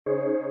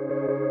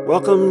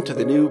Welcome to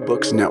the New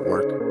Books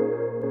Network.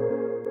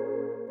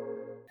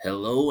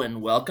 Hello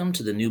and welcome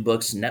to the New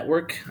Books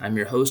Network. I'm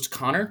your host,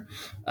 Connor.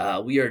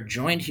 We are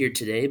joined here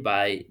today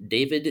by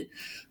David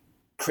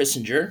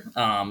Chrisinger,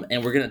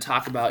 and we're going to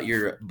talk about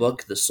your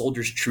book, The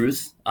Soldier's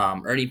Truth,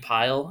 Ernie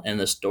Pyle and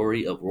the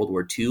Story of World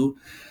War II.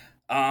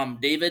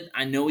 David,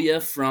 I know you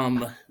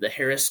from the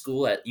Harris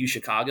School at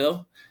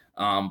UChicago,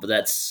 but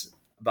that's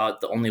about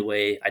the only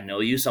way I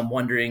know you. So I'm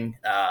wondering,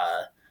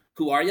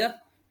 who are you?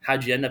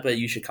 How'd you end up at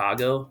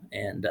UChicago?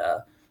 And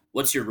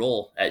what's your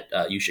role at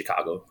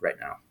UChicago right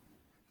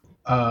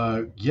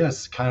now?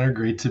 Yes, Connor,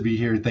 great to be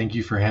here. Thank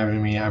you for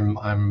having me. I'm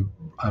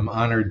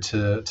honored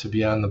to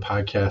be on the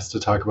podcast to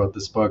talk about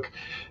this book.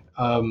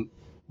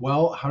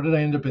 Well, how did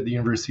I end up at the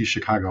University of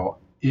Chicago?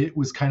 It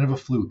was kind of a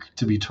fluke,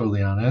 to be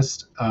totally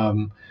honest.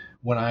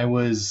 When I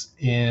was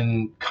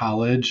in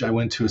college, I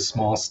went to a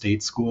small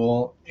state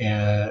school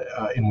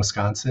in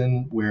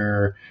Wisconsin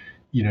where,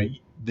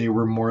 they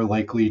were more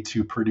likely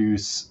to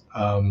produce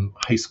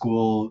high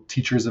school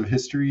teachers of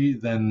history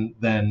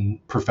than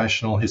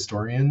professional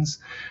historians.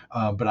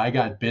 But I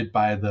got bit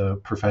by the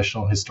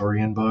professional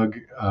historian bug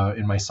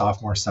in my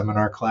sophomore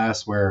seminar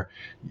class, where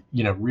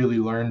really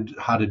learned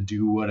how to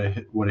do what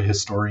a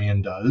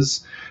historian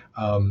does.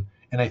 And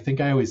I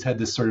think I always had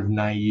this sort of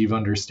naive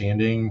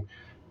understanding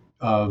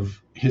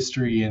of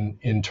history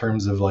in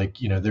terms of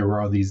there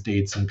were all these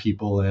dates and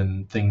people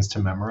and things to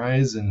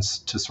memorize and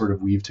to sort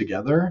of weave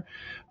together,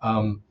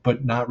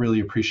 but not really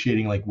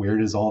appreciating where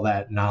does all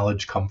that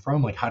knowledge come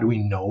from? How do we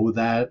know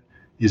that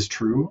is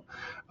true?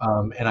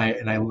 And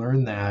I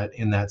learned that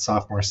in that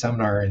sophomore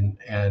seminar,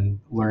 and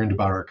learned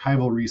about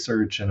archival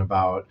research and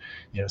about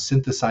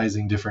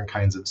synthesizing different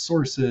kinds of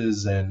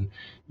sources, and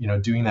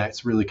doing that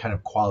really kind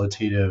of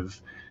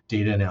qualitative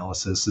data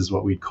analysis is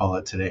what we'd call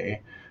it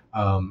today.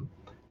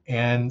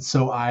 And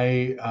so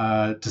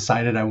I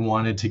decided I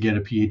wanted to get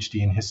a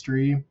PhD in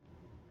history.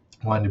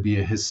 I wanted to be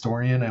a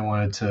historian. I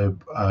wanted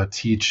to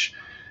teach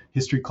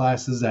history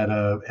classes at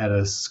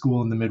a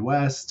school in the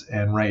Midwest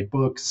and write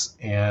books.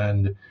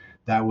 And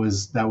that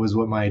was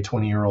what my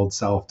 20-year-old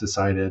self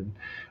decided.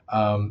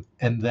 And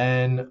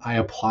then I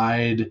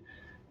applied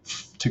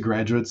to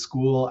graduate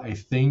school. I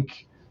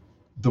think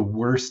the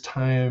worst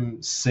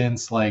time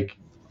since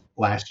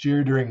last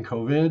year during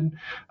COVID.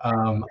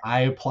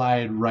 I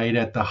applied right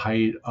at the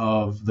height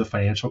of the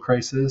financial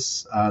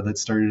crisis that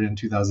started in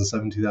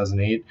 2007,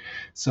 2008.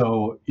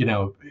 So,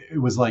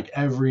 it was like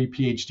every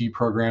PhD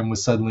program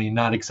was suddenly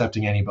not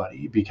accepting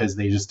anybody because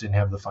they just didn't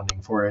have the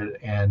funding for it.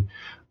 And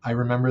I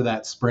remember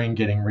that spring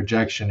getting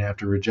rejection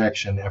after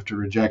rejection after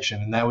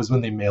rejection. And that was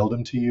when they mailed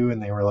them to you,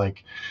 and they were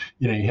like,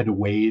 you had to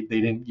wait.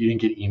 You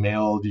didn't get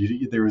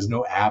emailed. There was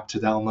no app to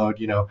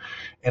download,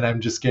 and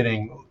I'm just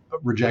getting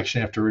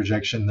rejection after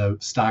rejection. The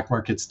stock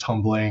market's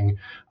tumbling.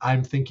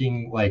 I'm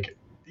thinking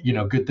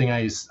good thing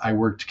I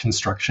worked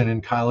construction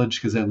in college,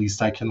 because at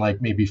least I can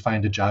maybe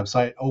find a job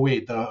site. Oh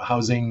wait, the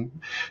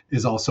housing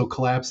is also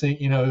collapsing.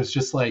 It was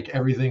just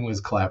everything was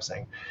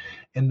collapsing.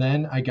 And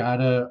then I got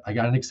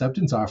an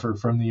acceptance offer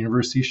from the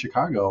University of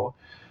Chicago.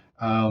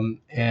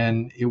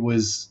 And it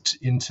was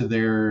into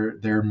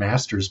their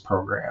master's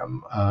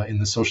program in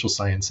the social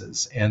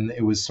sciences. And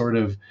it was sort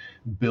of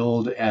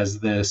billed as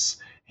this,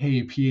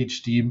 hey,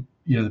 PhD,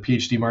 the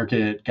PhD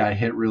market got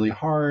hit really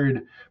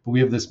hard, but we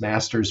have this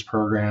master's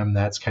program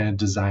that's kind of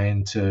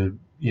designed to,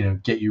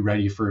 get you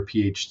ready for a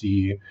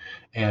PhD.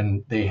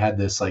 And they had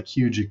this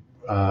huge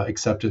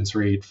acceptance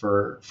rate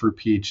for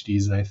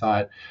PhDs. And I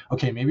thought,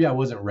 okay, maybe I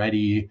wasn't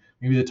ready.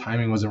 Maybe the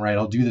timing wasn't right.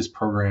 I'll do this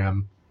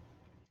program.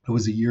 It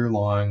was a year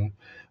long,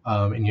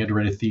 and you had to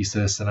write a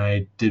thesis, and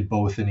I did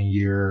both in a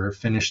year,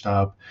 finished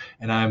up,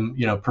 and I'm,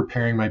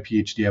 preparing my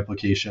PhD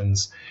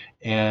applications.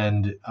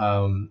 And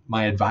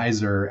my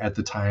advisor at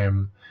the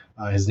time,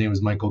 his name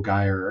was Michael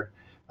Geyer,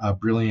 a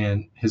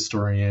brilliant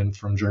historian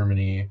from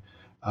Germany.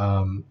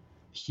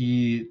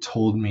 He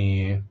told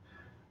me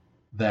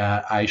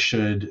that I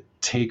should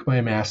take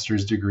my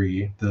master's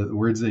degree. The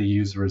words that he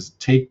used was,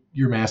 take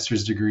your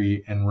master's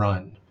degree and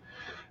run.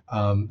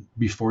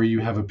 Before you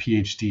have a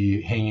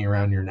PhD hanging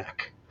around your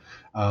neck,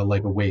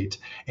 like a weight.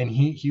 And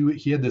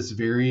he had this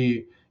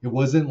it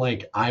wasn't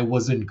like I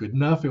wasn't good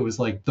enough. It was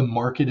like the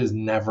market is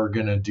never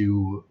going to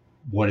do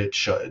what it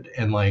should.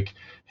 And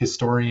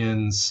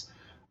historians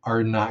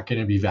are not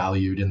going to be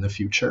valued in the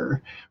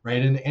future,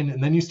 right?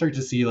 And then you start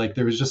to see,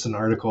 there was just an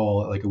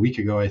article a week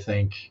ago, I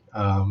think.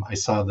 I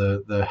saw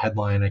the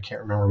headline. I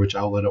can't remember which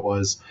outlet it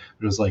was,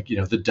 but it was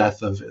the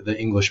death of the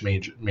English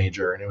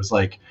major. And it was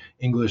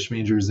English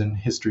majors and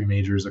history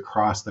majors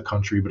across the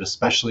country, but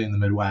especially in the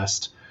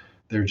Midwest,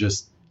 they're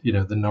just,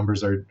 the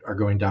numbers are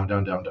going down,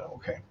 down, down, down.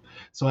 Okay.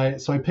 So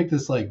I picked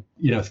this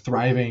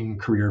thriving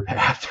career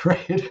path,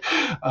 right?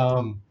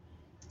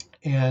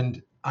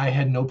 And I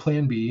had no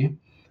plan B.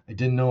 I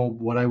didn't know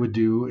what I would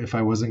do if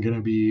I wasn't going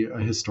to be a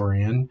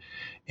historian.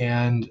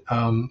 And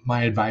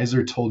my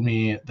advisor told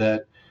me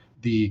that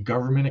the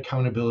Government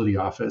Accountability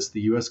Office,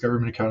 the U.S.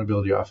 Government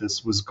Accountability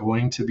Office, was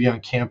going to be on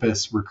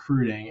campus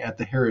recruiting at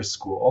the Harris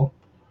School.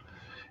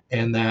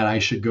 and that I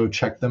should go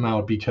check them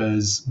out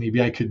because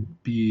maybe I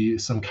could be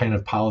some kind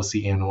of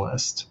policy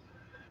analyst.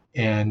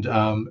 And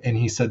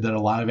he said that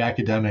a lot of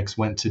academics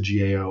went to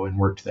GAO and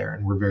worked there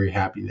and were very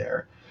happy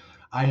there.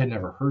 I had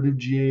never heard of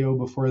GAO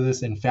before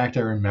this. In fact, I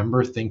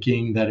remember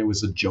thinking that it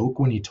was a joke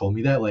when he told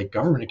me that, like,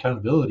 government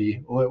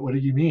accountability. What do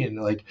you mean?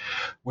 Like,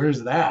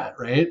 where's that,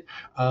 right?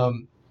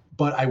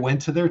 But I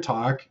went to their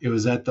talk. It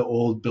was at the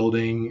old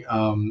building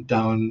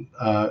down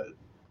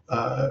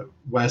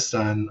west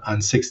on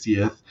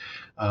 60th.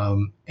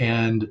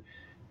 And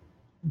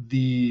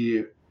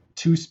the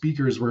two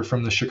speakers were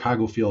from the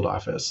Chicago field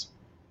office.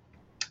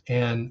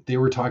 And they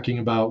were talking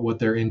about what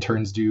their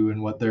interns do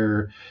and what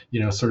their,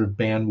 sort of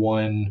band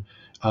one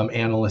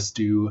analysts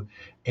do.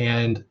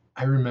 And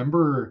I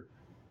remember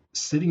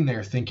sitting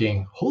there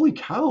thinking, holy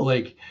cow,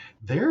 like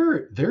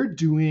they're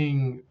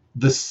doing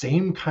the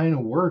same kind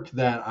of work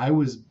that I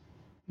was,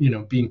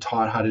 being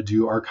taught how to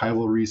do: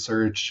 archival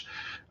research,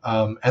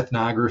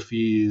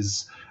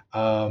 ethnographies,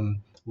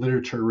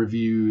 literature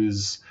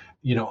reviews,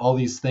 all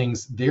these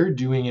things. They're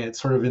doing it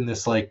sort of in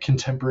this like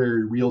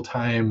contemporary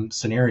real-time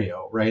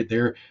scenario, right?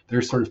 They're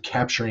sort of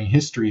capturing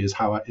history is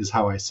how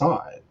I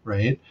saw it,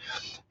 right?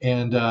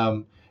 And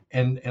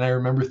I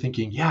remember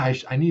thinking, yeah,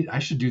 I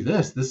should do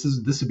this.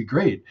 This would be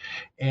great.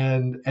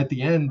 And at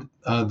the end,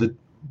 the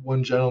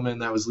one gentleman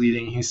that was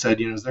leading, he said,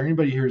 is there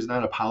anybody here who's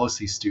not a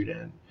policy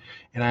student?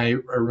 And I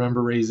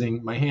remember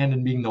raising my hand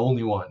and being the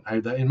only one.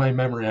 In my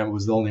memory, I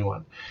was the only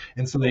one.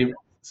 And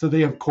so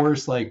they of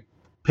course like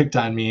picked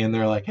on me, and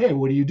they're like, hey,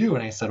 what do you do?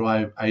 And I said,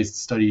 well, I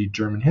study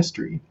German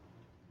history.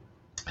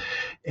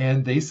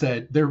 And they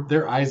said,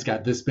 their eyes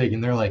got this big,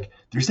 and they're like,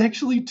 there's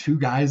actually two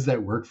guys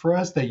that work for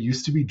us that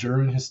used to be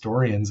German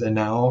historians, and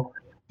now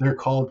they're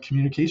called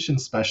communication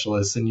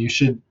specialists, and you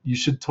should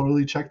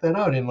totally check that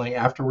out. And like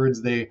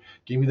afterwards, they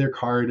gave me their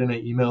card, and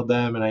I emailed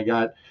them, and I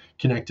got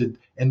connected.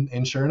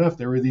 And sure enough,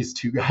 there were these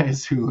two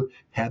guys who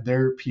had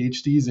their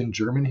PhDs in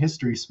German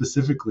history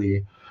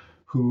specifically,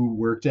 who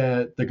worked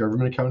at the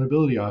Government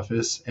Accountability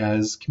Office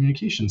as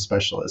communication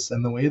specialists.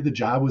 And the way the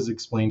job was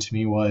explained to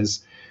me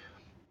was,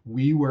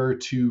 we were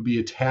to be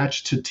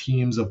attached to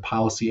teams of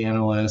policy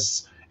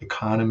analysts,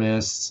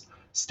 economists,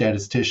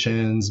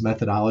 statisticians,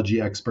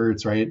 methodology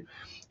experts, right?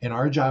 And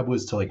our job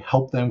was to like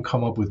help them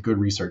come up with good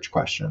research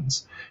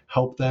questions,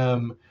 help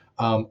them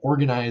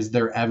organize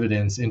their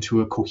evidence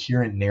into a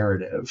coherent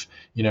narrative,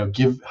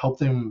 help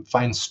them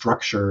find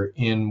structure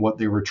in what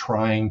they were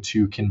trying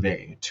to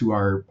convey to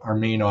our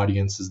main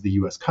audience is the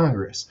U.S.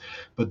 Congress.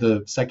 But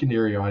the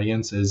secondary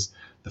audience is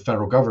the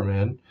federal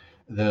government,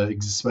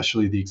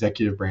 especially the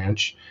executive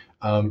branch,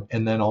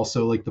 and then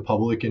also like the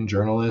public and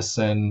journalists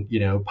and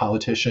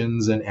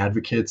politicians and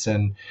advocates.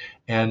 And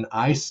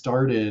I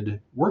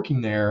started working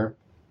there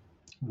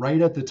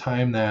right at the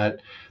time that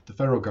the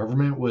federal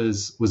government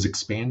was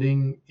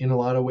expanding in a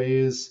lot of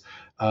ways.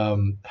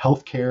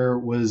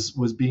 Healthcare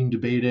was being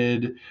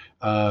debated.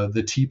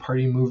 The Tea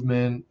Party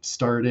movement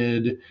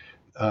started.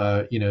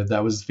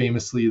 That was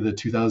famously the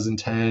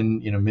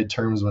 2010,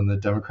 midterms when the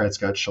Democrats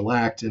got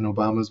shellacked, in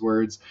Obama's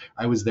words.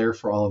 I was there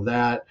for all of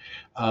that.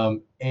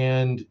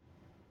 And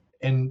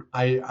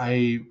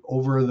I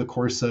over the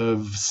course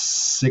of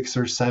 6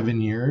 or 7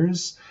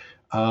 years,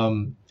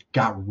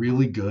 got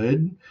really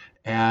good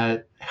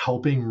at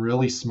helping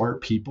really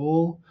smart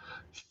people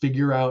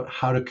figure out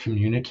how to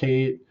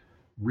communicate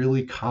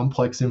really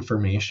complex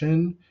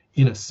information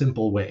in a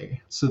simple way,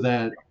 so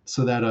that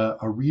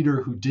a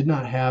reader who did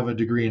not have a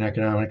degree in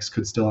economics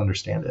could still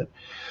understand it.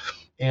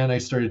 And I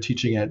started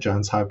teaching at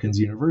Johns Hopkins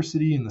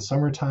University in the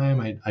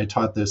summertime. I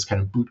taught this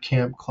kind of boot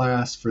camp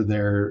class for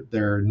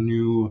their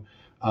new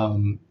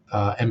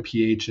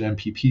MPH and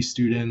MPP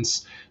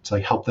students to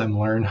like help them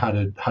learn how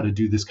to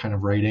do this kind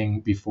of writing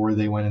before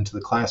they went into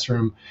the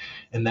classroom.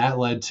 And that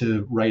led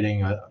to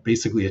writing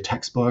basically a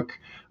textbook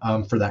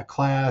for that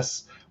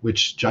class,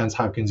 which Johns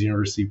Hopkins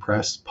University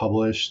Press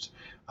published.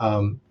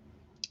 And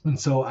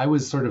so I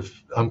was sort of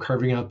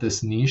carving out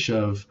this niche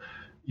of,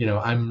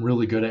 I'm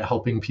really good at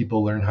helping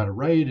people learn how to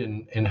write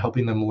and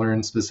helping them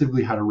learn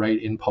specifically how to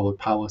write in public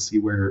policy,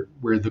 where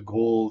the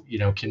goal,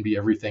 can be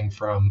everything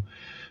from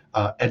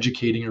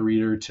educating a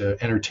reader to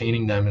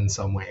entertaining them in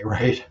some way,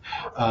 right?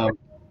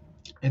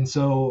 And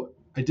so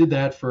I did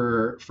that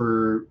for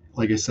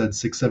like I said,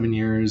 6-7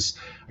 years.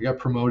 I got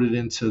promoted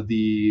into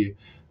the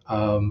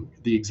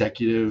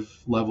executive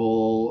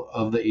level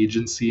of the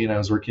agency, and I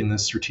was working in the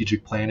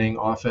strategic planning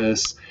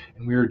office,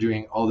 and we were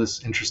doing all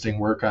this interesting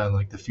work on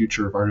like the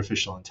future of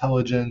artificial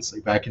intelligence.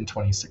 Like back in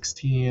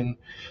 2016,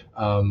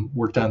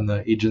 worked on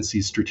the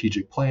agency's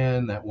strategic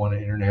plan that won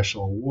an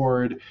international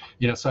award.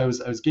 So I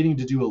was getting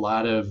to do a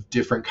lot of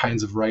different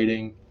kinds of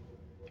writing,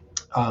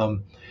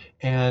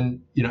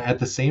 and at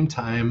the same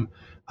time,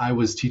 I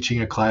was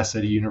teaching a class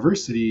at a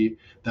university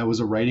that was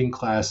a writing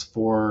class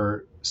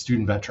for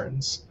student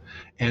veterans.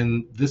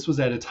 And this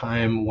was at a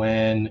time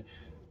when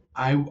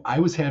I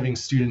was having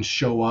students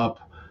show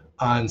up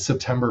on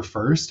September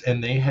 1st,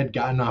 and they had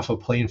gotten off a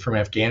plane from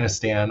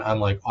Afghanistan on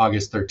like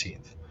August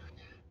 13th,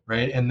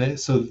 right? And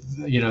so,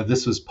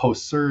 this was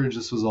post-surge.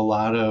 This was a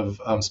lot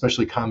of,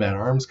 especially combat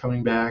arms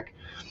coming back.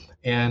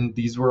 And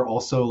these were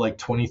also like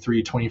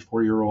 23,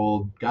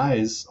 24-year-old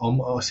guys,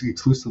 almost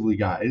exclusively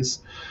guys,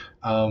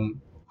 who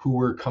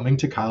were coming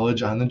to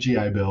college on the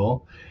GI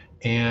Bill.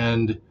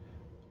 And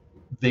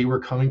they were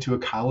coming to a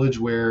college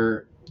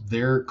where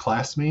their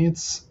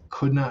classmates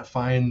could not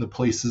find the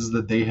places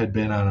that they had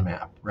been on a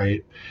map,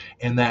 right?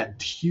 And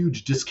that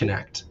huge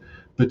disconnect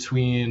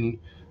between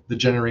the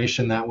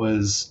generation that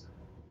was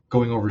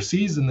going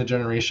overseas and the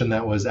generation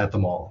that was at the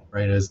mall,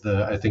 right?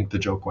 I think the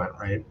joke went,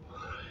 right?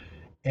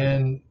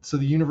 And so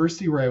the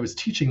university where I was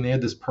teaching, they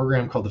had this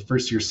program called the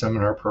First Year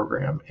Seminar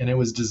Program, and it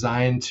was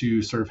designed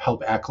to sort of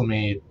help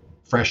acclimate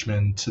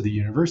freshmen to the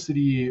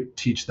university,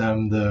 teach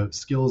them the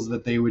skills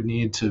that they would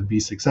need to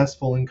be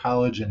successful in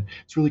college. And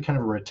it's really kind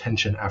of a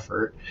retention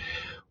effort.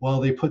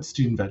 Well, they put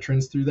student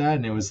veterans through that,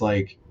 and it was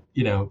like,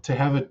 to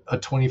have a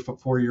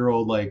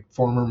 24-year-old like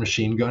former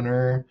machine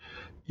gunner,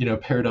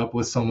 paired up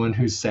with someone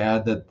who's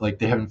sad that like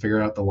they haven't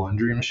figured out the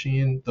laundry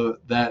machine,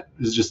 that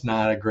is just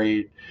not a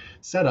great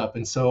setup.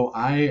 And so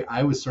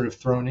I was sort of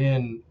thrown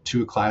in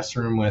to a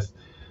classroom with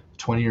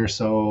 20 or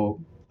so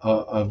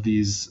of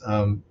these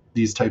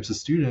types of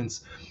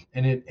students,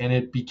 and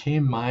it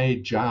became my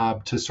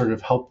job to sort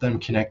of help them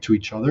connect to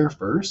each other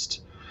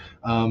first,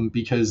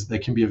 because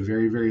that can be a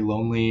very, very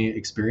lonely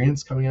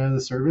experience coming out of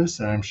the service.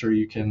 And I'm sure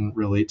you can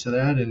relate to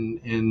that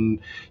in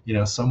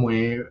some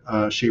way,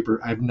 shape, or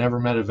I've never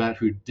met a vet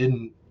who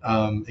didn't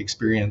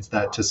experience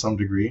that to some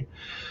degree.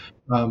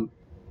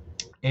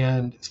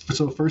 And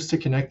so first to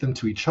connect them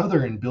to each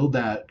other and build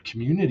that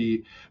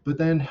community, but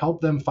then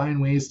help them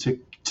find ways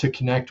to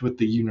connect with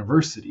the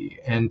university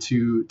and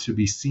to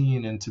be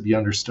seen and to be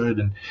understood.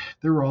 And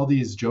there were all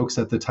these jokes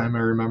at the time. I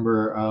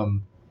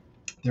remember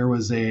there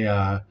was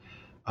a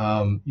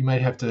you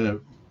might have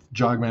to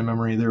jog my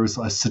memory. There was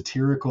a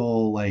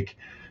satirical like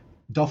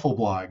Duffel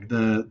blog.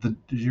 Do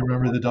you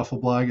remember the Duffel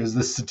blog? It was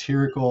this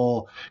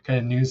satirical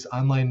kind of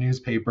online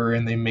newspaper,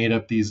 and they made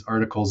up these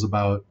articles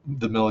about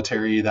the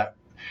military that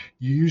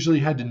you usually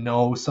had to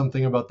know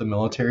something about the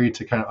military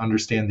to kind of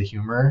understand the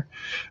humor.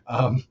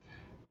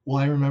 Well,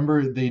 I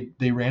remember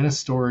they ran a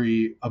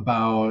story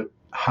about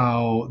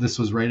how this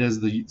was right as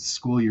the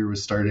school year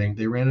was starting.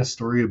 They ran a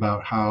story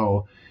about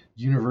how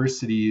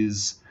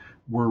universities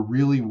were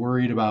really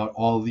worried about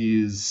all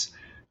these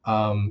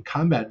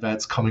combat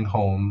vets coming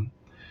home,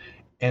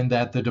 and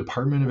that the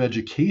Department of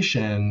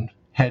Education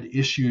had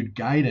issued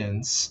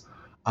guidance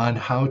on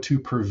how to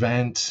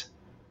prevent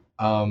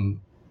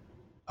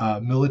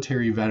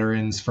military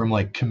veterans from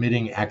like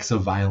committing acts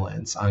of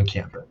violence on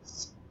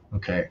campus.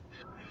 Okay.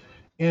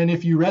 And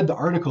if you read the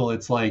article,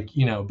 it's like,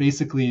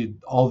 basically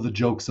all the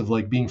jokes of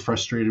like being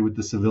frustrated with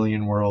the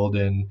civilian world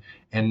and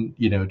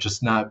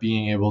just not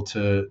being able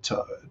to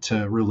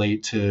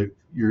relate to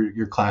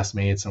your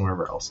classmates and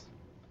whatever else.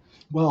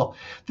 Well,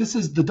 this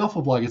is the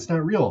Duffel blog. It's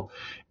not real.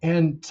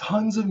 And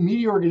tons of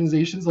media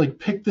organizations like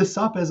picked this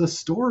up as a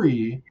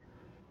story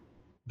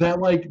that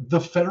like the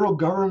federal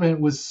government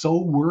was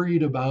so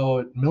worried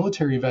about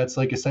military vets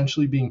like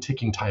essentially being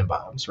ticking time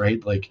bombs,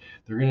 right? Like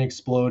they're going to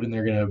explode and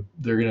they're going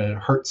to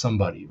hurt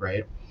somebody,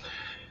 right?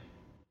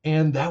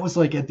 And that was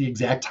like at the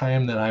exact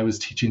time that I was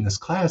teaching this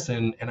class,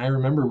 and I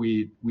remember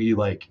we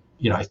like,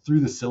 I threw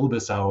the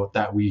syllabus out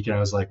that week, and I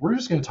was like, we're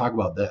just going to talk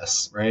about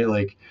this, right?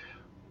 Like,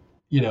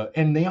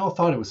 and they all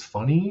thought it was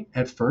funny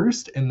at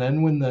first, and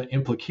then when the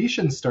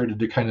implications started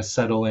to kind of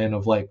settle in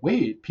of like,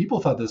 wait, people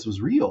thought this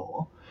was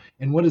real.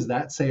 And what does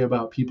that say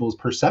about people's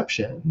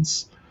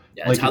perceptions?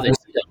 Yeah, it's like, how they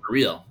see that for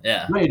real.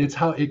 Yeah. Right. It's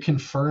how it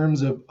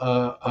confirms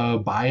a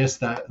bias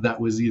that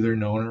was either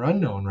known or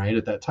unknown, right,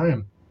 at that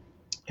time.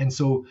 And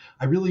so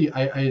I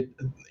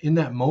in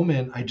that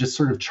moment, I just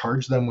sort of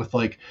charged them with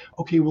like,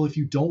 okay, well, if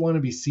you don't want to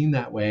be seen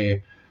that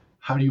way,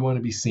 how do you want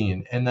to be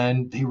seen? And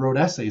then they wrote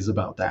essays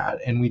about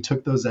that. And we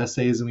took those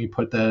essays and we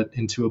put that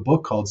into a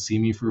book called See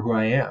Me for Who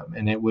I Am.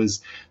 And it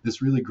was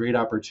this really great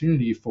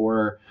opportunity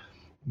for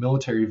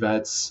military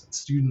vets,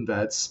 student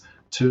vets,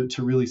 to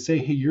really say,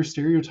 hey, your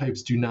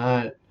stereotypes do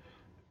not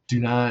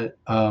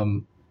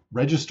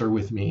register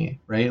with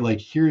me, right?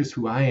 Like, here's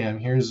who I am,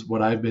 here's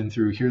what I've been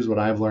through, here's what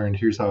I've learned,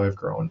 here's how I've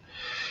grown.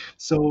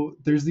 So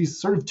there's these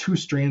sort of two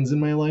strands in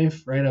my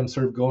life, right? I'm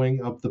sort of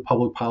going up the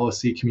public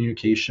policy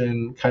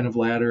communication kind of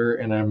ladder,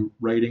 and I'm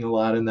writing a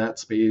lot in that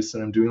space,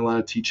 and I'm doing a lot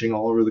of teaching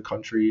all over the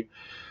country.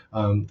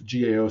 The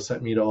GAO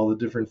sent me to all the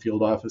different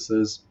field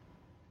offices.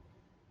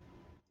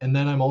 And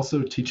then I'm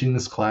also teaching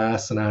this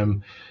class, and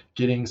I'm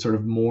getting sort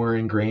of more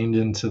ingrained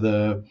into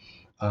the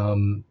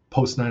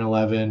post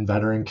 9/11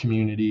 veteran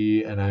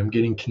community, and I'm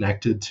getting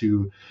connected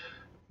to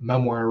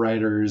memoir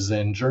writers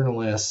and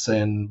journalists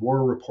and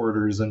war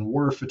reporters and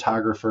war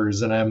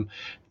photographers, and I'm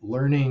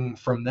learning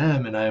from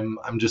them, and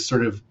I'm just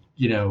sort of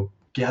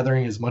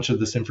gathering as much of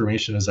this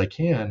information as I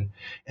can,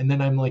 and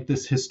then I'm like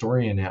this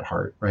historian at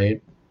heart,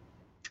 right?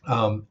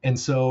 And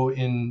so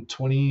in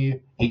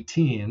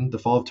 2018, the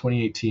fall of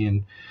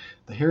 2018,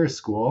 the Harris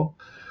School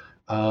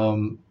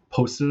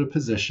posted a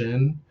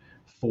position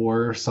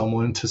for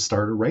someone to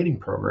start a writing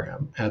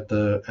program at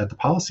the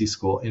policy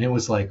school. And it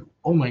was like,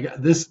 oh my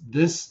God,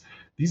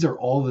 these are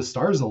all the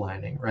stars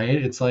aligning, right?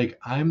 It's like,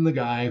 I'm the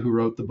guy who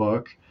wrote the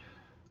book.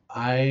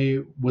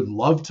 I would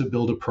love to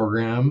build a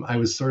program. I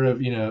was sort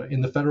of,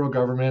 in the federal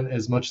government,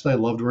 as much as I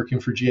loved working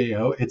for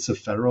GAO, it's a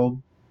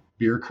federal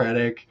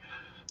bureaucratic,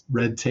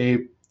 red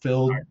tape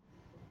filled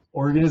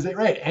organization,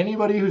 right?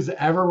 Anybody who's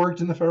ever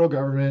worked in the federal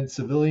government,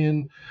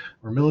 civilian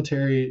or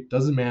military,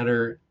 doesn't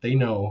matter. They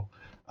know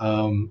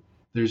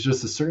there's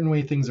just a certain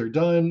way things are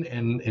done,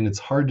 and it's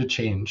hard to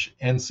change.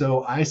 And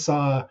so I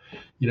saw,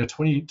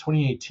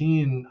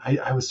 2018,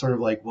 I was sort of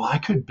like, well, I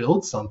could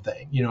build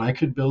something. I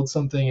could build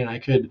something, and I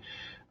could,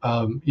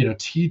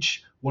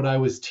 teach what I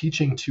was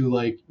teaching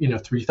to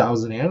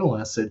 3,000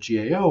 analysts at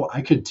GAO.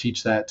 I could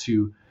teach that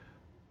to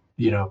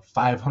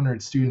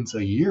 500 students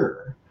a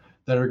year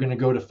that are going to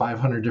go to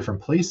 500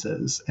 different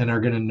places and are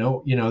going to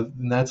know,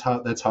 and that's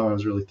how I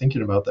was really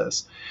thinking about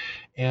this.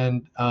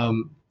 And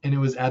it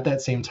was at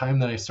that same time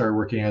that I started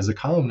working as a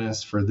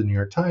columnist for the New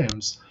York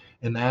Times.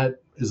 And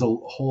that is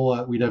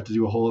we'd have to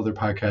do a whole other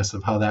podcast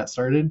of how that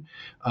started.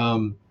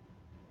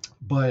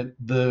 But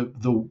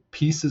the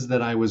pieces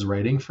that I was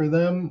writing for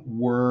them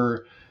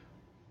were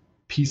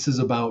pieces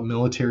about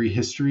military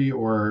history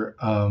or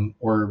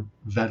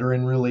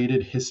veteran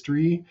related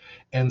history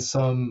and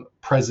some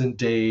present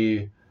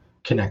day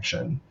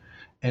connection.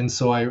 And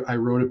so I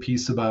wrote a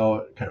piece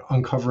about kind of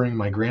uncovering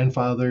my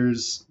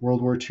grandfather's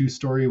World War II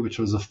story, which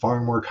was a far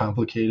more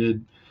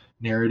complicated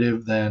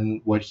narrative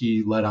than what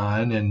he let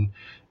on,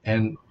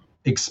 and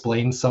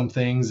explained some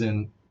things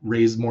and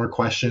raised more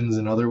questions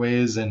in other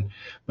ways.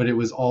 But it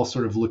was all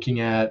sort of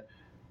looking at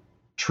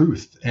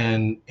truth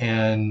and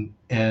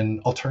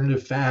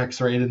alternative facts,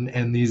 right?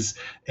 And these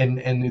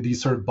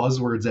sort of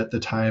buzzwords at the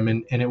time.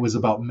 And it was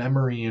about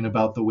memory and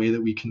about the way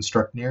that we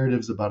construct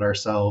narratives about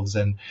ourselves.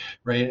 And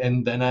right.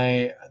 And then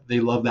they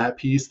loved that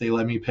piece. They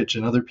let me pitch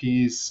another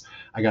piece.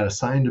 I got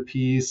assigned a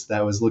piece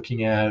that was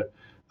looking at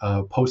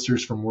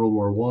posters from World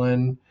War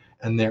I.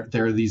 And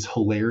there are these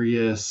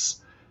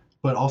hilarious,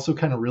 but also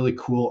kind of really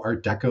cool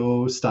Art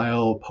Deco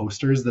style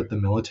posters that the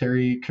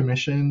military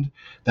commissioned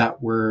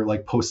that were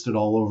posted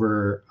all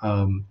over,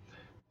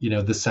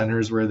 the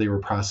centers where they were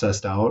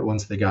processed out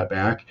once they got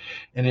back.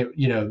 And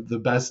the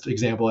best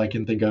example I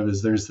can think of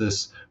is there's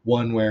this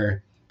one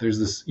where there's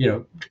this,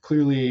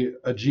 clearly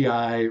a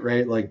GI,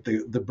 right? Like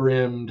the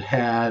brimmed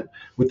hat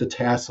with the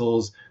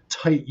tassels,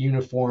 tight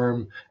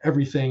uniform.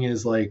 Everything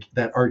is like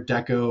that Art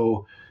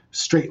Deco,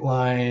 straight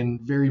line,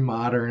 very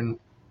modern.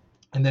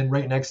 And then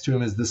right next to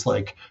him is this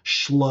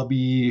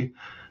schlubby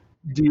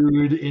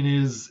dude in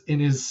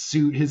his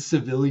suit, his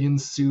civilian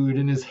suit,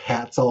 and his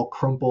hat's all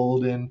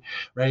crumpled, and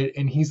right.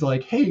 And he's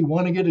like, "Hey, you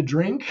want to get a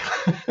drink?"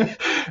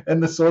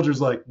 And the soldier's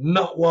like,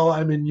 "Not while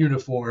I'm in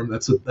uniform."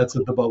 That's what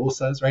the bubble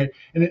says, right?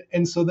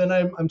 And so then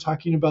I'm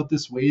talking about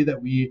this way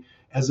that we,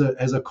 as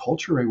a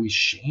culture, right, we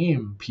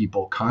shame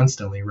people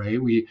constantly,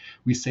 right? We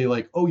say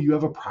 "Oh, you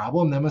have a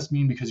problem? That must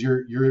mean because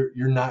you're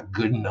not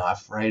good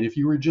enough, right? If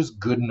you were just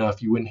good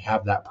enough, you wouldn't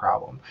have that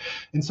problem."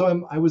 And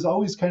so I was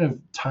always kind of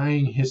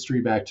tying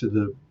history back to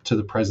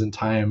the present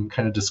time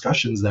kind of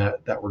discussions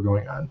that were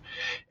going on.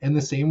 And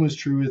the same was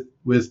true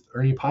with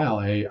Ernie Pyle.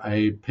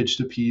 I pitched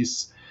a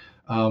piece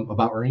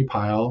about Ernie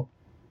Pyle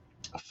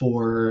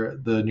for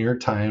the New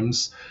York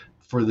Times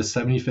for the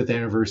 75th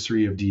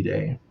anniversary of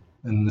D-Day.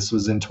 And this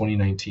was in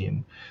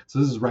 2019. So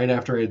this is right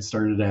after I had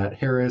started at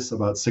Harris,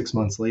 about 6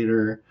 months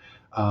later.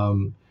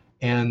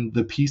 And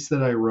the piece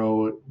that I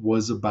wrote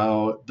was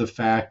about the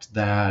fact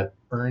that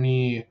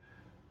Ernie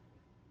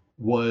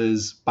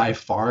was by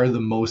far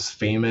the most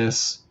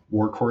famous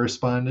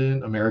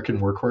American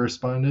war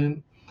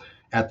correspondent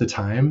at the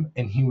time.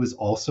 And he was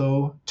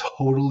also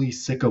totally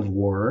sick of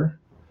war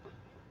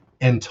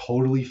and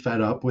totally fed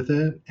up with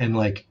it, and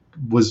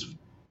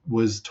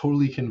was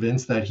totally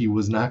convinced that he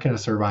was not going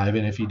to survive.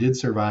 And if he did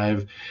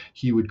survive,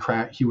 he would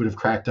have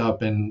cracked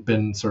up and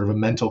been sort of a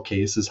mental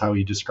case, is how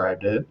he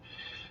described it.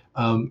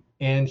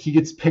 And he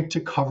gets picked to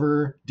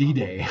cover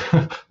D-Day,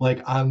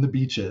 on the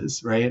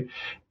beaches, right?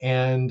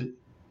 And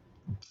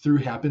through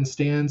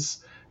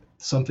happenstance,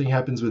 something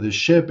happens with his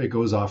ship. It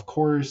goes off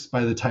course.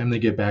 By the time they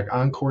get back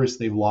on course,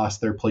 they've lost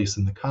their place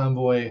in the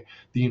convoy.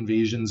 The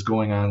invasion's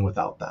going on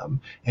without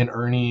them. And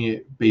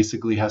Ernie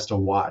basically has to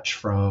watch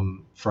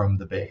from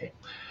the bay,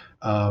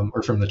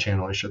 or from the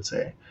channel, I should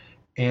say.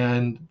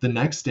 And the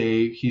next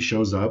day he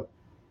shows up,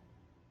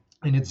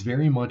 and it's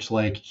very much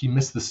like he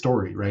missed the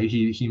story, right?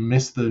 He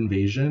missed the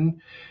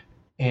invasion.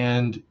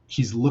 And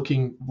he's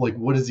looking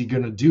what is he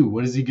going to do?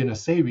 What is he going to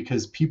say?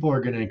 Because people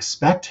are going to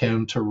expect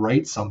him to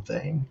write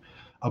something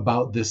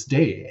about this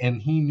day.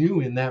 And he knew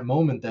in that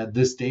moment that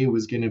this day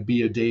was going to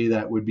be a day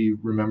that would be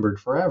remembered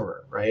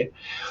forever, right?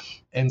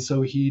 And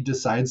so he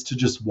decides to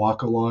just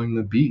walk along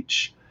the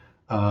beach,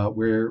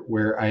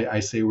 where I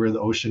say where the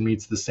ocean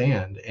meets the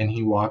sand. And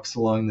he walks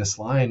along this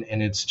line,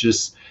 and it's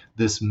just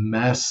this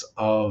mess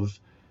of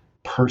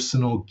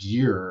personal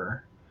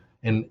gear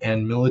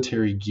and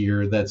military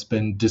gear that's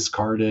been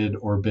discarded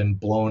or been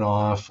blown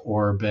off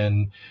or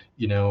been,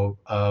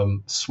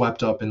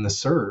 swept up in the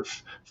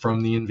surf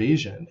from the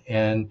invasion.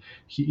 And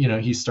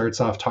he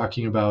starts off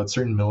talking about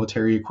certain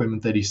military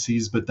equipment that he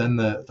sees, but then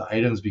the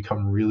items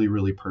become really,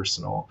 really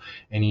personal.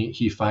 And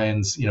he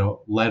finds,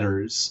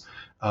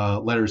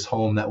 letters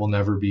home that will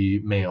never be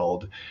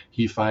mailed.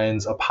 He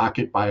finds a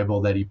pocket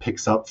Bible that he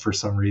picks up for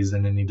some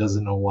reason and he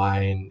doesn't know why,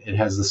 and it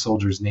has the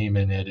soldier's name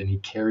in it, and he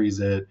carries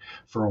it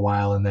for a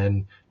while and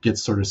then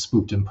gets sort of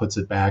spooked and puts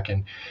it back.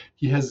 And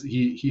he has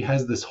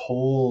this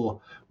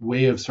whole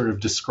way of sort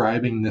of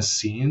describing this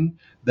scene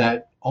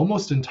that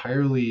almost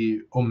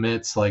entirely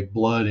omits like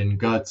blood and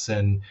guts,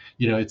 and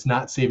it's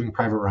not Saving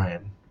Private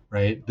Ryan,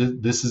 right?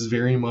 This is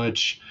very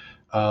much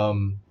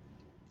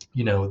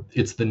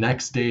it's the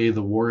next day,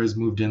 the war has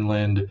moved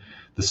inland,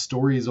 the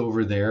story's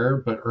over there,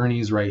 but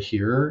Ernie's right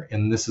here,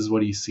 and this is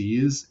what he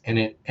sees, and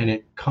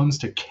it comes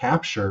to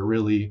capture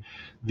really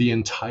the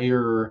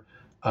entire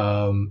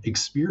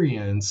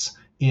experience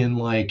in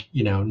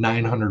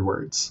 900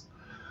 words.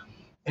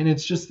 And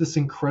it's just this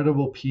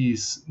incredible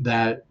piece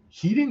that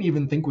he didn't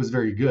even think was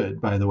very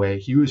good, by the way.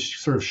 He was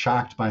sort of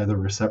shocked by the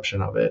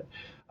reception of it.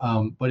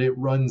 But it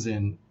runs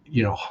in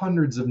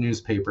hundreds of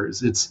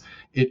newspapers.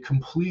 It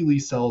completely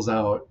sells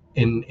out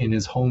in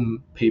his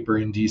home paper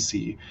in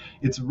DC.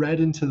 It's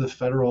read into the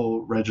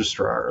Federal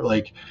Registrar.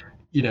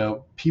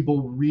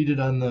 People read it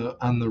on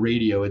the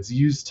radio. It's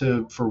used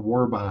for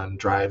war bond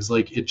drives.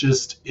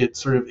 It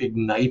sort of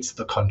ignites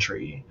the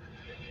country.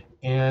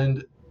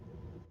 And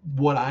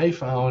what I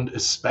found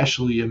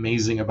especially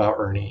amazing about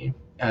Ernie,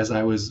 as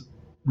I was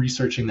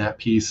researching that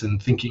piece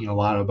and thinking a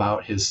lot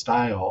about his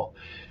style,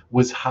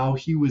 was how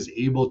he was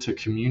able to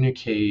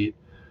communicate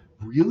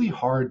really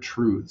hard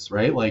truths,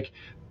 right?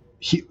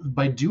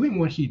 By doing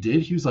what he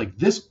did, he was like,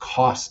 this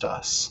cost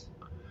us,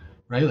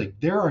 right?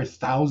 There are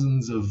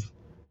thousands of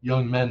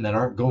young men that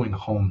aren't going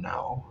home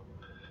now,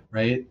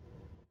 right?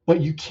 But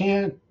you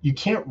can't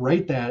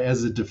write that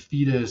as a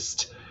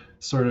defeatist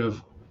sort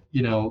of,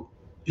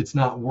 it's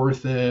not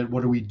worth it.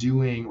 What are we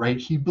doing? Right?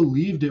 He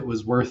believed it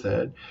was worth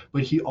it,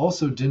 but he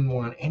also didn't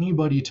want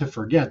anybody to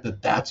forget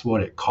that that's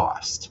what it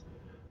cost.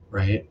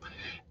 Right?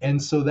 And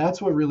so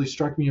that's what really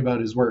struck me about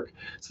his work.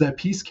 So that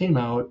piece came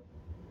out.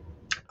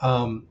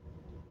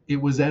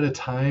 It was at a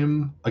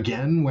time,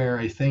 again, where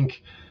I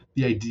think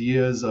the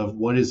ideas of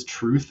what is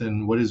truth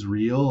and what is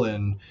real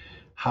and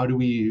how do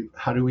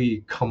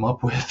we come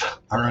up with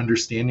our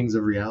understandings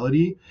of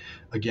reality,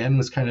 again,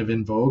 was kind of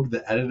in vogue.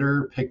 The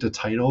editor picked a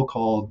title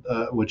called,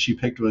 what she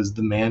picked was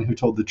The Man Who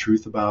Told the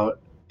Truth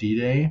About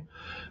D-Day.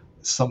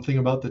 Something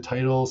about the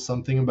title,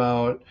 something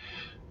about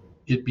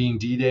it being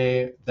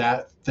D-Day.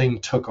 That thing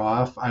took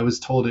off. I was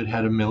told it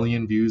had 1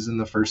 million views in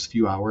the first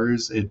few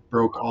hours. It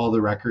broke all the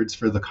records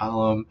for the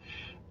column.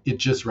 It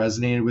just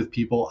resonated with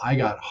people. I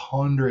got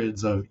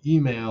hundreds of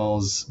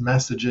emails,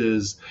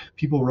 messages.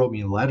 People wrote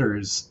me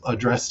letters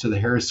addressed to the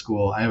Harris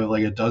School. I have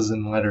like a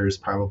dozen letters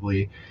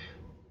probably.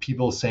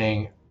 People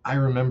saying, I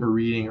remember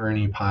reading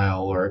Ernie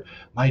Pyle, or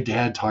my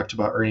dad talked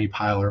about Ernie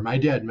Pyle, or my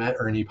dad met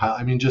Ernie Pyle.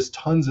 I mean, just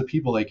tons of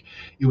people. It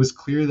was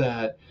clear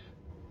that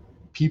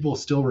people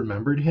still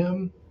remembered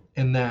him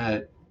and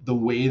that the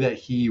way that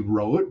he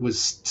wrote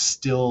was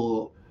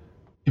still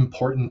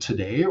important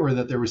today, or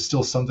that there was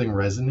still something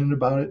resonant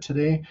about it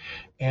today.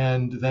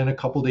 And then a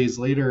couple days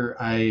later,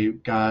 I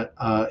got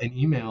an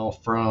email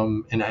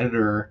from an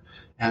editor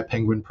at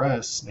Penguin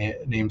Press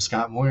named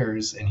Scott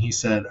Moyers, and he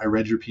said, I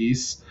read your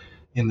piece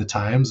in the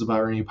Times about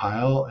Ernie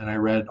Pyle, and I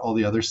read all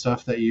the other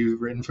stuff that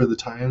you've written for the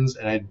Times,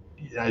 and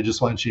I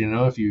just want you to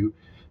know, if you're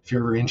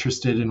ever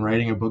interested in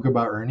writing a book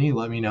about Ernie,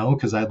 let me know,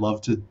 because I'd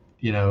love to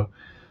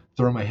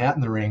throw my hat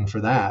in the ring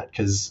for that,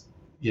 because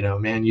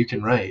man, you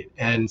can write.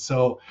 And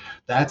so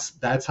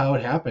that's how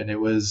it happened. It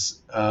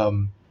was,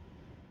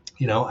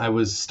 I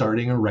was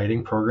starting a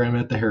writing program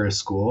at the Harris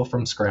School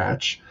from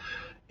scratch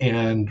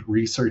and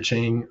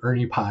researching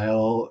Ernie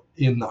Pyle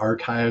in the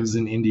archives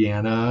in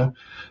Indiana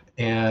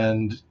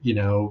and,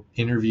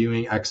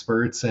 interviewing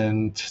experts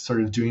and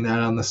sort of doing that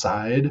on the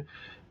side.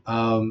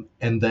 And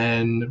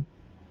then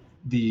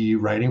the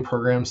writing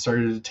program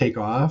started to take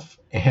off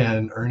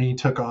and Ernie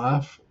took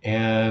off,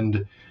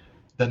 and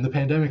then the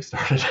pandemic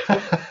started.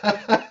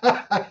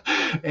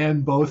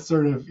 And both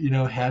sort of,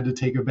 had to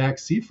take a back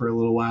seat for a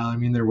little while. I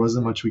mean, there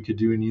wasn't much we could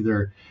do in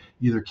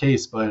either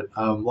case, but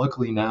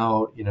luckily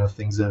now,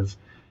 things have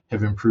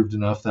improved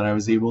enough that I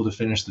was able to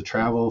finish the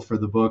travel for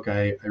the book.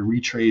 I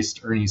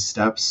retraced Ernie's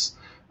steps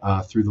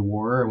through the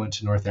war. I went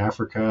to North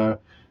Africa,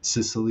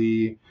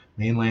 Sicily,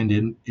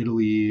 mainland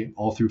Italy,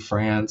 all through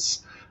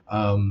France.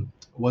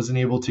 Wasn't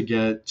able to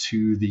get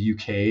to the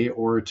UK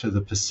or to the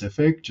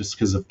Pacific just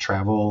because of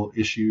travel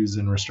issues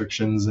and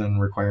restrictions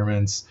and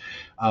requirements.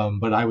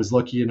 But I was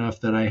lucky enough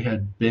that I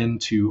had been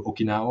to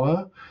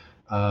Okinawa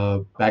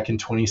back in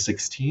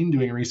 2016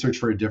 doing research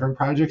for a different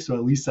project. So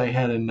at least I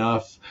had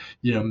enough,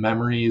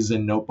 memories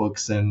and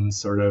notebooks and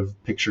sort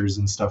of pictures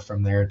and stuff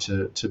from there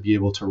to be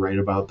able to write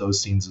about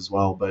those scenes as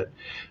well. But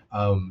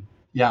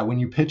yeah, when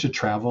you pitch a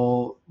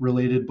travel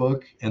related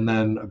book and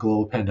then a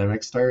global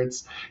pandemic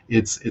starts,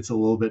 it's a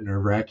little bit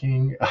nerve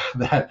wracking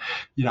that,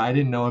 I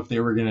didn't know if they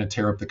were going to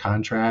tear up the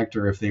contract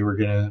or if they were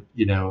going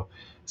to,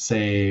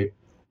 say,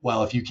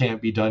 well, if you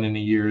can't be done in a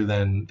year,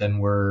 then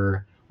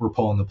we're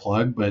pulling the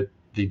plug. But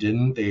they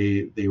didn't.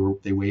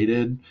 They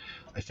waited.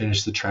 I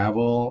finished the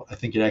travel. I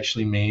think it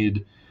actually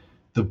made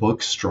the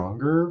book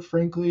stronger,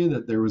 frankly,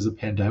 that there was a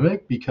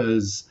pandemic,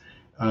 because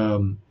a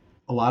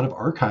lot of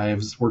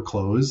archives were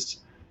closed,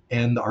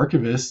 and the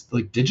archivists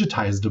like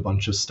digitized a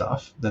bunch of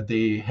stuff that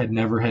they had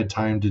never had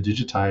time to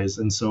digitize.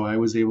 And so I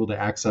was able to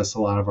access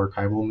a lot of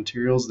archival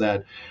materials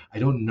that I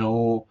don't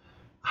know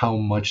how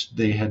much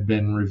they had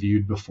been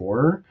reviewed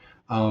before.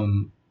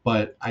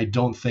 But I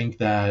don't think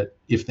that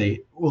if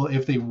they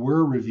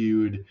were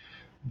reviewed,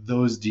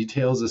 those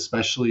details,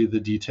 especially the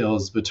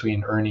details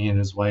between Ernie and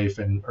his wife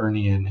and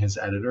Ernie and his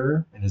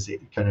editor and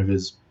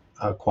his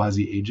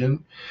quasi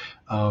agent,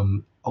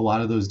 a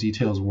lot of those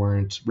details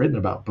weren't written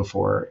about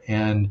before.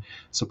 And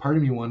so part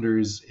of me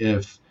wonders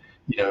if,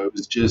 it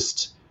was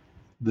just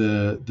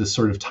the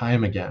sort of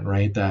time again,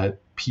 right? That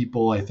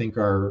people, I think,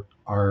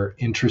 are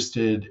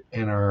interested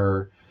and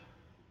are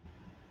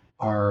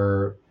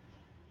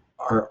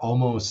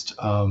almost,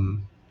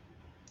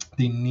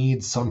 they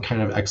need some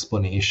kind of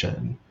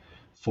explanation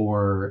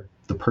for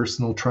the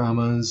personal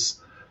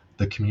traumas,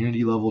 the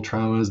community level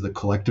traumas, the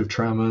collective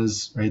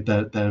traumas, right,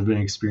 that have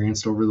been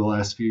experienced over the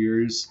last few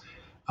years.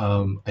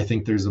 I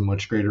think there's a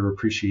much greater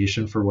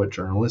appreciation for what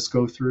journalists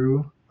go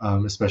through,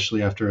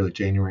 especially after like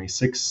January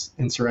 6th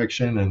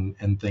insurrection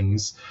and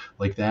things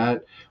like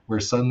that, where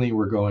suddenly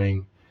we're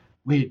going,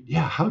 wait,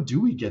 yeah, how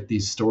do we get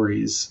these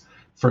stories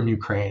from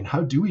Ukraine?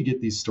 How do we get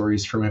these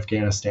stories from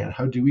Afghanistan?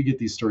 How do we get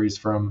these stories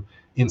from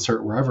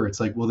insert wherever? It's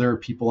like, well, there are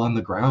people on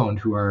the ground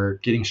who are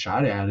getting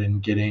shot at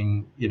and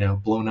getting,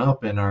 blown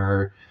up, and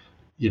are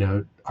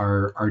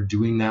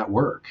doing that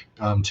work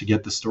to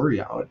get the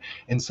story out.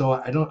 And so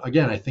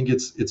I think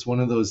it's one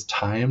of those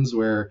times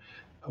where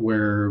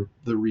the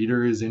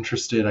reader is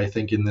interested, I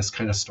think, in this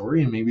kind of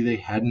story, and maybe they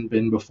hadn't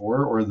been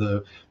before, or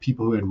the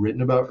people who had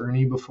written about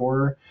Ernie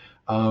before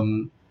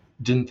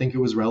didn't think it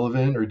was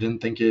relevant, or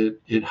didn't think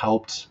it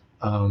helped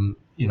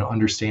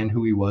understand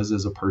who he was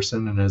as a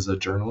person and as a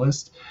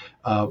journalist.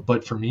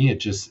 But for me,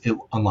 it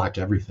unlocked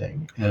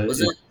everything.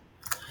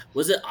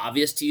 Was it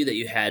obvious to you that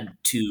you had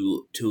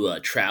to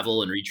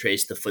travel and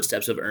retrace the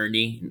footsteps of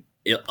Ernie,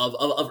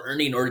 of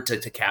Ernie, in order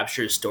to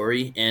capture his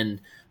story?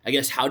 And I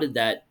guess, how did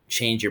that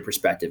change your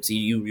perspective? So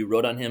you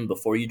wrote on him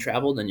before you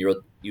traveled, and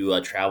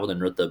you traveled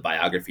and wrote the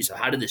biography. So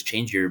how did this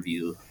change your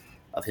view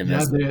of him?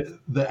 Yeah,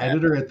 the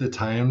editor at the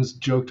Times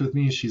joked with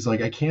me. She's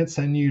like, I can't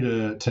send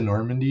you to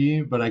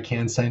Normandy, but I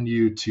can send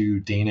you to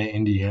Dana,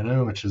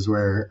 Indiana, which is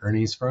where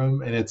Ernie's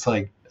from. And it's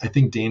like, I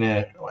think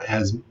Dana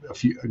has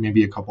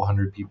maybe a couple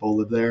hundred people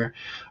live there.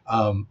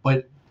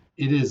 But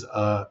it is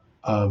a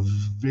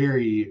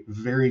very,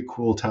 very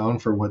cool town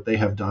for what they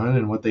have done.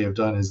 And what they have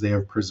done is they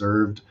have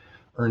preserved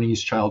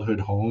Ernie's childhood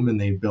home, and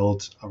they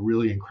built a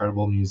really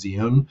incredible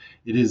museum.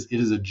 It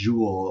is a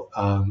jewel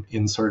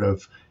in sort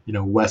of,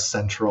 West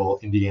Central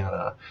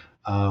Indiana.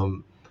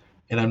 And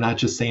I'm not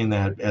just saying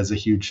that as a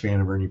huge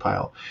fan of Ernie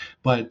Pyle,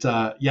 but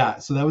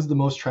so that was the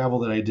most travel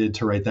that I did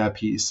to write that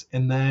piece.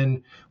 And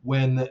then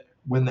when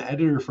the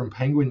editor from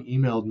Penguin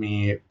emailed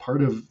me,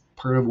 part of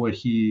what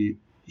he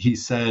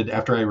said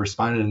after I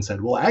responded and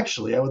said, well,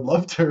 actually, I would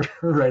love to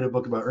write a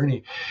book about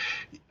Ernie.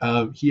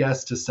 He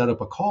asked to set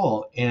up a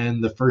call.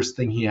 And the first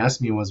thing he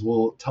asked me was,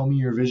 well, tell me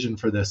your vision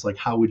for this. Like,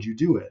 how would you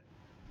do it?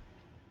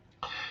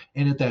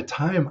 And at that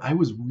time, I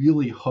was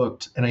really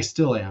hooked, and I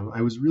still am.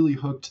 I was really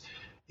hooked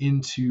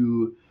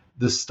into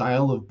the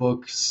style of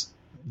books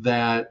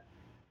that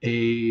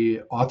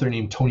a author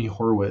named Tony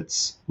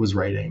Horwitz was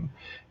writing.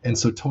 And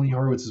so Tony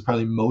Horwitz is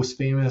probably most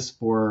famous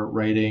for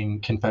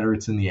writing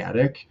Confederates in the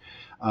Attic,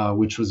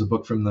 which was a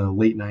book from the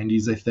late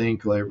 90s, I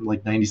think,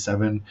 like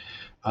 97.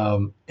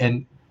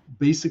 And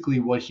basically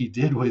what he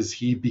did was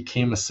he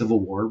became a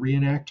Civil War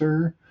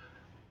reenactor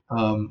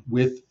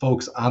with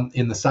folks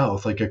in the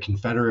South, like a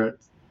Confederate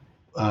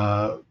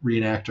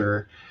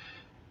reenactor,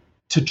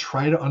 to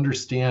try to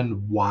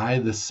understand why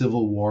the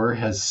Civil War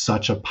has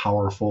such a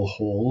powerful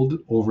hold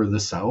over the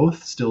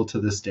South still to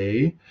this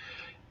day,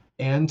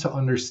 and to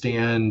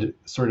understand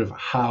sort of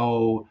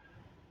how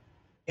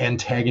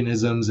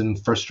antagonisms and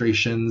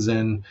frustrations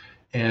and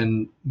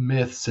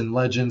myths and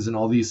legends and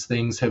all these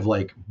things have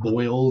like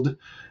boiled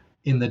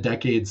in the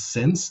decades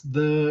since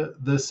the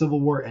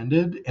Civil War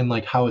ended, and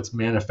like how it's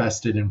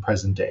manifested in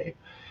present day.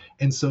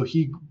 And so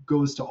he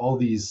goes to all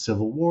these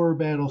Civil War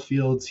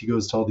battlefields. He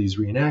goes to all these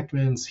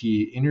reenactments.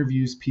 He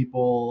interviews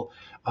people.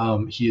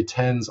 He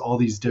attends all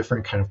these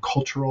different kind of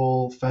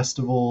cultural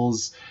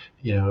festivals,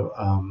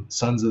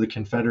 Sons of the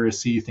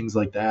Confederacy, things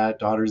like that,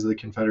 Daughters of the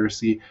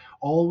Confederacy,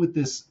 all with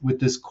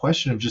this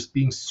question of just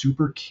being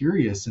super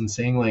curious and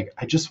saying, like,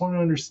 I just want to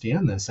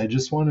understand this. I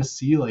just want to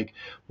see, like,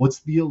 what's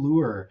the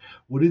allure?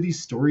 What do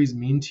these stories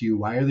mean to you?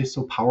 Why are they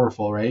so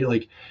powerful, right?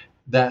 Like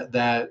that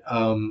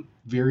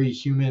very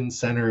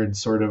human-centered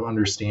sort of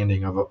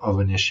understanding of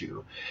an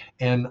issue.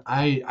 And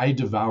I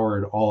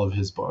devoured all of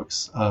his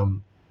books.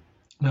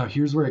 Now,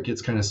 here's where it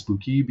gets kind of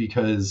spooky,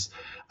 because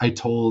I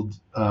told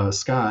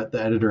Scott,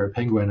 the editor at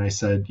Penguin, I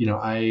said,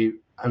 I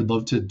would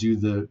love to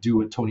do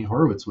what Tony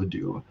Horowitz would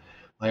do.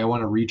 Like, I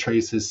want to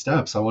retrace his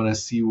steps. I want to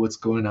see what's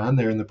going on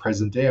there in the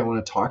present day. I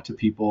want to talk to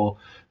people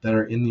that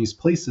are in these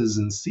places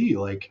and see,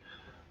 like,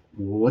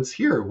 what's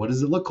here? What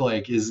does it look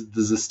like? Does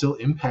this still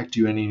impact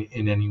you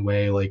in any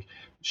way? Like,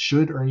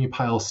 should Ernie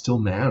Pyle still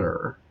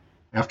matter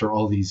after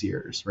all these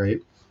years,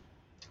 right?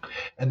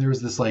 And there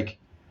was this like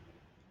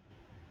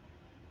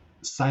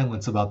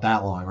silence about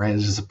that long, right?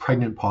 It's just a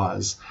pregnant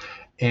pause.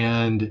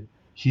 And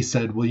he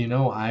said,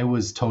 well, I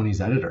was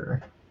Tony's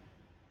editor.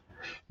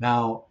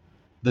 Now,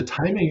 the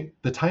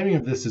timing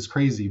of this is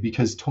crazy,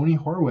 because Tony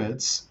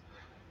Horowitz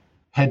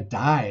had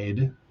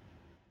died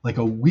like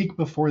a week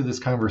before this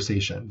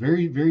conversation,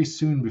 very, very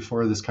soon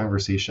before this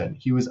conversation.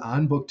 He was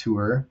on book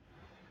tour.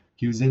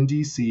 He was in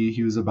DC.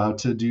 He was about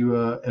to do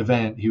a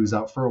event. He was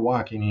out for a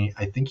walk, and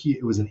I think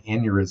it was an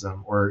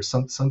aneurysm or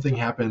something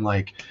happened,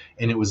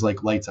 and it was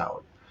like lights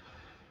out.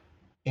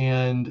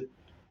 And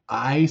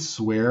I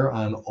swear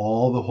on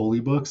all the holy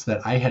books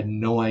that I had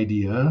no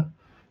idea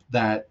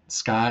that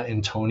Scott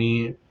and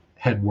Tony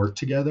had worked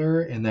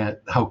together, and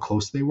that how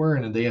close they were,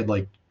 and they had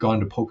like gone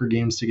to poker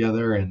games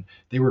together, and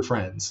they were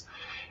friends.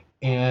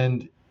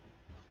 And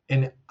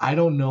I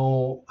don't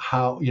know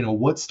how,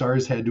 what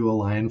stars had to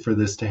align for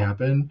this to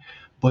happen,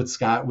 but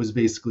Scott was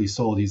basically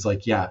sold. He's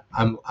like, yeah,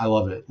 I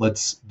love it.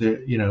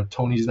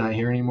 Tony's not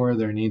here anymore.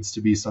 There needs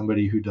to be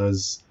somebody who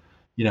does,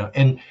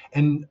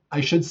 and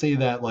I should say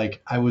that,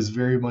 like, I was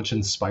very much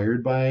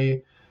inspired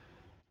by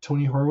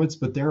Tony Horowitz,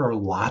 but there are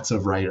lots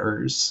of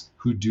writers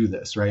who do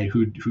this, right?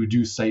 Who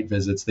do site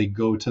visits. They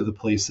go to the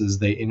places,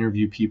 they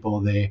interview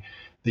people, they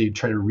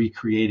try to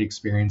recreate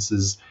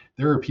experiences.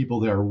 There are people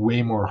that are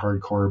way more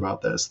hardcore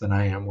about this than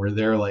I am, where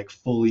they're like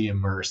fully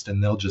immersed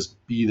and they'll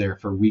just be there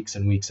for weeks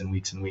and weeks and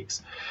weeks and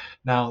weeks.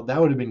 Now,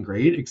 that would have been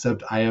great,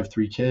 except I have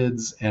 3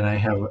 kids, and I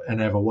have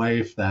a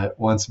wife that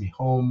wants me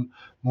home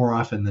more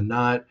often than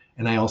not.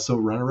 And I also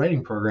run a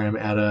writing program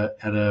at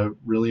a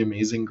really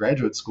amazing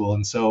graduate school.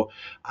 And so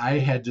I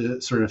had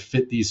to sort of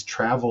fit these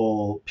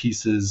travel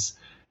pieces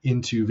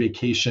into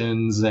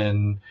vacations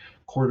and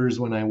quarters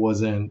when I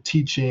wasn't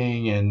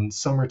teaching, and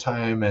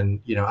summertime, and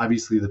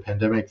obviously the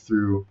pandemic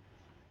threw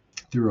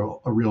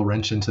a real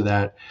wrench into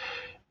that.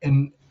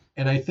 And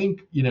I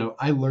think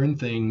I learned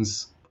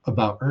things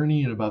about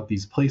Ernie and about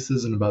these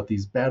places and about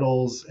these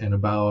battles and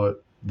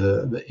about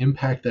the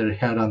impact that it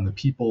had on the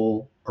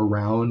people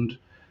around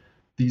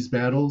these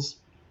battles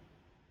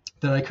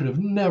that I could have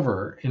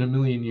never in a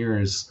million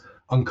years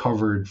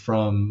uncovered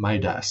from my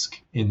desk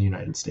in the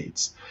United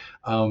States.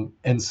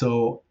 And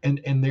so,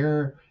 and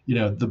there,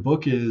 the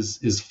book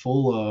is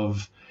full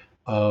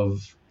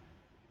of,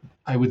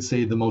 I would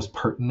say, the most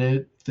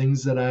pertinent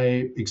things that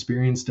I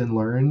experienced and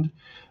learned.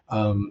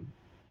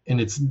 And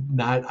it's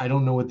not, I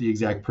don't know what the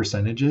exact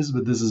percentage is,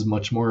 but this is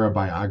much more a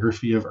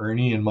biography of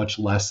Ernie and much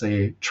less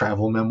a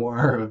travel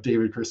memoir of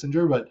David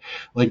Chrisinger. But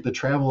like, the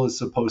travel is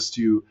supposed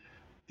to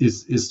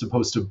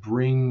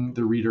bring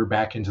the reader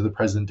back into the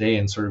present day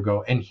and sort of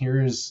go, and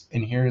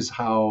here's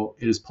how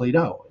it is played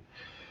out.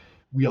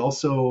 We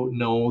also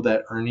know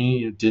that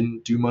Ernie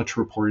didn't do much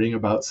reporting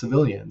about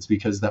civilians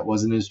because that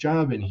wasn't his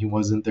job and he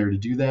wasn't there to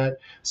do that.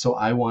 So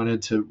I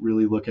wanted to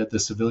really look at the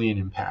civilian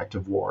impact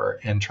of war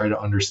and try to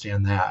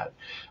understand that.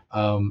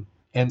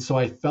 And so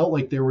I felt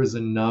like there was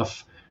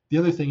enough. The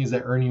other thing is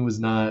that Ernie was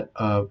not,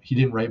 he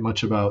didn't write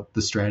much about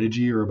the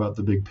strategy or about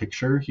the big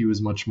picture. He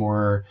was much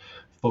more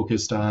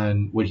focused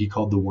on what he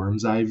called the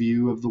worm's eye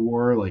view of the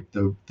war, like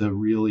the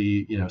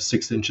really,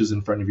 6 inches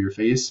in front of your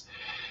face.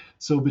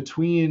 So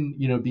between,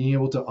 being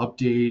able to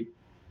update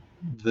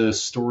the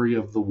story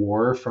of the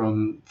war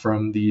from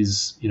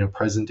these,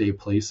 present day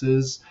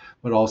places,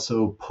 but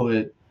also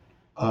put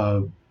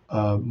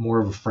more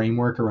of a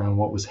framework around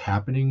what was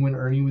happening when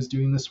Ernie was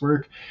doing this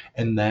work,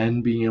 and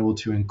then being able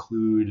to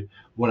include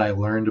what I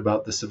learned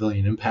about the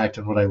civilian impact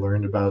and what I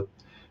learned about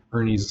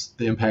the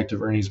impact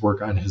of Ernie's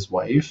work on his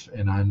wife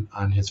and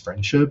on his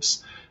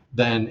friendships,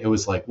 then it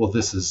was like, well,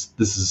 this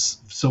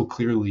is so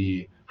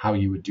clearly how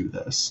you would do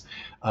this.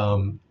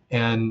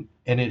 And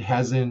it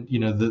hasn't,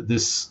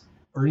 this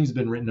Ernie's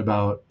been written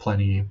about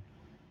plenty.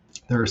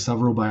 There are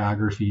several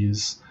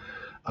biographies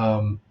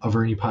of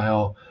Ernie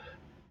Pyle.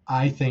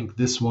 I think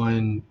this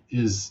one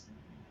is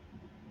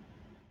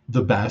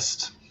the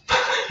best,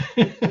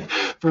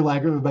 for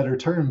lack of a better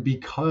term,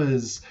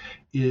 because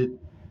it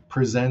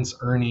presents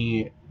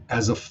Ernie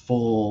as a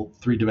full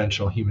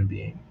 3-dimensional human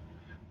being,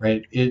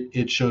 right?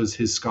 It shows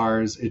his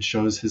scars, it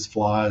shows his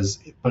flaws,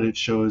 but it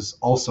shows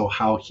also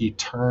how he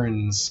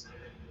turns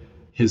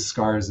his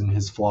scars and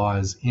his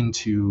flaws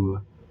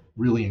into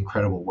really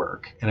incredible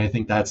work. And I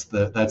think that's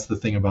the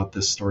thing about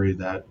this story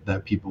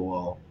that people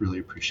will really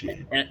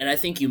appreciate. And I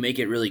think you make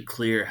it really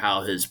clear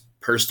how his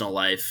personal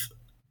life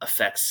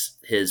affects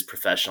his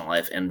professional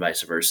life and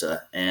vice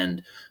versa.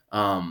 And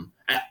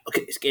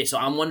okay, so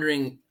I'm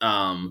wondering,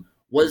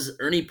 Was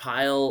Ernie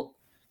Pyle,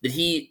 did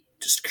he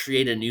just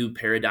create a new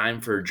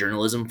paradigm for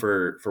journalism,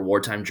 for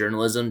wartime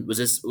journalism?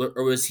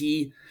 Or was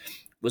he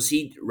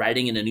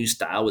writing in a new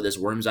style with his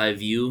worm's eye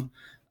view?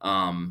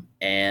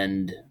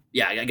 And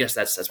yeah, I guess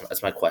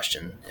that's my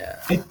question.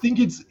 Yeah. I think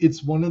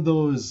it's one of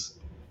those,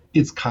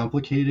 it's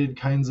complicated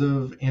kinds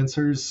of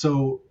answers.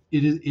 So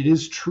it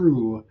is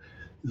true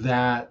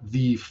that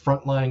the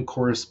frontline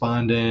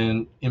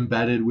correspondent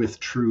embedded with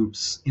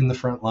troops in the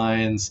front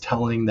lines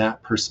telling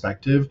that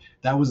perspective,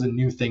 that was a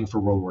new thing for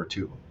World War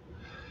II.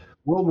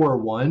 World War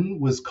One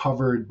was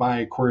covered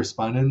by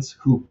correspondents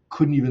who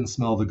couldn't even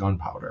smell the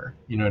gunpowder.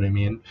 You know what I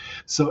mean?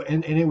 So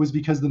and it was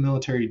because the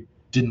military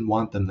didn't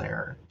want them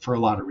there for a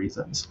lot of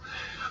reasons.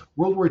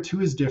 World War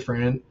II is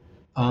different,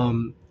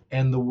 and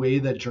the way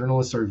that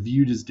journalists are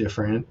viewed is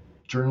different.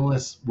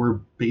 Journalists were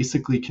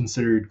basically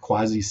considered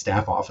quasi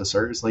staff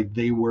officers, like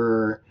they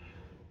were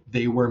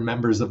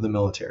members of the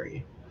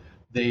military.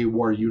 They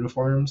wore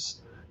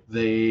uniforms.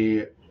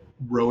 They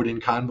rode in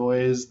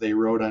convoys. They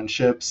rode on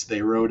ships.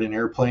 They rode in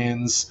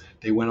airplanes.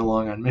 They went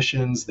along on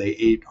missions. They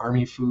ate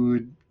army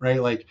food, right?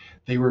 Like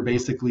they were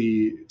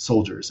basically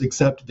soldiers,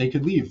 except they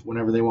could leave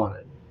whenever they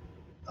wanted.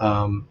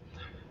 Um,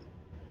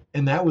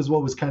 and that was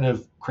what was kind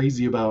of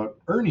crazy about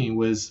Ernie,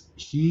 was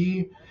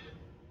he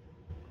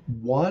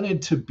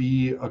wanted to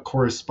be a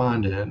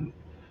correspondent,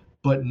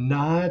 but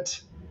not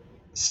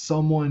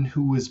someone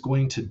who was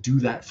going to do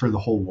that for the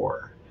whole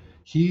war.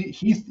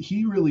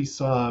 He really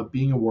saw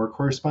being a war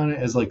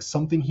correspondent as like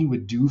something he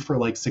would do for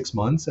like 6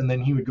 months, and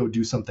then he would go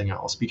do something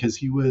else, because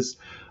he was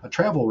a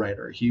travel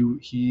writer.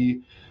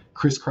 He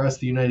crisscrossed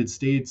the United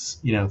States,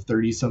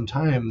 30 some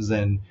times,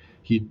 and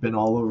he'd been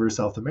all over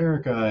South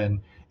America,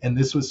 and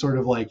this was sort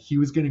of like he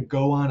was going to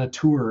go on a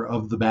tour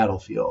of the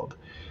battlefield.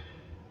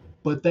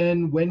 But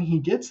then when he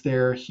gets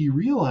there, he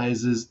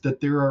realizes that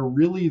there are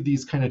really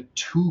these kind of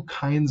two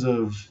kinds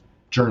of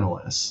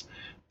journalists.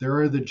 There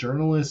are the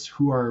journalists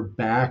who are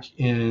back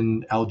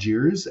in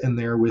Algiers, and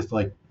they're with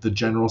like the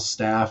general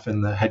staff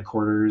and the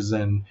headquarters,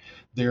 and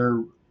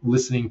they're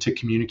listening to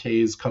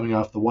communiques coming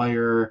off the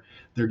wire.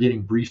 They're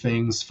getting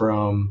briefings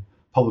from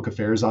public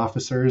affairs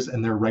officers,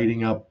 and they're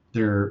writing up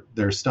their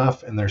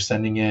stuff, and they're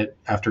sending it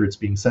after it's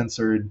being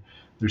censored.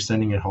 They're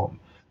sending it home.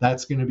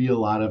 That's going to be a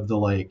lot of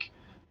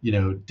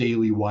the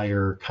Daily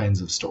Wire kinds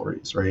of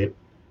stories, right?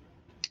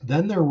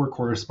 Then there were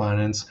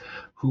correspondents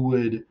who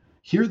would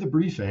hear the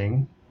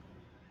briefing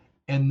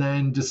and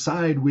then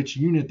decide which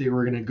unit they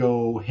were going to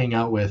go hang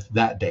out with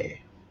that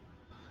day.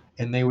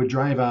 And they would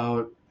drive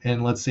out,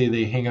 and let's say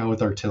they hang out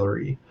with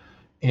artillery,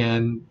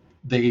 and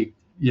they,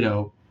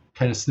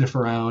 kind of sniff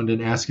around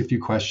and ask a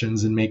few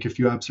questions and make a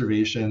few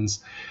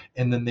observations.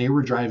 And then they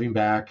were driving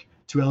back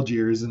to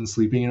Algiers and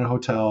sleeping in a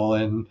hotel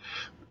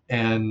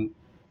and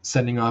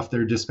sending off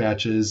their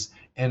dispatches.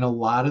 And a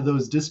lot of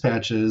those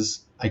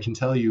dispatches, I can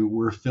tell you,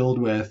 were filled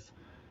with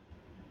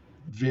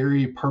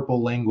very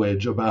purple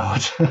language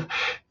about,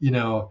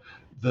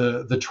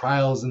 the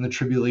trials and the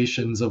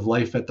tribulations of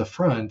life at the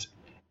front.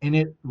 And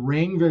it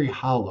rang very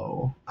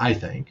hollow, I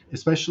think,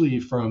 especially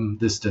from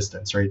this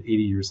distance, right? 80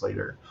 years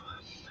later.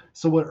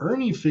 So what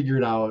Ernie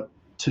figured out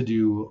to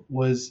do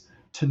was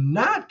to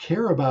not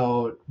care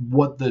about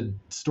what the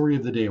story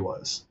of the day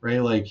was,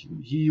 right? Like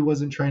he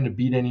wasn't trying to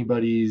beat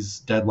anybody's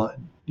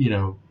deadline,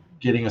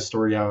 getting a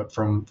story out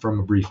from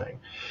a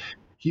briefing.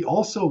 He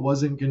also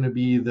wasn't going to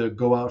be the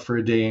go out for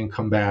a day and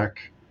come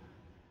back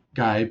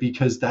guy,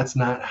 because that's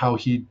not how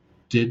he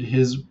did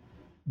his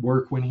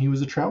work when he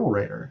was a travel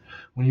writer.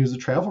 When he was a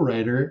travel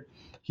writer,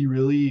 he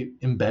really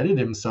embedded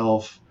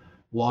himself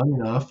long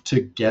enough to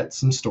get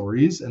some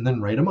stories and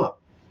then write them up.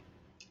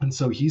 And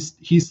so he's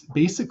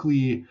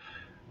basically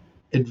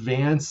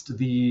advanced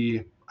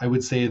I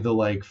would say the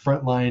like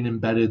frontline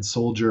embedded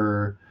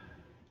soldier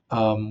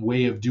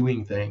way of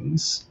doing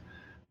things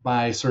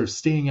by sort of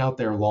staying out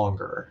there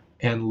longer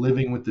and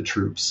living with the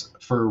troops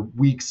for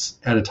weeks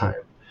at a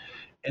time.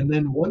 And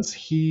then once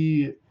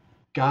he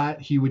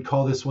would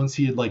call this, once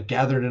he had like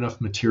gathered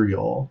enough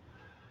material,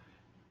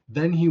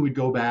 then he would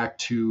go back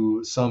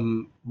to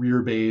some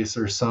rear base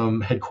or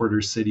some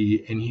headquarters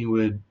city, and he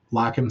would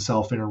lock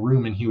himself in a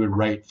room and he would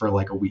write for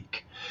like a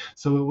week.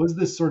 So it was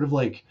this sort of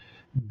like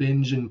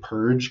binge and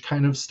purge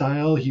kind of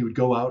style. He would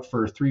go out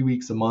for 3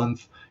 weeks, a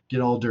month, get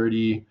all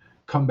dirty,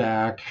 come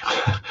back,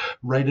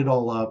 write it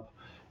all up,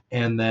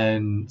 and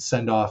then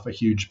send off a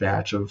huge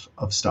batch of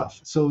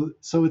stuff. So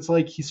it's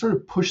like he sort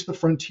of pushed the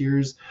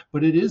frontiers,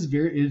 but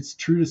it's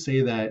true to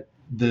say that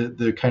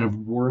the kind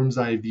of worm's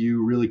eye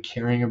view, really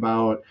caring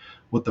about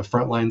what the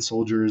frontline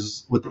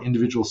soldiers, what the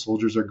individual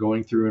soldiers are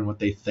going through and what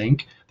they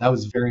think, that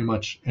was very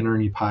much an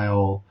Ernie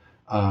Pyle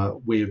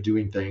way of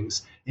doing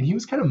things. And he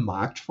was kind of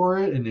mocked for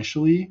it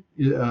initially,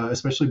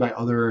 especially by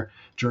other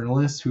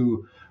journalists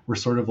who were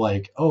sort of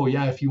like, oh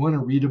yeah, if you want to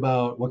read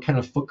about what kind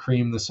of foot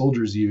cream the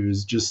soldiers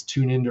use, just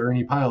tune into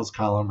Ernie Pyle's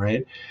column,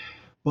 right?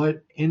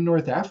 But in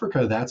North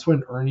Africa, that's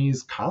when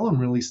Ernie's column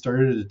really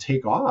started to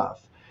take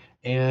off.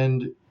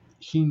 And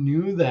he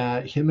knew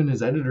that, him and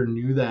his editor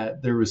knew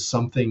that there was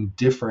something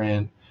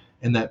different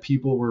and that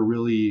people were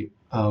really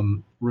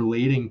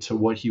relating to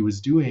what he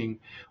was doing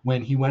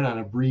when he went on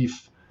a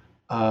brief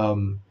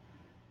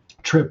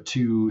trip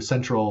to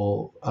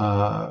Central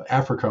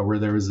Africa, where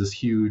there was this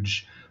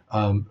huge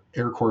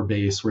Air Corps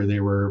base where they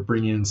were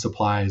bringing in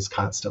supplies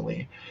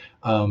constantly.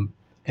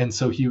 And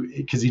so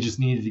because he just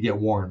needed to get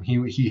warm.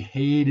 He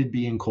hated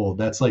being cold.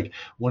 That's like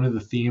one of the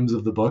themes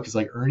of the book is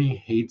like Ernie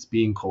hates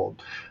being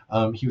cold.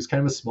 He was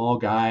kind of a small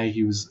guy.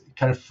 He was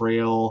kind of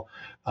frail.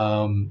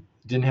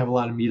 Didn't have a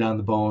lot of meat on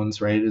the bones,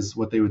 right, is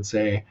what they would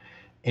say.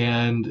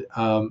 And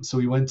so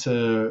we went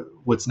to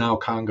what's now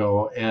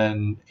Congo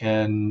and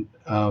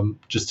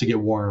just to get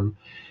warm.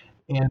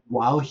 And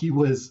while he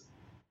was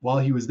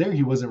there,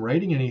 he wasn't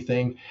writing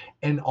anything.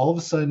 And all of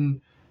a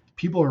sudden,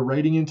 people are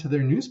writing into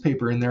their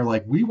newspaper, and they're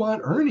like, "We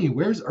want Ernie.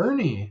 Where's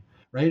Ernie?"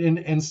 Right?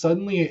 And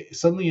suddenly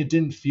it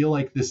didn't feel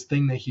like this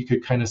thing that he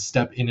could kind of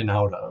step in and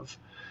out of.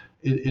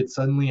 It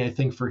suddenly, I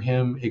think for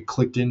him, it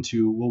clicked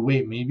into, well,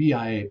 wait, maybe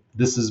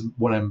this is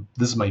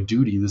my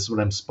duty. This is what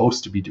I'm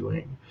supposed to be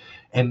doing.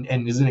 And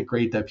isn't it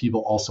great that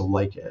people also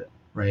like it,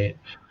 right?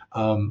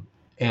 So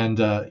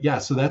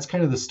that's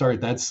kind of the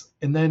start.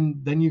 And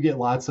then you get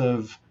lots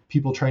of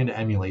people trying to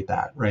emulate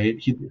that, right?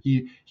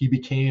 He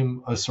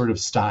became a sort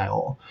of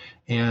style,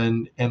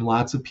 and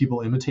lots of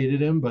people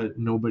imitated him, but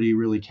nobody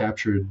really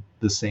captured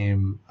the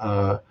same,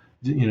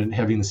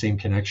 having the same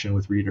connection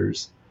with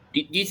readers.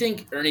 Do you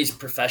think Ernie's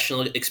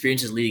professional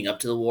experiences leading up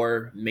to the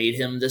war made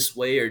him this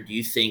way, or do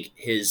you think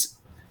his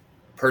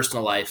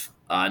personal life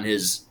and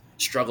his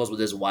struggles with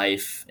his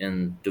wife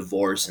and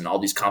divorce and all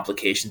these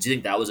complications, do you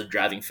think that was a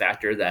driving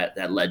factor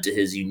that led to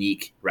his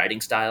unique writing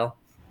style?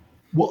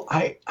 Well,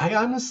 I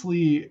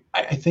honestly,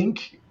 I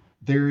think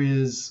there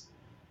is,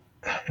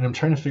 and I'm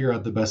trying to figure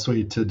out the best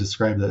way to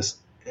describe this.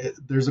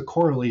 There's a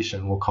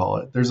correlation, we'll call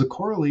it. There's a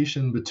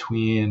correlation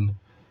between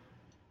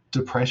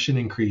depression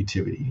and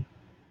creativity.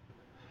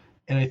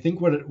 And I think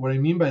what I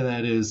mean by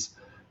that is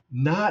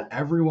not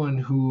everyone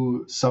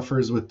who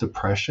suffers with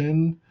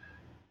depression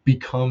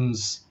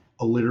becomes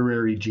a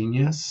literary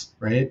genius,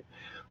 right?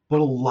 But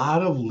a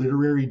lot of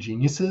literary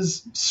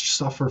geniuses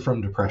suffer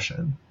from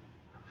depression.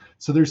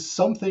 So there's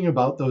something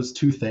about those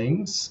two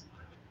things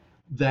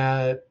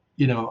that,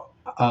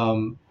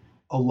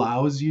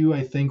 allows you,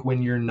 I think,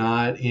 when you're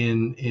not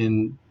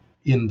in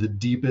the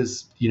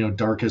deepest,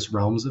 darkest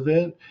realms of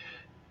it,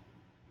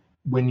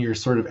 when you're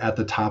sort of at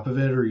the top of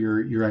it, or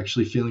you're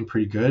actually feeling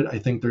pretty good, I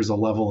think there's a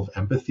level of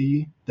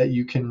empathy that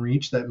you can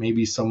reach that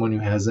maybe someone who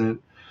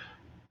hasn't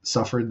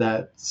suffered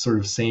that sort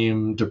of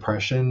same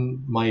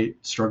depression might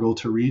struggle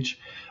to reach.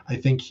 I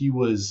think he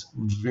was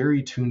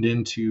very tuned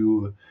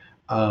into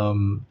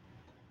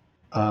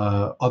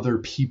other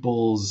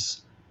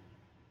people's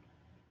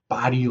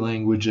body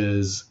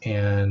languages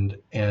and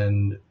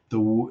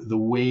the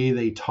way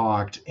they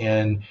talked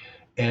and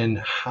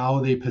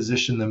how they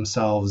positioned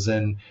themselves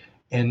and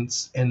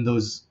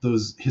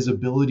those his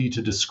ability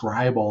to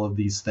describe all of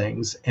these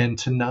things and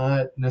to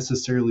not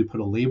necessarily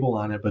put a label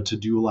on it, but to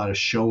do a lot of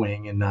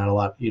showing and not a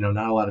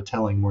lot of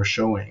telling, more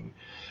showing,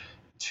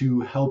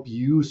 to help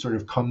you sort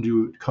of come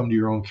to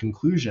your own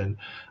conclusion.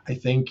 I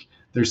think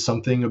there's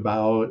something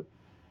about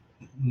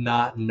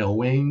not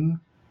knowing,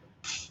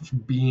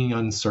 being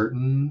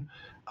uncertain,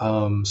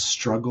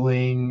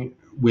 struggling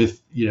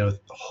with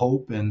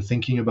hope and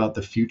thinking about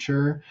the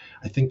future.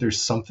 I think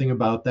there's something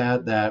about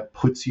that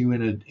puts you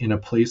in a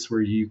place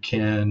where you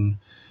can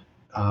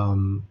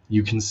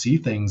see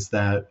things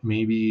that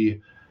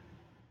maybe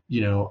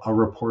a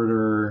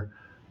reporter,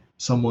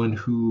 someone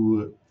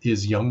who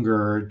is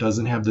younger,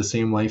 doesn't have the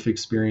same life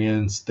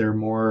experience. They're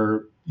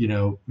more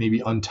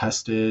maybe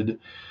untested.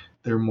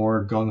 They're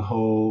more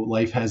gung-ho.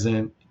 Life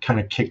hasn't kind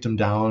of kicked them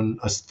down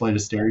a flight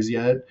of stairs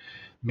yet.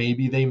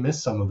 Maybe they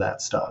miss some of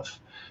that stuff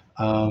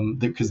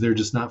because they're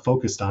just not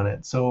focused on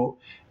it. So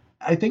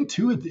I think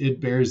too,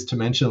 it bears to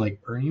mention, like,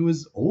 Ernie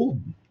was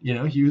old.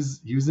 He was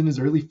in his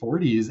early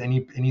 40s, and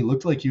he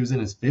looked like he was in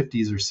his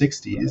 50s or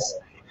 60s.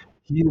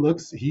 He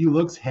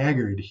looks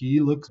haggard. He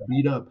looks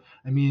beat up.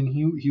 I mean,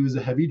 he was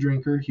a heavy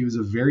drinker. He was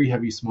a very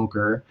heavy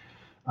smoker.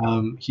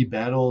 He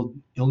battled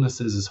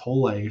illnesses his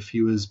whole life.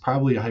 He was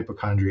probably a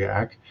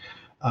hypochondriac.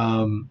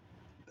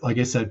 Like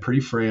I said,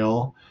 pretty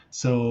frail.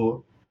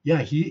 So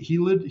yeah, he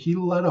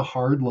led a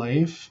hard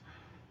life,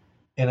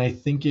 and I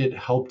think it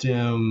helped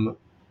him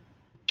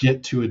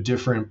get to a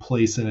different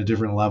place and a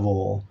different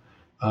level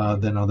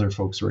than other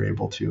folks were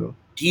able to.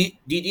 Do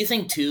you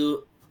think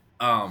too?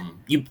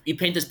 You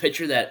paint this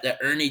picture that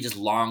Ernie just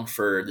longed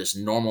for this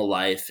normal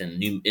life in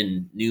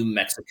New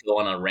Mexico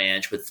on a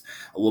ranch with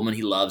a woman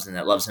he loves and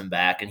that loves him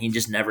back, and he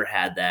just never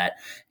had that.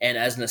 And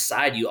as an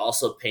aside, you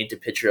also paint a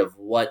picture of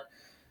what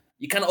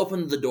you kind of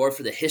opened the door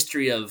for the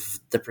history of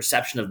the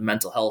perception of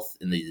mental health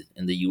in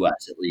the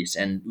U.S. at least,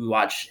 and we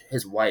watch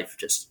his wife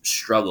just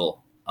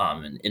struggle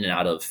in and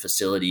out of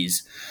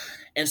facilities.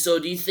 And so,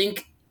 do you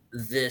think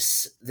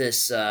this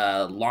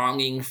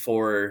longing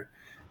for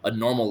a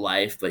normal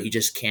life, but he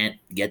just can't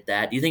get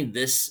that? Do you think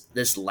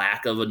this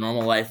lack of a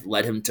normal life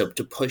led him to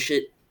push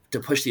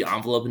the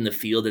envelope in the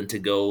field and to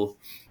go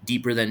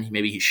deeper than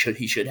maybe he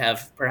should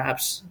have,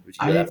 perhaps?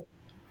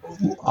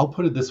 I'll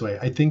put it this way.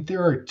 I think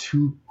there are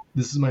two,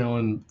 this is my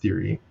own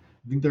theory.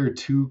 I think there are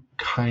two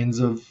kinds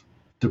of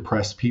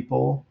depressed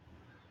people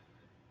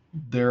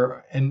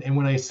there. And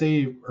when I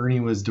say Ernie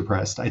was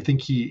depressed, I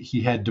think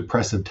he had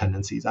depressive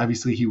tendencies.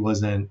 Obviously he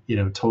wasn't,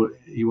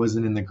 he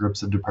wasn't in the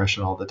grips of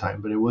depression all the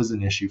time, but it was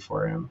an issue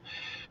for him.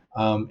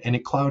 And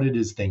it clouded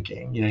his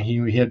thinking.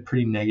 He had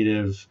pretty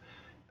negative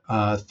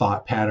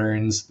thought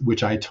patterns,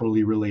 which I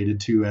totally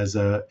related to as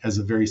a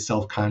very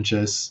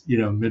self-conscious,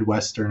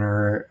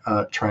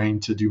 Midwesterner, trying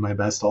to do my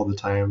best all the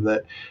time.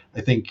 That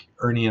I think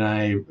Ernie and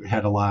I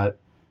had a lot.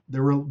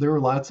 There were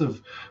lots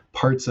of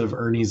parts of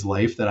Ernie's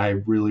life that I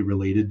really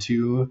related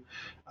to,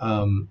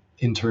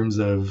 in terms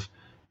of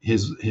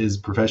his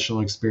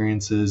professional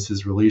experiences,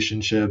 his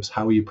relationships,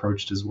 how he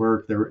approached his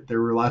work.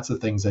 There were lots of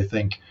things I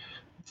think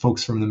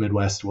folks from the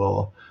Midwest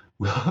will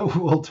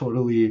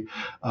totally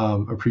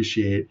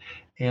appreciate.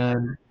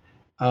 And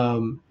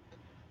um,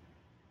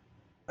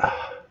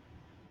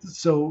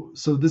 so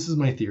this is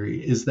my theory: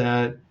 is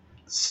that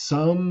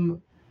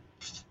some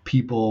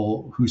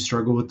people who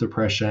struggle with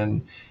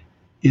depression,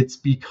 it's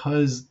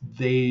because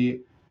they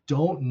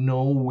don't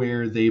know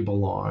where they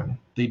belong.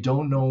 They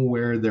don't know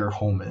where their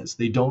home is.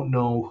 They don't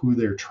know who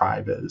their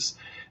tribe is.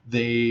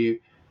 They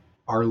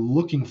are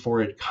looking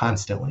for it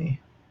constantly,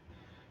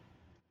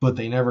 but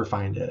they never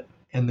find it,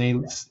 and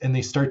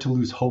they start to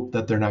lose hope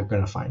that they're not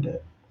going to find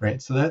it. Right.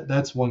 So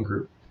that's one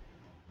group.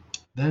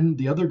 Then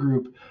the other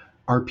group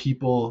are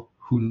people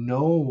who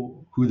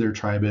know who their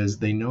tribe is,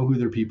 they know who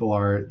their people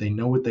are, they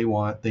know what they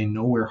want, they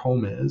know where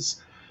home is,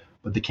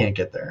 but they can't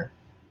get there.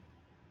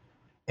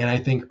 And I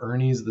think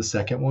Ernie's the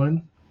second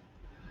one.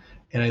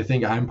 And I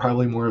think I'm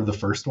probably more of the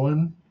first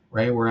one,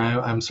 right? Where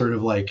I'm sort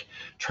of like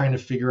trying to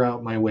figure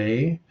out my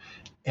way.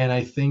 And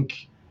I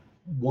think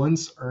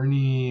once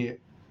Ernie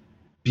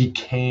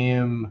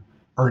became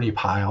Ernie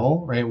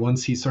Pyle, right?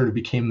 Once he sort of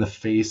became the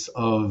face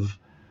of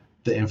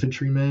the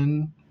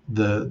infantrymen,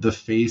 the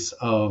face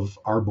of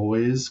our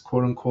boys,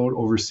 quote unquote,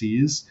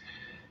 overseas,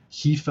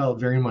 he felt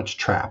very much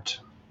trapped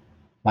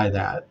by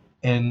that,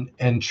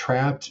 and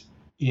trapped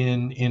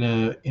in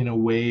a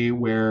way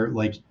where,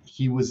 like,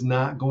 he was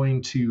not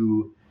going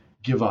to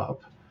give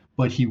up,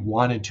 but he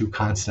wanted to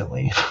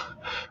constantly,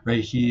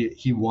 right?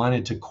 He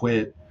wanted to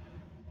quit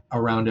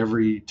around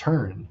every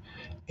turn,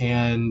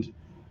 and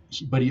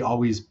but he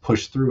always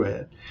pushed through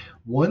it.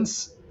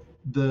 Once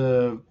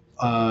the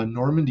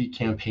Normandy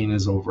campaign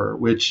is over,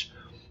 which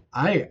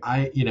I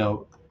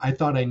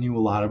thought I knew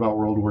a lot about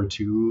World War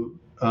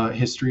II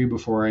history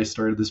before I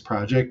started this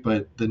project,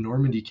 but the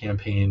Normandy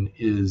campaign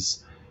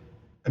is,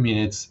 I mean,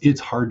 it's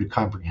hard to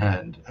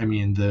comprehend. I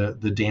mean,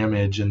 the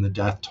damage and the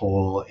death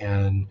toll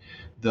and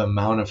the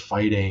amount of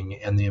fighting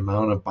and the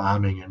amount of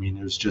bombing. I mean,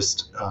 it was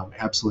just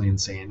absolutely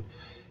insane.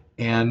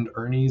 And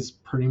Ernie's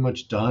pretty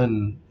much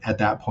done at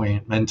that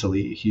point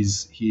mentally.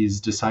 He's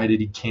decided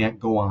he can't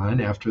go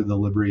on after the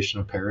liberation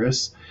of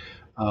Paris.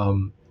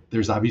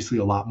 There's obviously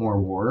a lot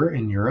more war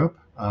in Europe.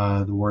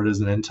 The war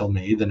doesn't end until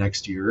May the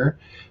next year.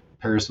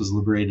 Paris was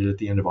liberated at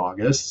the end of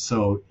August,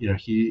 so he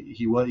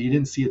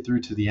didn't see it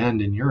through to the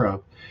end in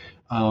Europe.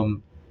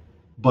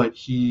 But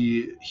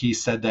he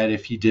said that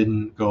if he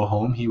didn't go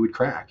home, he would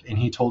crack, and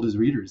he told his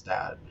readers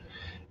that.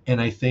 And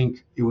I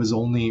think it was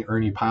only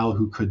Ernie Pyle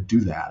who could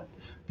do that,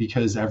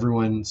 because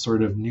everyone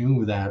sort of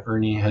knew that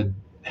Ernie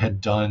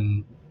had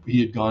done, he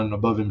had gone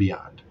above and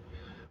beyond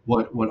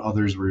what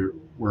others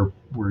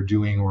were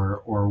doing,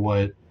 or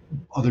what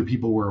other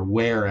people were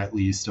aware, at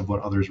least, of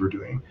what others were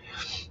doing.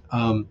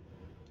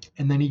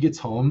 And then he gets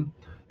home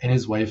and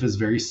his wife is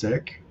very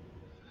sick.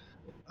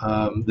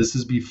 This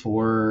is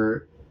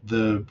before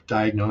the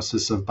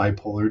diagnosis of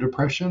bipolar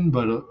depression,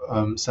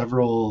 but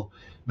several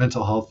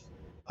mental health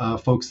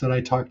folks that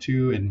I talked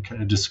to and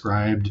kind of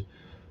described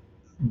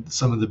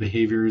some of the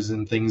behaviors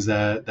and things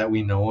that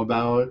we know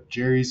about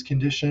Jerry's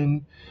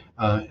condition.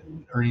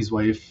 Ernie's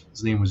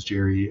wife's name was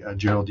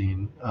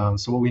Geraldine.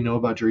 So what we know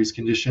about Jerry's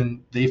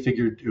condition, they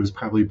figured it was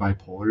probably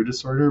bipolar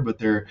disorder,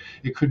 but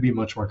it could be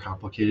much more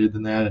complicated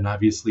than that. And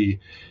obviously,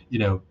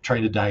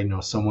 trying to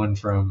diagnose someone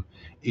from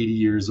 80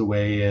 years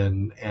away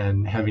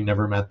and having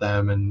never met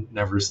them and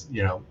never,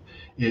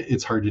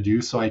 it's hard to do.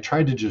 So I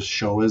tried to just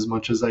show as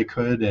much as I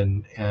could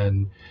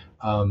and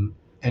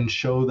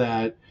show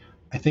that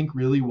I think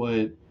really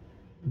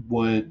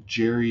what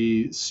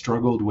Jerry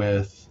struggled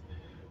with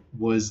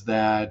was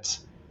that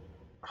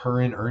her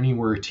and Ernie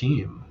were a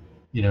team.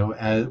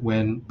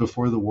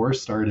 Before the war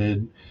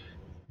started,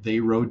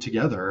 they rode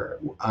together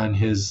on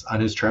his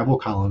travel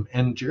column,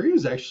 and Jerry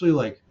was actually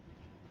like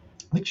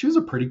she was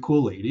a pretty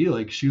cool lady.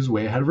 Like, she was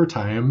way ahead of her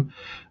time.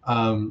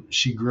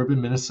 She grew up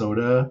in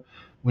Minnesota.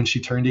 When she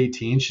turned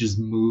 18, she just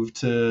moved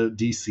to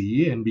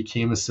DC and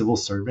became a civil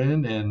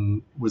servant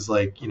and was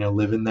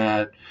living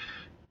that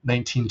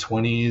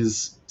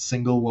 1920s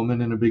single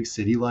woman in a big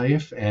city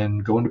life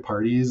and going to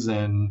parties.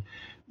 And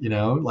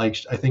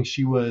I think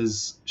she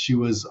was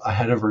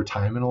ahead of her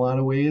time in a lot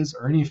of ways.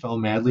 Ernie fell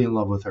madly in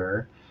love with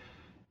her,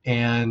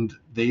 and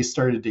they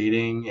started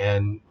dating,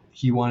 and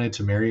he wanted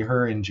to marry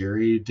her, and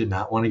Jerry did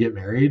not want to get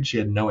married. She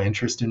had no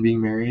interest in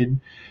being married.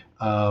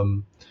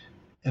 Um,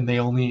 and they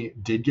only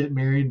did get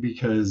married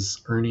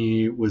because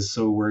Ernie was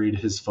so worried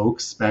his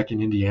folks back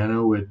in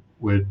Indiana would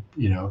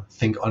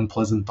think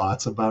unpleasant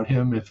thoughts about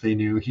him if they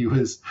knew he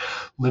was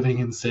living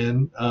in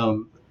sin.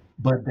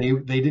 But they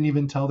didn't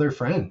even tell their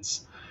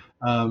friends,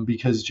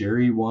 because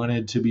Jerry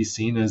wanted to be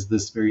seen as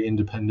this very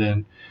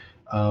independent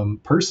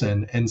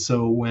person. And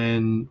so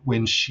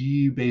when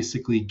she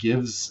basically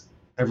gives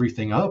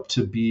everything up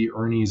to be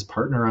Ernie's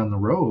partner on the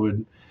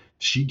road,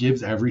 she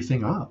gives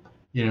everything up.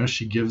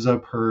 She gives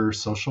up her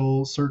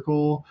social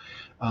circle.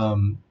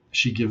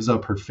 She gives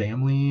up her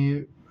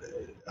family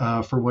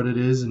for what it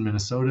is in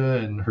Minnesota,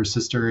 and her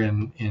sister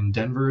in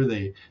Denver.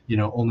 They,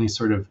 only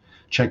sort of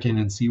check in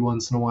and see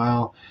once in a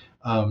while.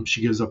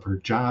 She gives up her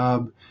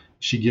job.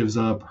 She gives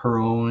up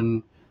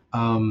um,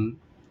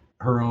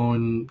 her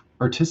own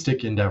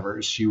artistic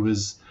endeavors. She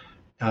was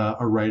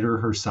a writer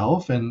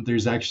herself, and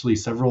there's actually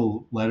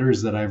several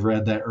letters that I've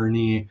read that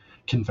Ernie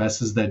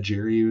confesses that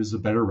Jerry was a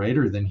better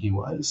writer than he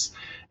was,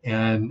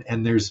 and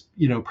there's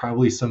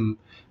probably some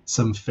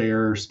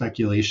fair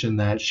speculation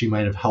that she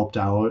might have helped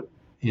out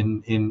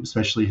in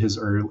especially his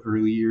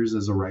early years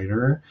as a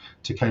writer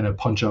to kind of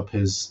punch up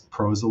his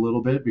prose a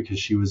little bit, because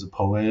she was a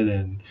poet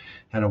and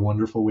had a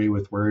wonderful way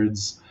with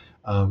words.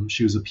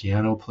 She was a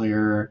piano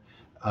player,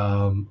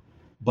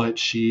 but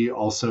she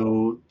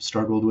also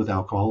struggled with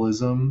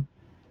alcoholism,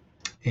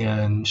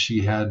 and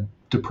she had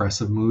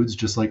depressive moods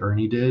just like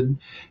Ernie did.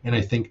 And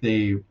I think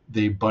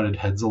they butted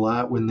heads a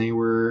lot when they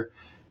were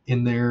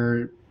in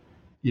their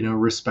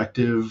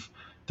respective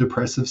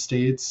depressive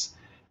states.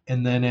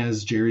 And then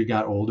as Jerry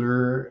got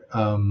older,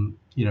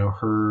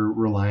 her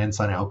reliance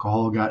on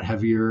alcohol got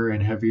heavier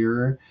and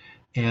heavier.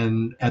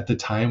 And at the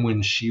time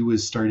when she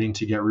was starting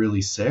to get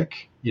really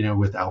sick,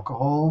 with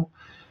alcohol,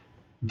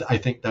 I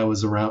think that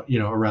was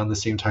around the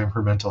same time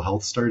her mental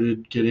health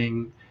started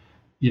getting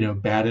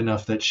bad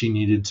enough that she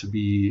needed to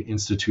be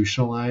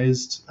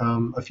institutionalized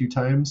a few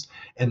times.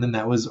 And then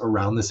that was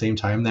around the same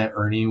time that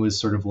Ernie was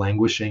sort of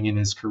languishing in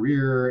his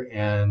career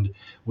and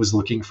was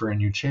looking for a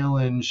new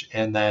challenge.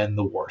 And then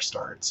the war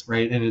starts,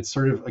 right? And it's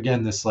sort of,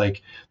 again, this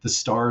like the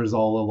stars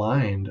all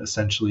aligned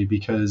essentially,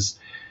 because,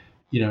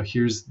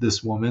 here's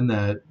this woman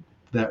that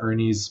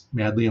Ernie's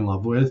madly in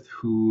love with,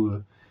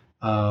 who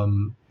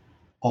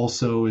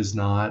also is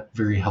not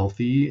very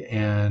healthy,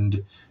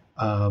 and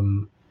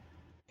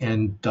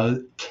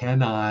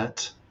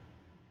cannot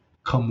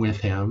come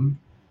with him.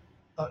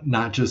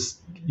 Not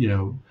just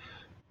the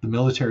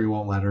military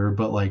won't let her,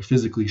 but like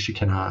physically she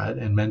cannot,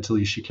 and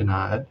mentally she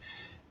cannot.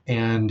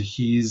 And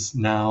he's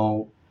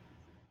now,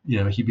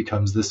 he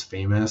becomes this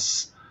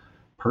famous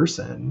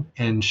person,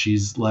 and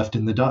she's left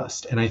in the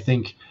dust. And I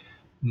think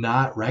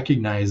not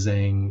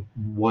recognizing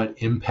what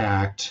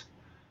impact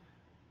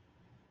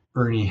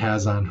Ernie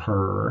has on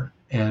her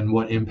and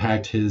what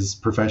impact his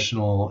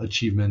professional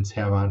achievements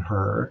have on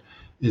her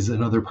is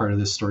another part of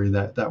this story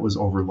that was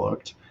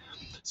overlooked.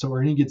 So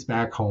Ernie gets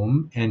back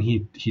home, and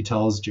he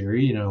tells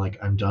Jerry,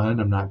 like, I'm done,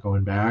 I'm not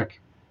going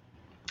back.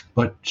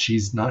 But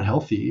she's not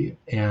healthy,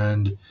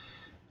 and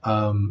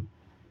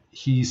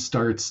he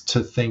starts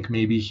to think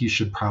maybe he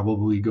should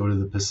probably go to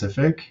the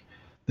Pacific.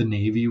 The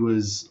Navy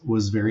was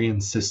very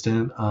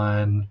insistent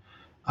on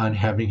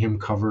having him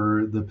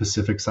cover the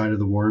Pacific side of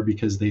the war,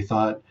 because they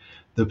thought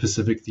the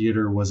Pacific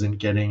theater wasn't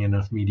getting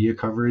enough media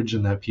coverage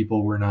and that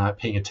people were not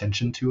paying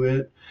attention to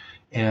it.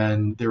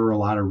 And there were a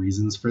lot of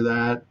reasons for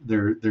that.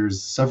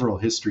 There's several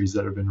histories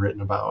that have been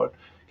written about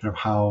kind of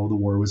how the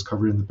war was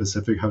covered in the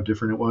Pacific, how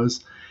different it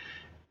was.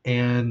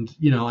 And,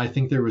 I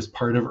think there was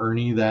part of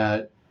Ernie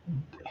that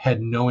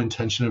had no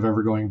intention of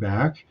ever going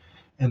back.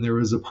 And there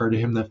was a part of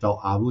him that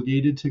felt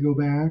obligated to go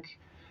back.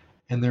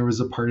 And there was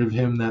a part of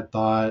him that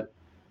thought,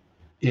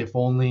 if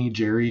only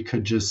Jerry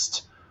could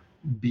just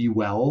be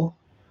well,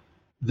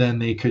 then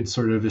they could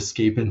sort of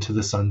escape into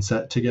the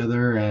sunset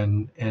together,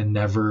 and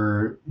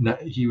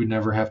he would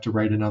never have to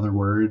write another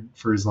word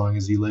for as long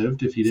as he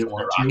lived if he didn't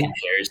want to. Rocking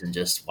chairs and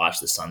just watch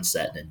the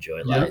sunset and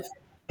enjoy life.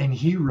 And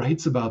he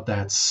writes about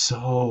that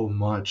so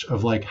much,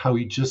 of like how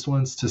he just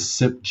wants to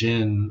sip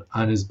gin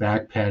on his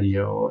back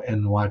patio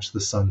and watch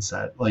the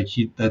sunset. Like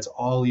that's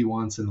all he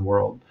wants in the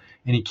world,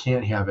 and he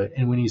can't have it.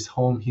 And when he's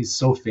home, he's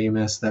so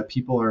famous that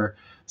people are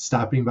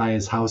stopping by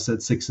his house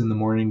at 6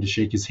 a.m. to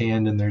shake his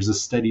hand, and there's a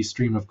steady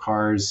stream of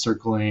cars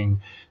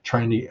circling,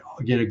 trying to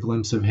get a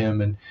glimpse of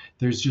him, and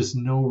there's just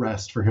no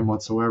rest for him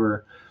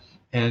whatsoever.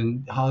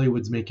 And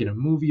Hollywood's making a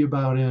movie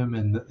about him,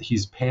 and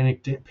he's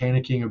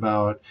panicking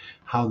about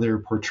how they're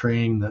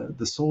portraying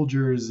the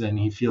soldiers, and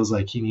he feels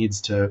like he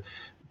needs to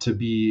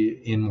be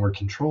in more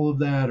control of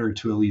that, or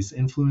to at least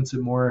influence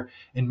it more.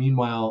 And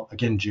meanwhile,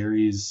 again,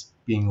 Jerry's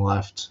being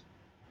left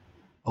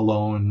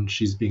alone.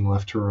 She's being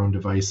left to her own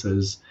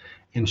devices,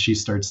 and she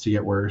starts to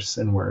get worse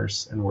and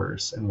worse and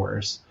worse and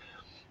worse.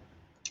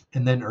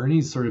 And then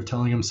Ernie's sort of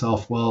telling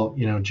himself, well,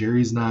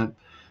 Jerry's not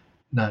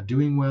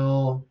doing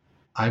well.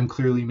 I'm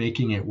clearly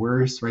making it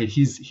worse, right?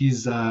 He's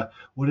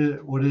what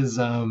is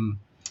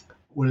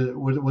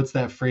what's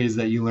that phrase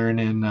that you learn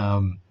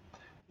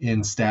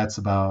in stats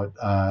about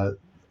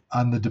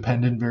on the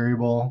dependent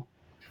variable?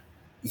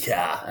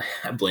 Yeah,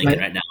 I'm blanking Right.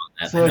 right now on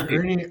that. So I know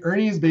like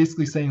Ernie is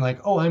basically saying like,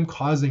 oh, I'm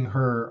causing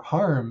her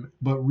harm,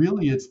 but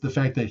really it's the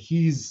fact that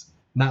he's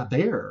not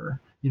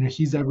there.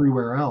 He's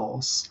everywhere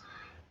else.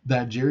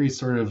 That Jerry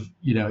sort of,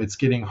 it's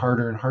getting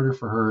harder and harder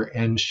for her,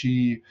 and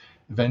she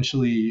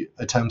eventually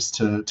attempts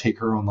to take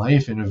her own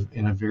life in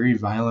a very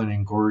violent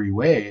and gory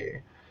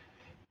way.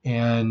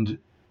 And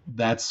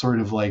that's sort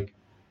of like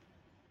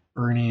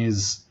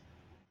Ernie's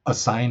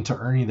assigned to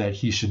Ernie that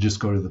he should just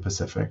go to the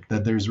Pacific,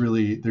 that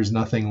there's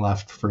nothing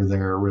left for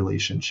their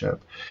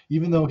relationship.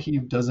 Even though he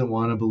doesn't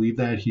want to believe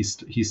that, he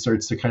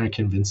starts to kind of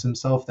convince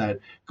himself that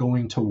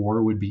going to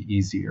war would be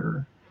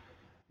easier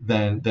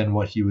than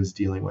what he was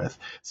dealing with.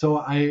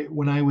 So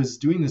when I was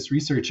doing this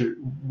research,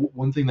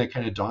 one thing that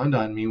kind of dawned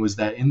on me was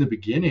that in the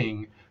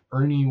beginning,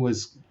 Ernie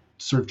was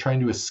sort of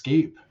trying to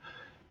escape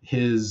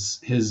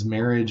his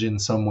marriage in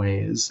some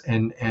ways,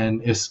 and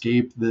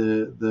escape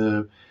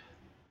the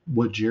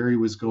what Jerry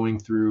was going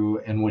through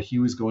and what he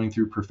was going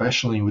through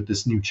professionally with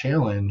this new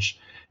challenge.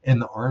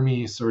 And the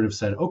army sort of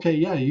said, okay,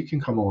 yeah, you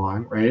can come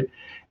along, right?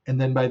 And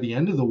then by the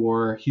end of the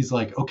war, he's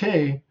like,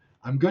 okay,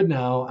 I'm good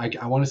now.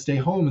 I want to stay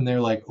home. And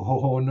they're like,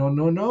 oh, no,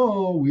 no,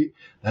 no.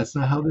 That's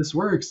not how this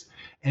works.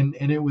 And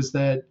it was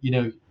that,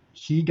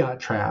 he got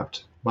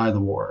trapped by the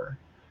war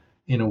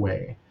in a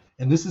way.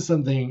 And this is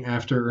something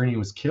after Ernie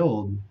was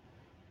killed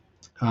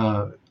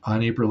on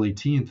April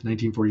 18th,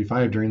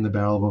 1945, during the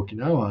Battle of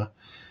Okinawa,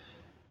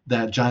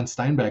 that John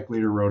Steinbeck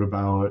later wrote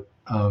about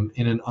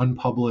in an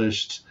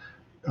unpublished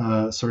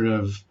sort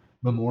of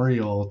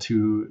memorial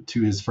to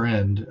his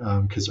friend,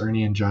 because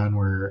Ernie and John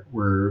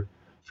were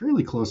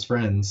fairly close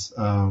friends,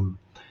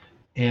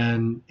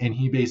 and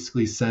he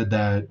basically said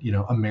that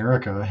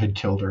America had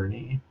killed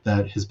Ernie,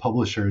 that his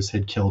publishers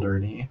had killed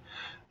Ernie,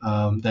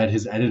 that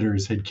his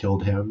editors had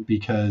killed him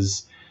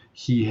because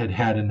he had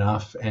had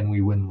enough and we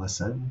wouldn't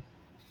listen.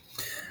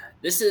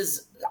 This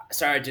is,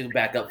 sorry to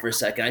back up for a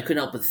second. I couldn't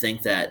help but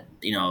think that,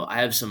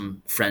 I have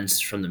some friends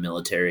from the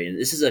military, and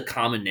this is a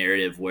common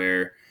narrative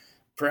where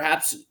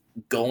perhaps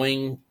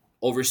going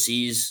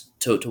overseas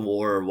to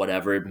war or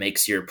whatever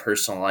makes your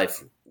personal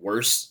life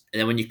worse. And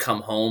then when you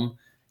come home,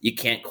 you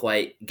can't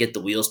quite get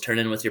the wheels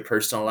turning with your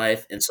personal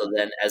life. And so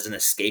then as an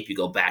escape, you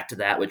go back to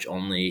that, which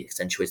only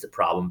accentuates the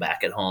problem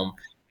back at home.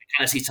 I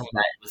kind of see some of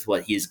that with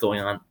what he's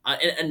going on.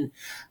 And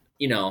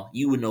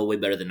you would know way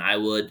better than I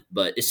would,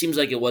 but it seems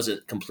like it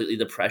wasn't completely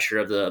the pressure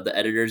of the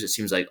editors. It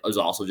seems like it was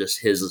also just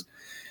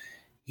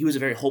he was a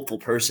very hopeful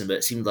person, but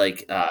it seemed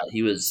like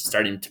he was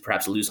starting to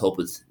perhaps lose hope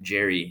with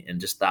Jerry,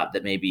 and just thought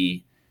that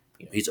maybe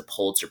he's a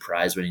Pulitzer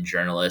Prize winning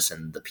journalist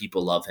and the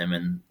people love him.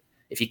 And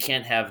if he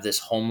can't have this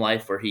home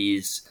life where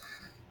he's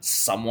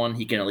someone,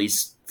 he can at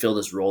least fill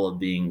this role of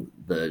being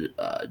the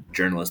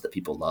journalist that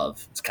people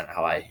love. It's kind of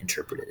how I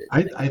interpreted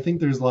it. I think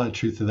there's a lot of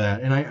truth to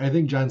that. And I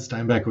think John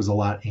Steinbeck was a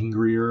lot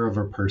angrier of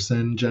a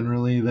person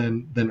generally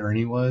than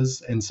Ernie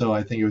was. And so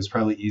I think it was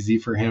probably easy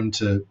for him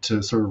to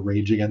sort of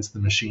rage against the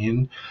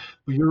machine.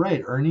 But you're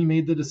right. Ernie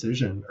made the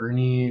decision.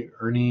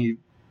 Ernie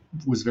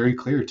was very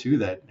clear too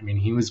that,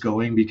 he was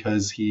going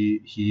because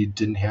he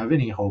didn't have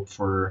any hope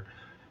for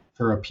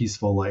a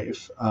peaceful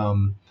life.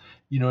 And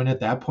at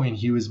that point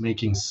he was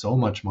making so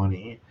much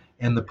money,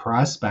 and the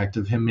prospect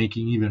of him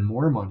making even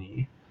more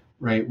money,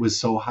 right, was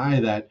so high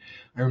that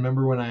I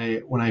remember when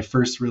I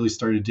first really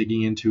started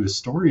digging into his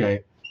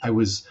story, I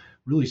was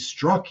really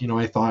struck.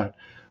 I thought,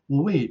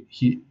 well, wait,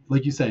 he,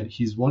 like you said,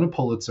 he's won a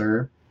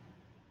Pulitzer,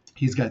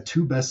 he's got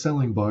 2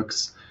 best-selling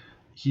books,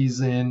 he's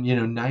in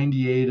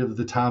 98 of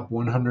the top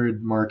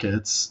 100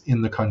 markets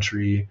in the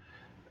country,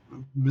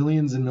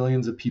 millions and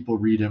millions of people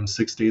read him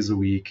 6 days a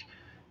week.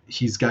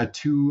 He's got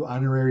 2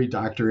 honorary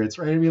doctorates,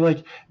 right?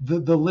 Like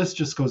the list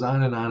just goes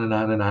on and on and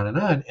on and on and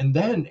on. And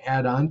then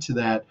add on to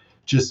that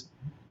just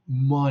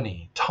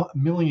money,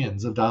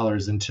 millions of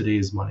dollars in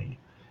today's money.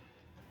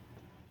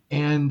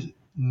 And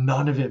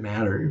none of it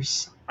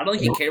matters. I don't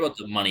think he cared about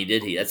the money,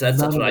 did he? That's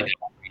what I got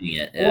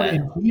reading it. Yeah.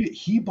 And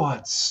he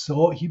bought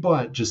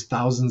just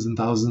thousands and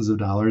thousands of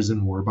dollars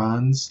in war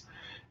bonds.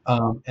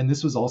 And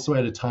this was also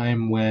at a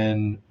time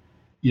when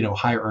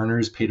high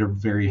earners paid a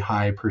very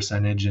high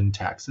percentage in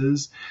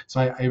taxes. So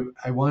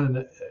I wanted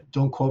to,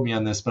 don't quote me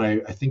on this, but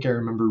I think I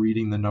remember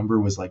reading the number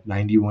was like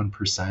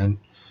 91%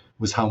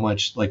 was how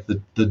much, like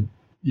the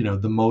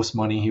most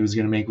money he was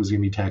going to make was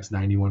going to be taxed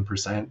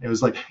 91%. It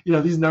was like,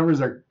 these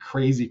numbers are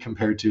crazy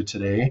compared to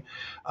today.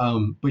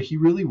 But he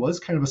really was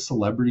kind of a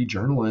celebrity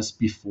journalist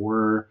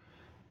before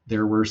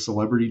there were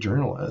celebrity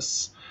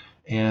journalists.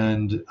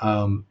 And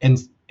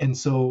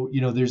so,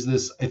 there's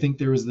this, I think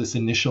there was this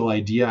initial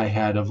idea I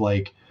had of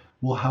like,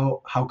 well,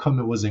 how come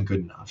it wasn't good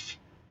enough,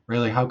 right?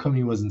 Like, how come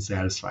he wasn't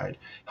satisfied?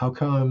 How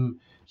come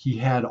he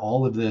had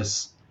all of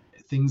this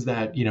things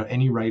that,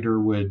 any writer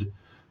would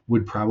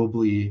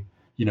probably,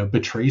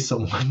 betray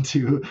someone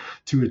to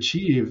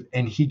achieve.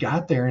 And he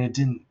got there and it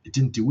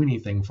didn't do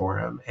anything for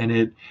him. And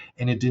it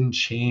didn't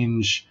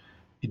change,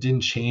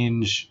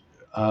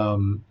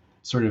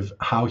 sort of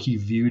how he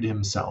viewed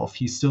himself.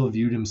 He still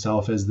viewed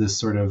himself as this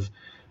sort of,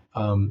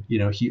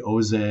 he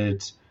owes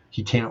it.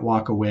 He can't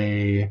walk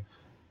away.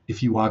 If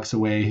he walks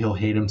away, he'll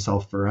hate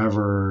himself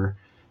forever.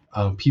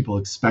 People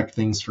expect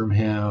things from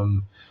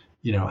him.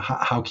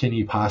 How can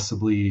he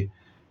possibly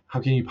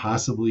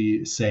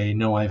say,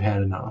 no, I've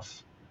had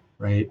enough,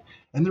 right?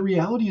 And the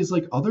reality is,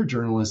 like, other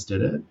journalists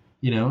did it.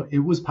 It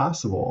was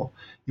possible.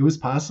 It was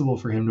possible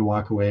for him to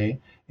walk away,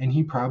 and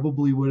he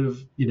probably would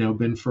have,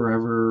 been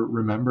forever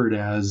remembered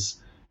as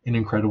an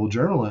incredible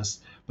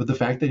journalist. But the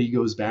fact that he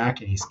goes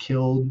back and he's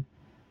killed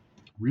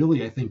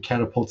really, I think,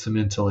 catapults him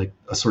into like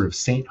a sort of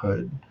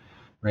sainthood,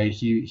 right?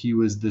 He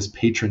was this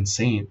patron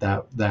saint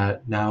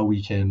that now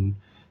we can,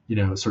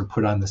 sort of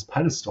put on this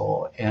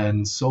pedestal.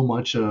 And so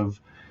much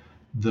of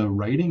the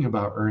writing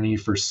about Ernie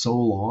for so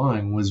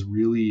long was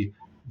really,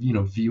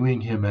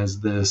 viewing him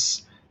as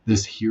this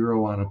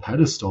hero on a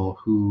pedestal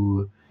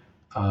who,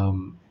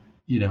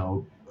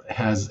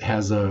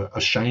 has a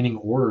shining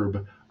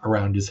orb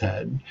around his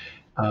head.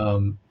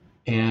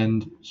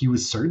 And he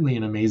was certainly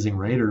an amazing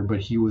writer, but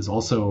he was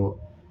also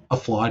a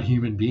flawed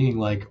human being,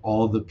 like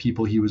all the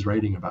people he was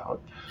writing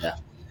about. Yeah.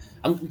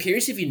 I'm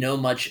curious if you know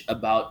much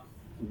about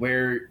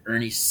where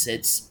Ernie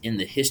sits in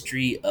the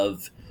history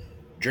of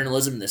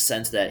journalism, in the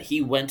sense that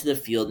he went to the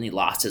field and he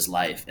lost his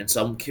life. And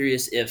so I'm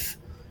curious if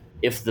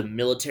the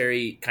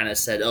military kind of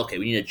said, okay,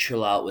 we need to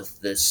chill out with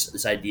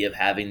this idea of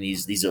having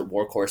these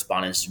war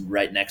correspondents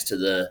right next to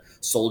the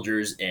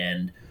soldiers,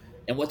 and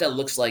what that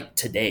looks like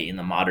today in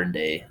the modern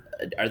day.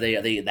 Are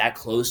they that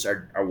close?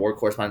 Are war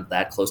correspondents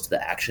that close to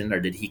the action,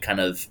 or did he kind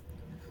of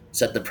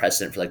set the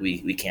precedent for like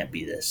we can't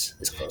be this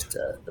close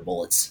to the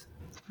bullets?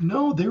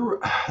 No, they were.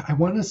 I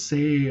want to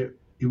say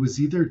it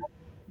was either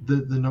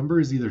the number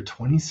is either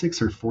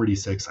 26 or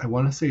 46. I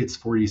want to say it's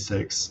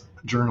 46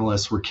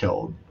 journalists were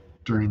killed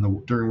during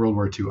World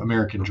War II.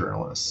 American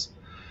journalists.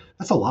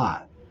 That's a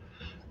lot.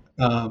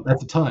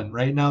 That's a ton,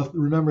 right? Now,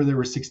 remember, there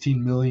were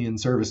 16 million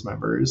service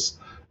members,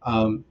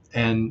 and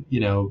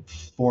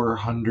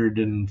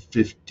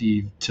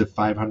 450 to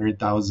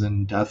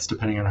 500,000 deaths,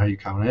 depending on how you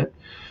count it.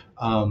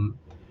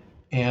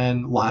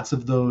 And lots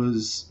of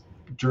those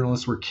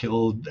journalists were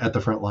killed at the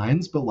front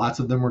lines, but lots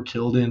of them were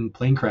killed in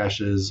plane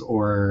crashes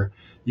or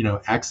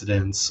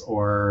accidents,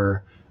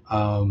 or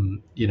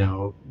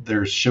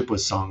their ship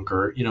was sunk,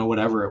 or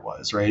whatever it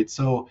was, right?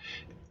 So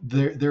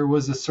there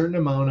was a certain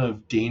amount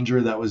of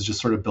danger that was just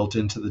sort of built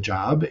into the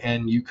job,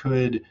 and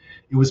it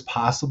was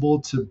possible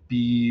to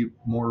be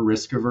more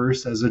risk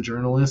averse as a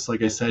journalist.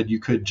 Like I said, you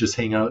could just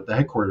hang out at the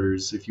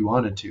headquarters if you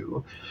wanted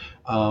to.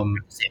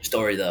 Same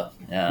story though.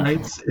 Yeah.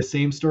 Right.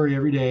 Same story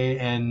every day.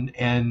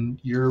 And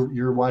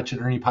you're watching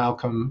Ernie Pyle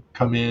come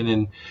in,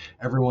 and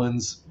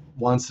everyone's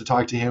wants to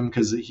talk to him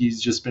because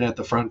he's just been at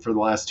the front for the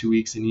last 2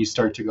 weeks, and you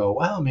start to go,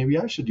 wow, maybe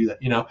I should do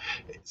that.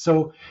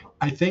 So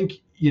I think,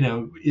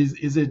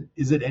 is it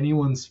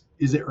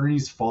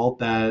Ernie's fault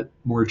that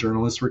more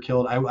journalists were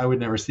killed? I would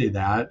never say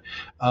that.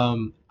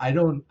 I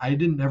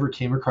didn't never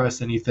came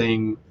across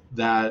anything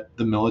that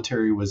the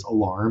military was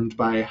alarmed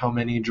by how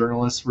many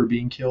journalists were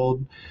being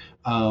killed.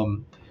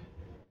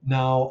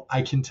 Now,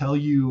 I can tell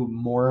you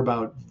more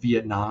about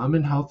Vietnam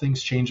and how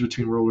things changed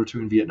between World War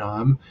II and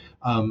Vietnam.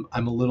 I'm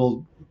a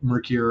little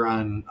murkier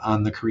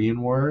on the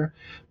Korean War,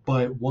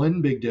 but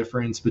one big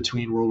difference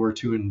between World War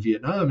II and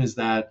Vietnam is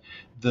that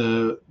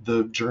the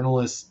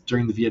journalists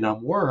during the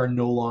Vietnam War are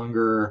no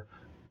longer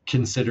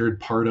considered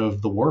part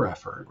of the war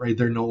effort, right?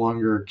 They're no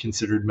longer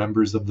considered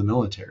members of the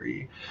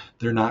military.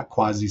 They're not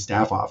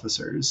quasi-staff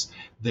officers.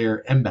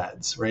 They're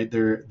embeds, right?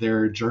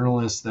 They're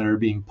journalists that are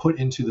being put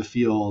into the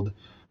field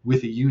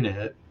with a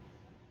unit,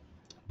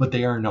 but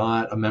they are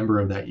not a member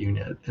of that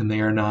unit, and they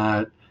are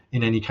not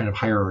in any kind of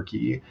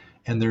hierarchy,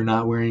 and they're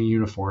not wearing a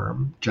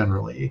uniform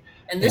generally.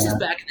 And this is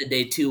back in the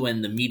day too,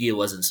 when the media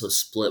wasn't so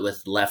split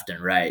with left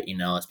and right,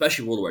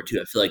 especially World War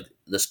II. I feel like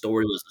the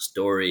story was the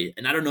story.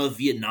 And I don't know if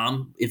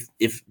Vietnam,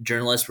 if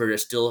journalists were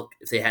still,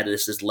 if they had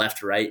this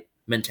left-right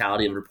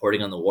mentality of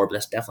reporting on the war, but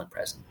that's definitely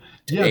present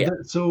today. Yeah,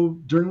 so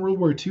during World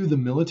War II, the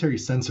military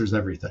censors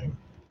everything.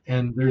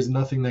 And there's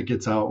nothing that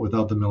gets out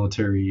without the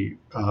military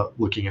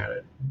looking at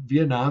it.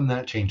 Vietnam,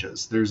 that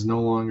changes. There's no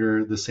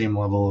longer the same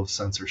level of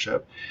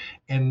censorship.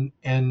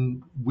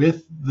 And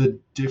with the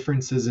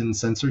differences in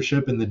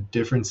censorship and the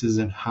differences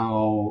in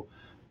how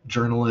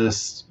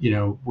journalists,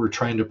 were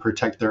trying to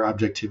protect their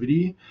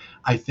objectivity,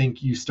 I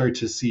think you start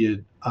to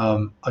see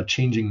a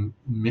changing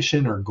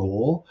mission or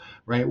goal,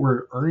 right?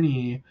 Where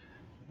Ernie,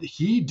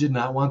 he did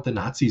not want the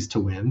Nazis to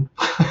win,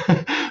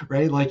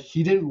 right? Like,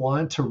 he didn't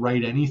want to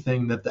write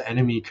anything that the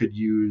enemy could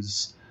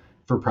use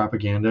for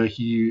propaganda.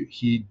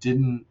 He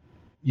didn't,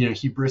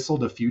 he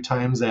bristled a few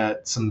times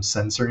at some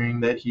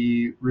censoring that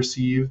he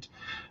received,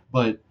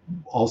 but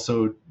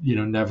also,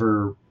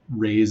 never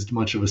raised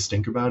much of a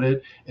stink about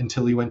it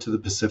until he went to the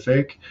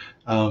Pacific.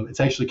 It's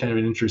actually kind of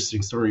an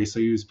interesting story.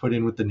 So he was put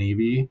in with the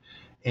Navy,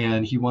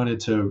 and he wanted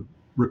to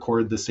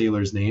record the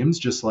sailors' names,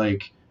 just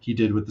like he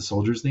did with the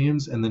soldiers'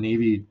 names, and the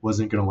Navy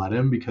wasn't going to let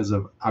him because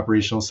of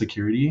operational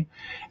security.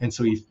 And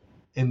so he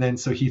And then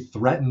so he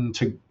threatened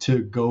to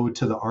go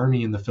to the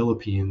army in the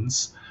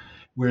Philippines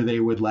where they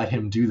would let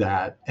him do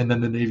that. And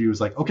then the Navy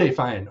was like, okay,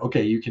 fine.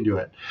 Okay, you can do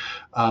it.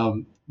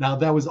 Now,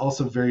 that was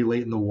also very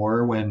late in the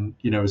war when,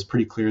 it was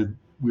pretty clear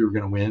we were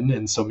going to win.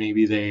 And so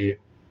maybe they,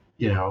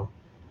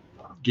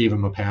 gave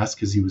him a pass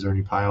because he was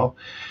Ernie Pyle.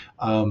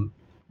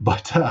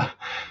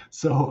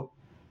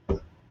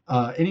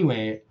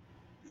 Anyway,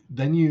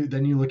 then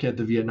you look at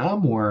the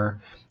Vietnam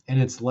War, and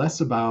it's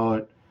less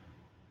about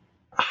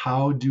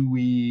how do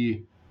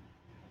we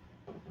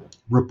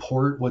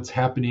report what's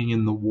happening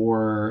in the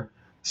war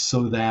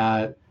so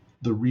that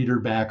the reader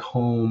back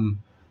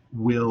home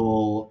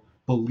will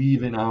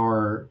believe in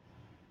our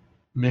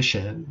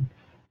mission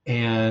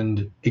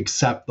and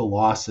accept the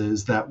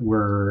losses that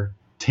we're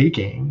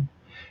taking.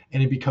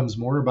 And it becomes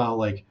more about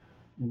like,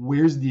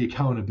 where's the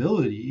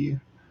accountability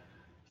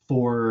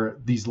for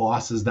these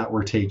losses that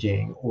we're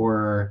taking,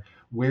 or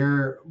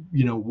where,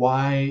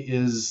 why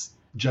is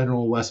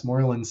General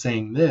Westmoreland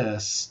saying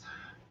this,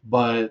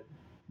 but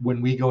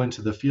when we go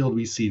into the field,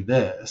 we see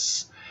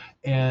this.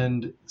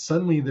 And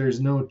suddenly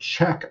there's no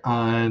check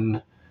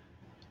on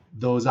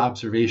those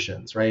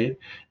observations, right?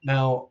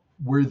 Now,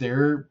 were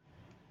there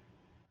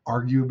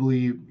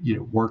arguably,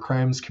 war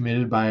crimes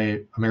committed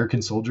by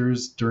American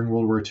soldiers during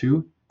World War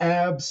II?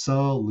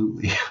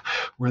 Absolutely.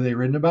 Were they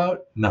written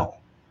about? No.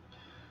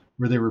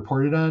 Were they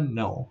reported on?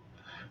 No.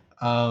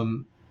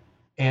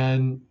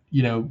 And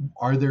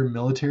are there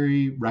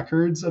military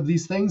records of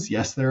these things?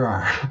 Yes, there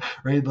are.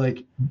 Right?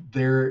 Like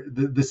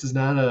this is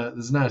not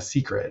a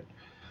secret.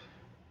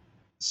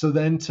 So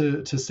then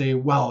to say,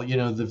 well,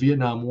 the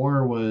Vietnam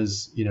War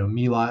was,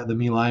 the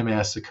My Lai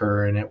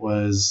massacre, and it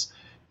was,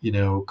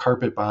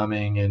 carpet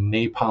bombing and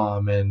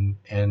napalm,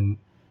 and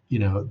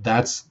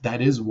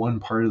that is one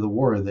part of the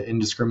war, the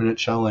indiscriminate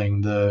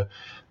shelling, the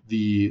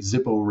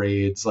Zippo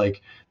raids,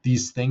 like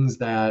these things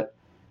that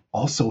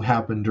also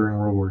happened during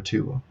World War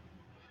II,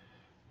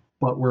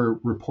 but were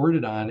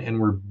reported on and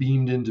were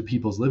beamed into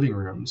people's living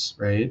rooms,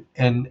 right?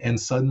 And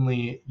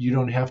suddenly you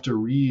don't have to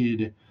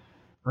read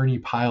Ernie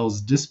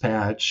Pyle's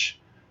dispatch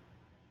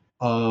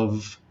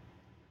of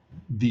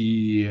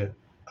the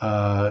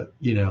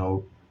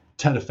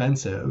Tet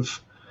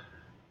Offensive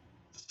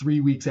 3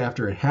 weeks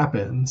after it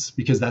happens,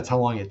 because that's how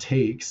long it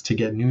takes to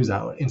get news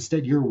out.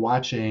 Instead, you're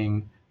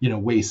watching,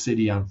 Way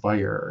City on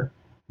fire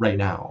right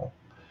now.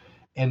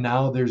 And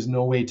now there's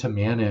no way to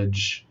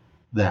manage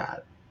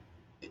that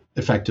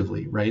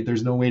effectively, right?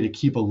 There's no way to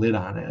keep a lid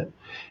on it.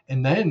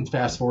 And then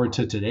fast forward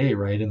to today,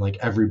 right? And like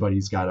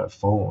everybody's got a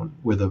phone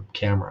with a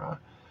camera,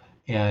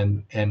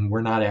 and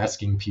we're not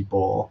asking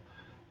people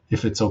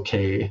if it's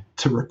okay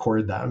to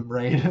record them,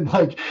 right? And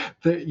like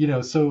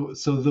so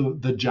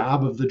the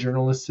job of the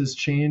journalist has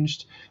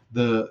changed.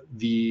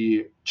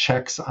 The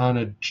checks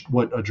on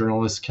what a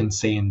journalist can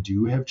say and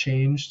do have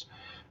changed.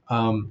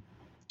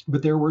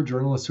 But there were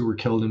journalists who were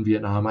killed in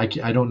Vietnam. I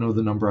don't know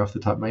the number off the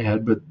top of my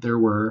head, but there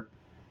were.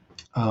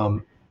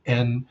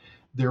 And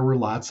there were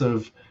lots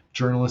of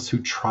journalists who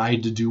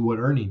tried to do what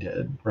Ernie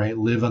did, right?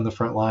 Live on the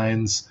front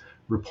lines,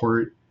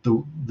 report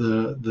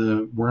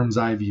the worm's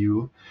eye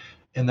view.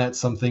 And that's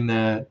something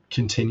that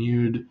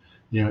continued,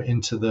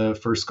 into the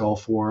first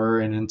Gulf War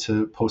and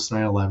into post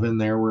 9/11.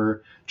 There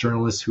were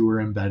journalists who were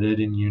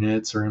embedded in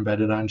units or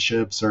embedded on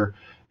ships,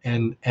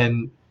 and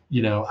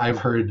I've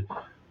heard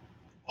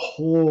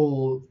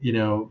whole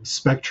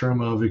spectrum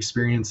of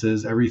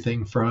experiences,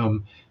 everything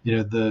from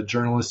the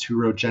journalist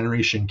who wrote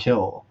Generation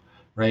Kill,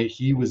 right?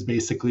 He was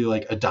basically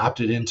like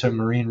adopted into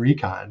Marine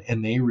Recon,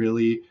 and they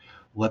really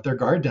let their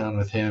guard down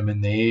with him.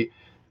 And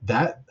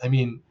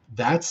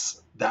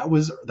that's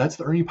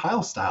the Ernie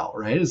Pyle style,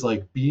 right? Is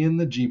like be in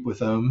the Jeep with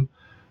them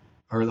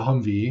or the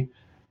Humvee,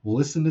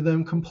 listen to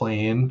them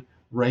complain,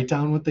 write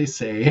down what they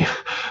say,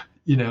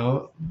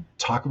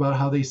 talk about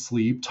how they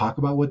sleep, talk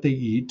about what they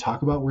eat,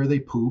 talk about where they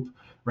poop,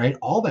 right?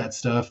 All that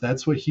stuff.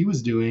 That's what he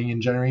was doing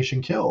in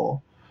Generation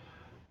Kill.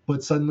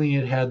 But suddenly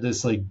it had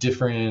this like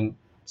different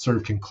sort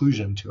of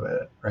conclusion to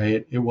it,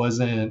 right? It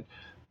wasn't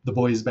the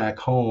boys back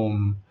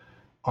home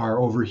are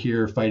over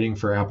here fighting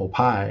for apple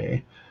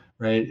pie,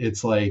 right?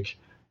 It's like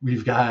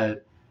we've got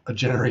a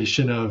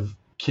generation of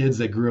kids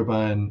that grew up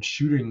on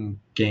shooting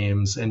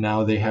games, and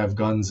now they have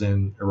guns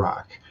in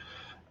Iraq.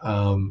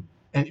 And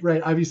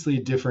right, obviously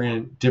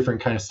different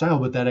kind of style,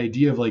 but that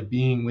idea of like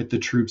being with the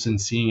troops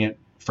and seeing it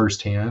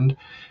firsthand,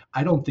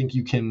 I don't think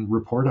you can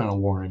report on a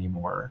war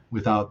anymore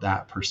without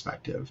that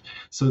perspective.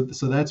 So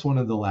that's one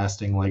of the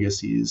lasting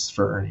legacies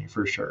for Ernie,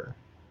 for sure.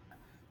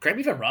 Correct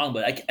me if I'm wrong,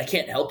 but I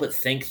can't help but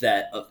think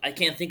that I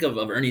can't think of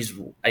Ernie's.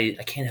 I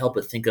can't help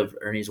but think of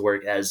Ernie's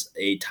work as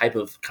a type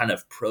of kind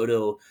of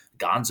proto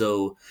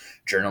Gonzo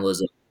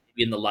journalism,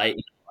 maybe in the light.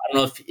 I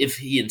don't know if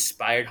he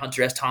inspired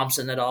Hunter S.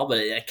 Thompson at all, but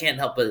I can't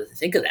help but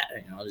think of that.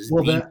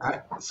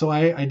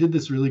 I did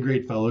this really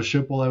great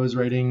fellowship while I was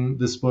writing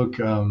this book,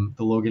 the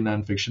Logan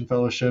Nonfiction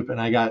Fellowship, and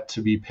I got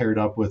to be paired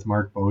up with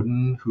Mark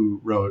Bowden, who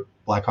wrote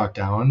Black Hawk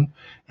Down,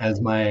 as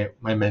my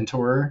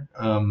mentor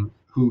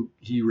who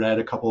he read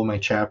a couple of my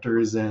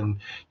chapters and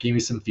gave me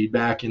some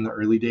feedback in the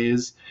early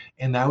days.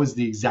 And that was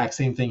the exact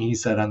same thing he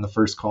said on the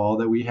first call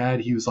that we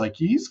had. He was like,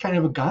 he's kind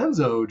of a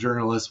gonzo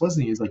journalist,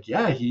 wasn't he? He's like,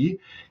 yeah, he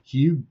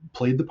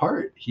played the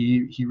part.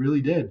 He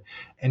really did.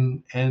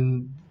 And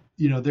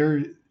there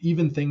are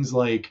even things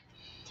like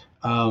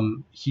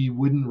he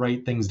wouldn't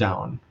write things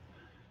down.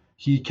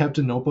 He kept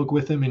a notebook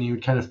with him and he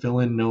would kind of fill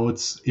in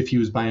notes if he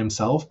was by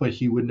himself, but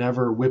he would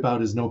never whip out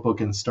his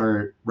notebook and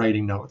start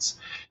writing notes.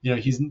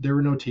 There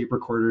were no tape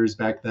recorders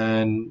back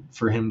then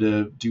for him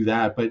to do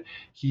that, but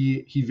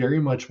he very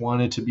much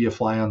wanted to be a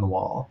fly on the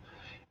wall.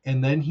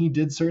 And then he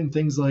did certain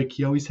things, like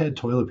he always had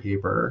toilet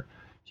paper.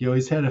 He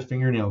always had a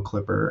fingernail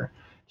clipper.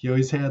 He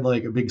always had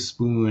like a big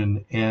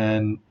spoon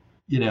and,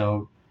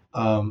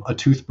 a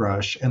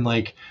toothbrush and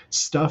like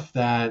stuff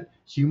that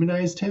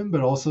humanized him,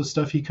 but also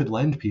stuff he could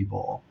lend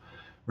people.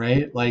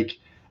 Right? Like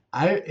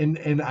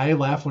I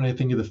laugh when I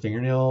think of the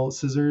fingernail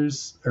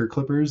scissors or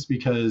clippers,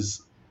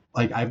 because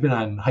like I've been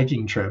on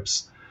hiking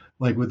trips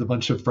like with a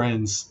bunch of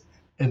friends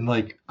and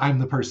like I'm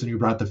the person who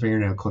brought the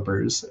fingernail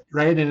clippers,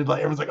 right? And like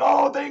everyone's like,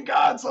 oh, thank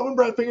God someone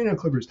brought fingernail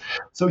clippers.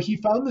 So he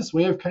found this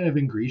way of kind of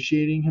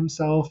ingratiating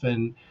himself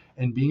and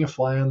being a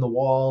fly on the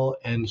wall.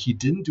 And he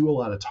didn't do a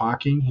lot of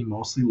talking. He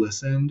mostly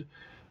listened.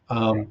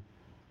 And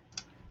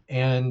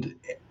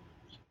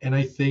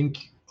I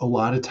think a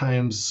lot of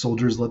times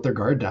soldiers let their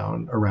guard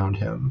down around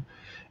him.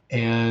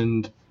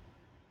 And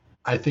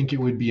I think it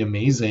would be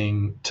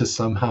amazing to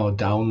somehow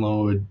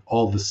download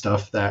all the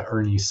stuff that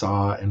Ernie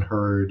saw and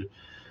heard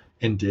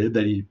and did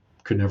that he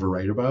could never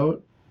write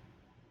about,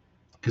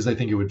 because I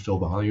think it would fill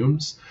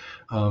volumes.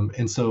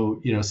 And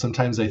so,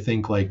 sometimes I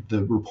think like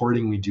the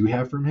reporting we do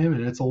have from him,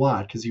 and it's a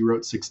lot because he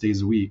wrote 6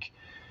 days a week,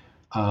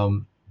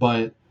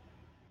 but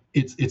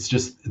it's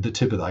just the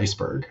tip of the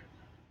iceberg,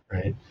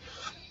 right?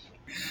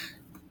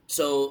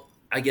 So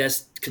I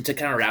guess to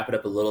kind of wrap it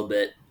up a little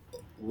bit,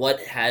 what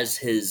has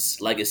his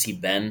legacy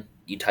been?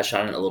 You touched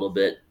on it a little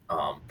bit.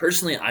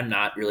 Personally, I'm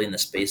not really in the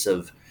space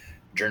of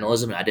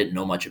journalism. I didn't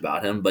know much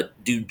about him,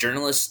 but do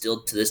journalists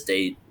still to this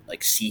day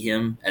like see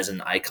him as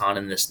an icon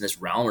in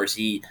this realm, or has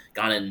he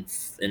gone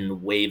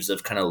in waves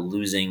of kind of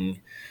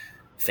losing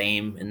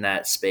fame in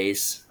that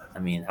space? I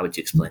mean, how would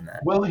you explain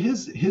that? Well,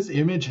 his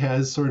image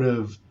has sort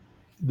of,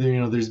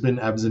 there's been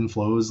ebbs and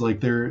flows.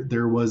 Like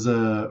there was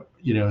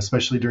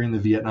especially during the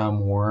Vietnam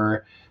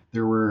War,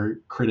 there were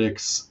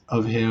critics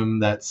of him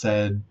that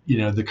said,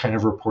 the kind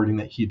of reporting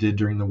that he did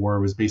during the war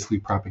was basically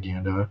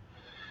propaganda.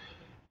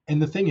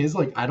 And the thing is,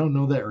 like, I don't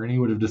know that Ernie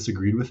would have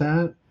disagreed with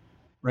that,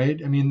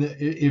 right? I mean,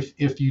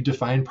 if you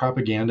define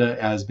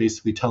propaganda as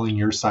basically telling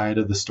your side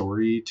of the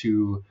story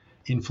to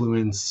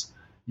influence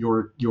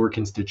your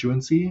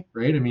constituency,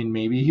 right? I mean,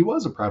 maybe he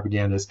was a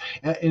propagandist.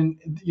 And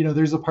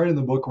there's a part in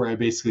the book where I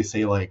basically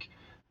say, like,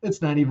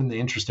 it's not even the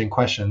interesting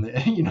question.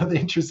 The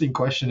interesting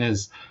question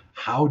is,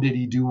 how did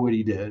he do what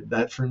he did?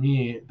 That, for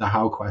me, the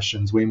how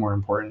question is way more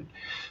important.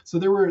 So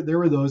there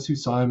were those who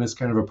saw him as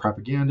kind of a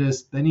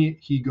propagandist. Then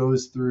he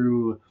goes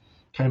through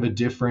kind of a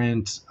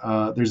different,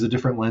 there's a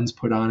different lens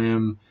put on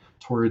him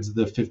towards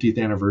the 50th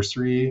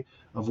anniversary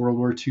of World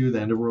War II,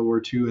 the end of World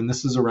War II. And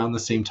this is around the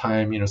same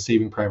time,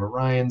 Saving Private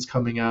Ryan's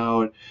coming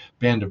out,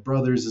 Band of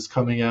Brothers is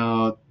coming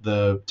out,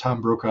 the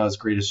Tom Brokaw's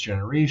Greatest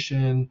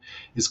Generation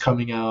is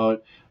coming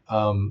out.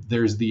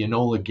 There's the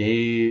Enola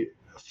Gay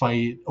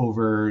fight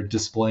over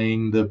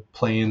displaying the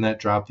plane that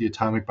dropped the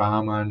atomic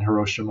bomb on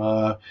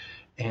Hiroshima,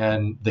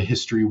 and the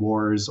history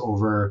wars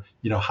over,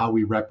 how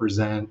we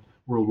represent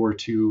World War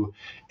II.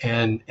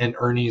 And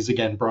Ernie's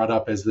again brought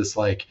up as this,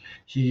 like,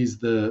 he's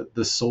the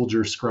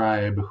soldier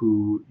scribe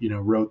who,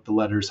 wrote the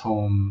letters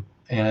home.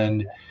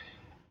 And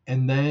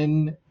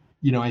then,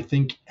 I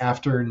think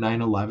after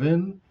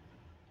 9/11,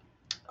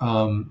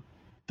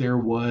 there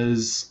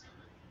was,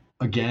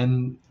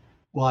 again,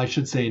 well, I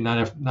should say not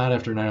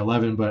after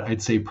 9/11, but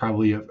I'd say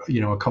probably,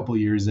 a couple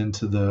years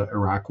into the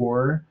Iraq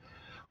War,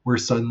 where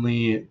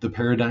suddenly the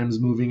paradigm's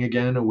moving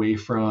again away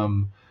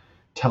from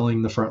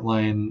telling the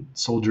frontline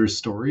soldiers'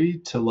 story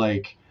to,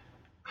 like,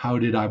 how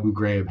did Abu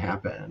Ghraib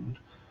happen?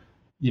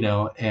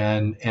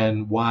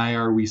 And why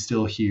are we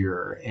still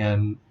here?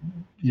 And,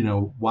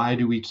 why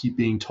do we keep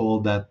being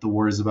told that the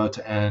war is about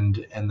to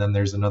end, and then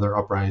there's another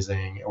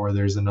uprising, or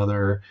there's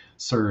another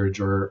surge,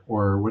 or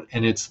what?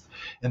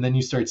 And then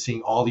you start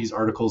seeing all these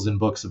articles and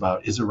books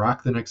about, is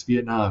Iraq the next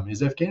Vietnam?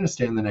 Is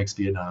Afghanistan the next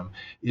Vietnam?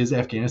 Is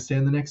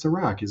Afghanistan the next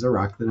Iraq? Is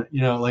Iraq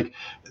like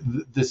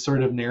this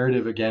sort of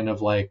narrative again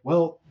of like,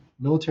 well,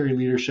 military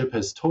leadership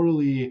has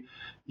totally,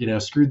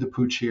 screwed the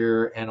pooch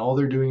here, and all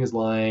they're doing is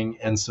lying.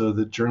 And so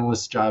the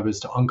journalist's job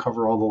is to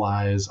uncover all the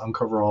lies,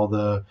 uncover all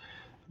the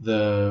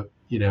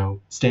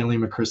Stanley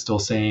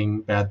McChrystal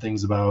saying bad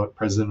things about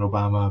President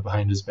Obama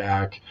behind his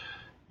back.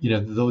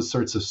 Those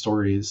sorts of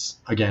stories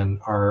again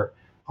are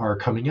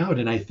coming out.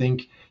 And I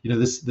think,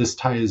 this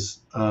ties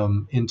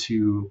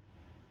into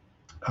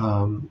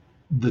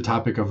the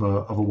topic of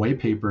a white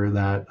paper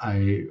that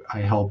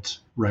I helped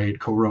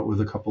co-wrote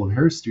with a couple of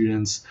Harris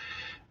students,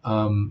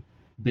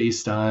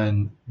 based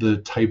on the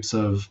types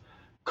of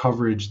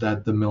coverage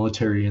that the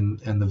military and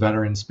the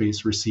veteran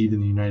space receive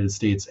in the United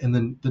States. And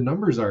then the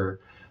numbers are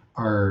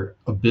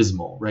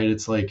abysmal, right?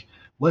 It's like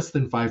less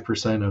than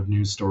 5% of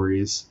news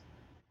stories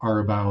are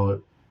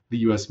about the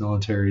U.S.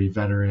 military,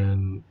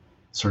 veteran,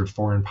 sort of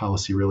foreign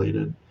policy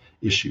related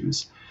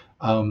issues.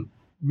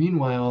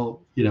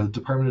 Meanwhile, the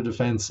Department of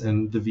Defense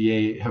and the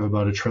VA have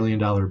about $1 trillion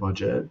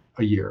budget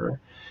a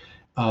year.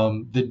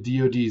 The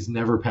DoD's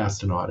never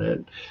passed an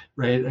audit,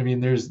 right? I mean,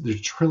 there's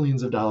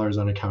trillions of dollars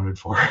unaccounted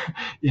for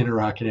in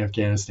Iraq and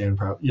Afghanistan,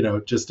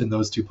 just in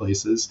those two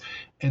places.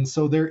 And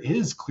so there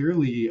is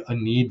clearly a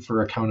need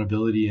for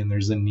accountability, and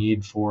there's a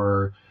need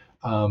for,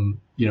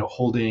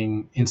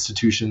 holding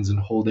institutions and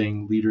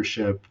holding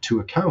leadership to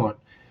account.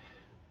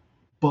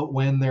 But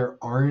when there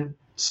aren't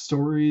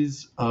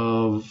stories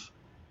of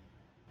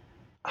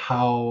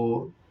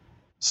how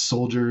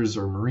soldiers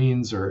or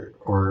Marines or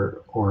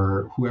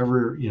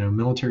whoever,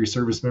 military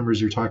service members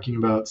you're talking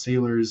about,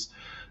 sailors,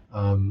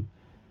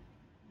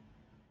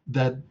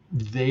 that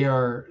they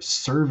are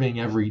serving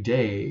every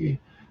day,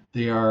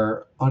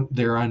 they're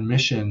on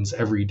missions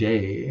every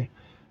day.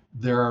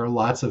 There are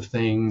lots of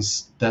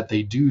things that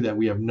they do that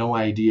we have no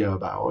idea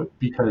about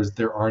because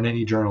there aren't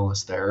any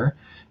journalists there,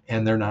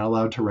 and they're not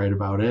allowed to write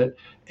about it.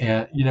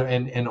 And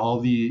and all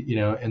the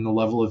and the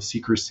level of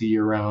secrecy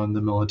around the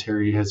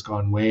military has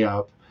gone way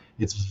up.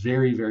 It's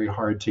very, very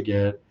hard to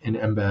get an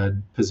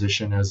embed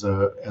position as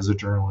a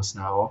journalist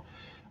now.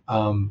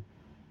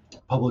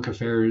 Public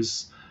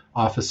affairs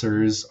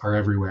officers are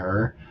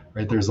everywhere,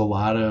 right? There's a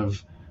lot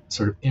of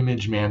sort of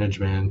image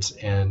management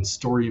and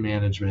story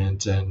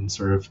management and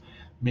sort of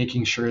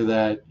making sure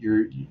that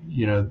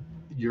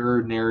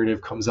your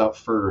narrative comes out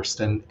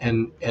first, and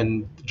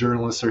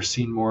journalists are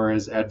seen more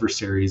as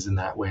adversaries in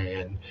that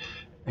way.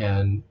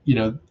 And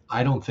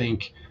I don't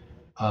think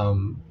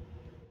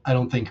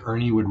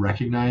Ernie would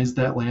recognize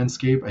that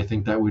landscape. I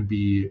think that would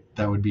be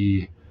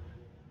a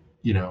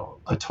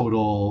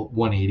total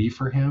 180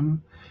 for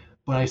him.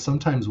 But I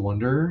sometimes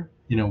wonder,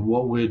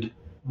 what would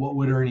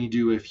Ernie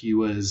do if he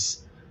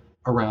was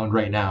around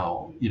right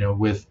now,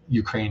 with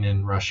Ukraine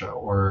and Russia,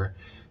 or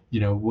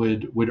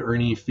would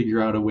Ernie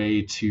figure out a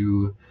way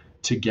to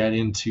get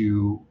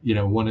into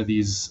one of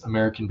these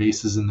American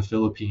bases in the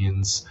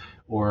Philippines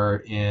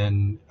or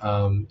in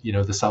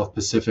the South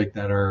Pacific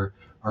that are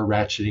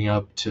ratcheting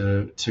up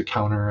to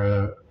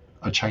counter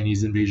a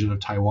Chinese invasion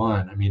of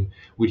Taiwan? I mean,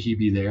 would he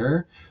be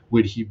there?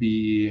 Would he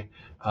be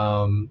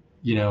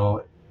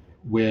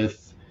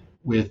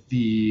with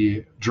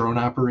the drone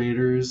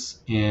operators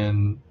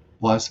in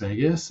Las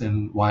Vegas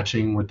and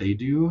watching what they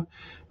do,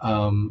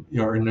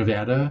 or in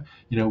Nevada?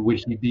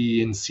 Would he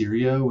be in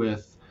Syria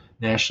with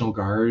National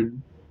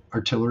Guard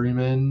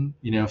artillerymen,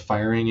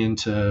 firing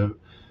into,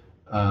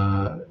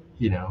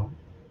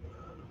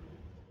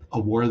 a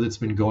war that's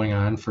been going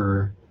on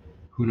for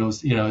who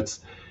knows,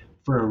 it's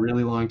for a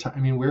really long time. I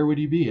mean, where would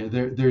he be?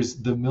 There's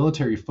the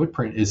military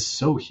footprint is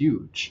so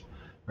huge,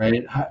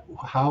 right?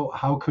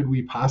 How could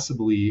we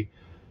possibly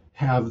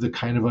have the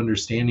kind of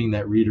understanding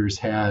that readers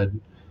had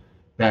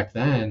back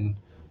then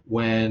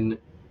when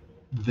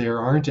there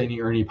aren't any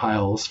Ernie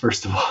Pyles,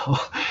 first of all,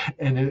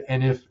 and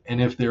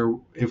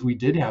if we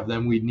did have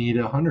them, we'd need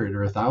 100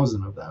 or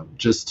 1,000 of them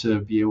just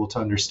to be able to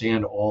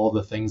understand all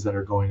the things that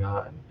are going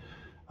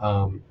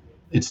on.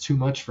 It's too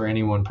much for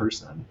any one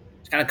person.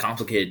 It's kind of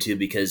complicated too,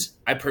 because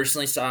I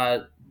personally saw,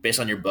 based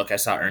on your book, I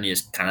saw Ernie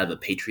as kind of a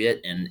patriot,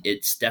 and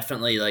it's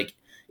definitely like,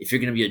 if you're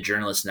going to be a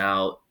journalist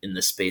now in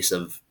the space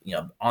of,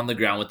 on the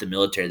ground with the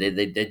military,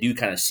 they do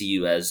kind of see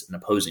you as an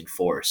opposing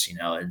force,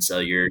 and so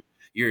you're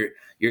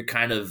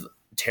kind of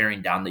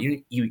tearing down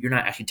you're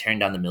not actually tearing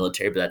down the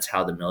military, but that's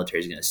how the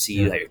military is going to see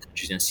you, how your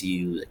country's going to see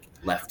you, like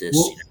leftist.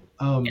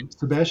 Well,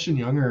 Sebastian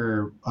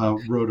Junger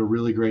wrote a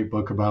really great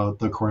book about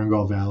the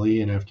Korengal Valley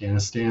in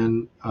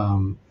Afghanistan,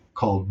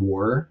 called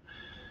War,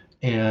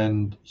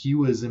 and he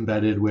was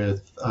embedded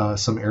with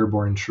some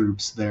airborne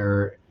troops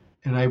there.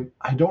 And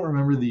I don't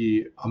remember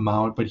the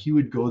amount, but he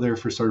would go there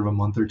for sort of a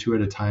month or two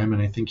at a time.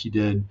 And I think he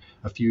did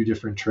a few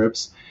different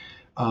trips.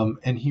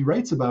 And he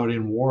writes about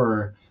in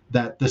War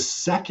that the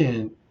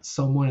second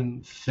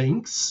someone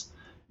thinks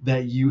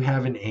that you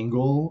have an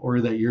angle or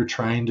that you're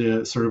trying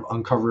to sort of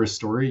uncover a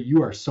story,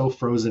 you are so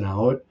frozen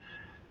out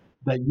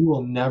that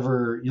you'll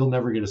never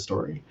get a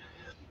story.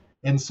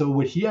 And so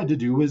what he had to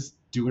do was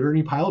do what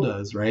Ernie Pyle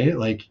does, right?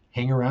 Like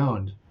hang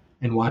around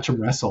and watch him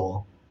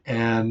wrestle.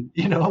 And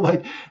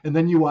and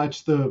then you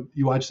watch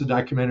the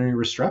documentary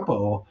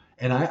Restrepo,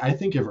 and I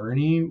think if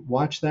Ernie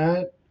watched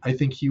that, I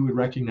think he would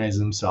recognize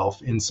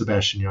himself in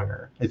Sebastian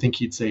Junger. I think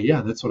he'd say,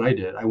 yeah, that's what I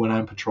did. I went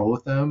on patrol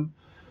with them.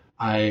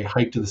 I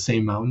hiked to the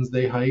same mountains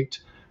they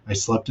hiked. I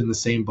slept in the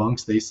same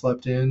bunks they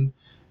slept in.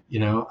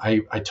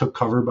 I took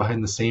cover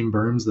behind the same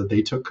berms that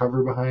they took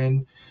cover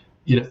behind.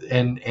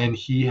 And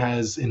he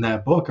has in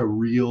that book a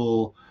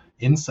real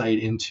insight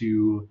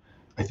into,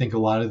 I think, a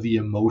lot of the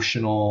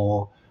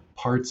emotional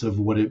parts of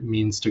what it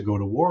means to go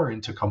to war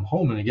and to come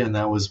home. And again,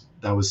 that was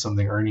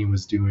something Ernie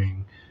was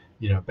doing,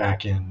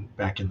 back in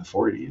the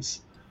 40s.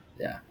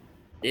 Yeah.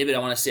 David, I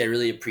want to say I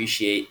really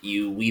appreciate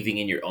you weaving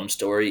in your own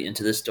story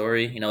into this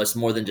story. It's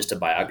more than just a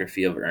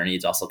biography of Ernie.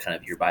 It's also kind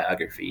of your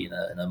biography in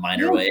a Yeah,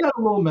 minor it's way. got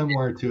a little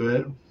memoir to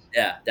it.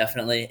 Yeah,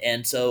 definitely.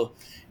 And so,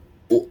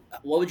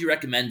 what would you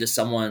recommend to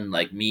someone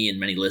like me and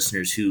many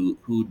listeners who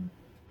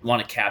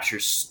want to capture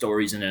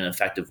stories in an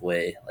effective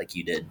way like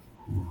you did?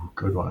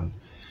 Good one.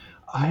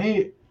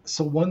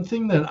 So one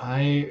thing that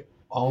I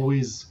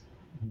always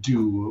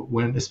do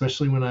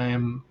especially when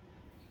I'm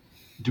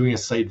doing a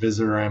site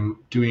visit or I'm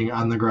doing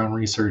on the ground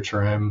research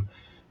or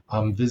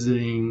I'm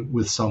visiting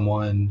with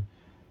someone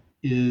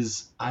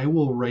is I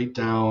will write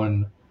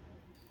down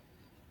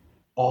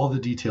all the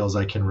details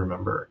I can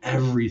remember,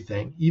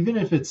 everything, even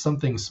if it's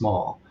something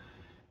small,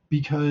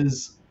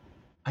 because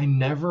I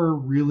never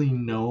really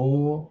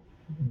know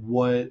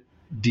what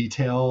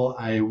detail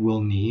I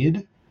will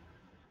need.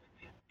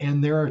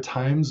 And there are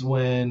times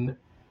when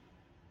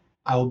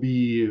I'll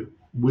be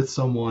with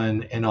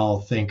someone and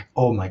I'll think,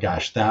 "Oh my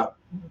gosh,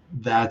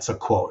 that's a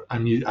quote.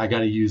 I got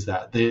to use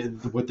that.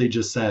 What they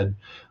just said,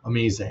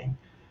 amazing."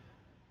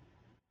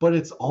 But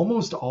it's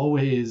almost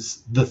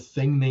always the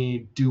thing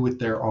they do with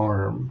their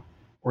arm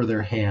or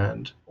their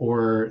hand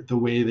or the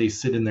way they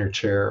sit in their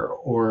chair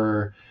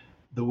or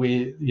the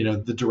way,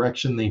 the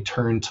direction they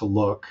turn to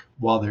look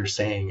while they're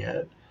saying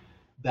it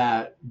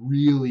that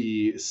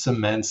really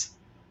cements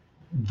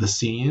the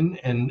scene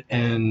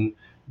and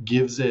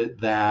gives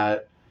it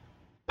that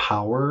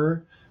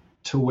power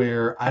to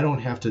where I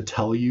don't have to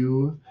tell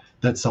you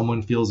that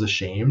someone feels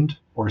ashamed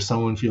or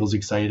someone feels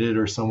excited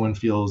or someone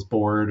feels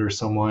bored or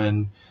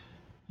someone,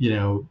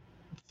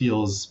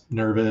 feels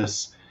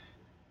nervous.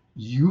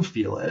 You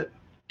feel it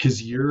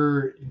because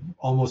you're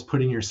almost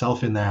putting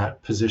yourself in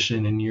that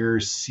position and you're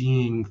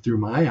seeing through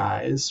my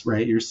eyes,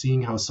 right? You're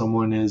seeing how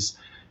someone is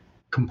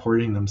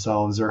comporting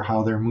themselves or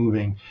how they're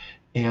moving.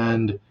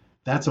 And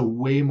that's a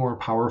way more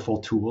powerful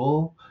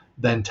tool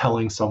than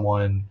telling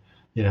someone,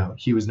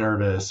 he was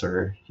nervous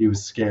or he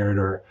was scared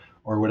or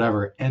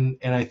whatever. And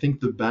I think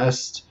the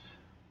best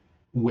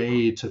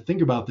way to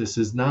think about this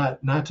is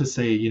not to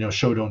say,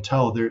 show don't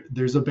tell.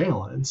 There's a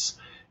balance.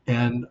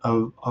 And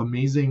an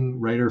amazing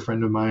writer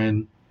friend of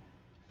mine,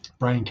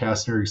 Brian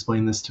Kastner,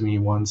 explained this to me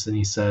once, and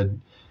he said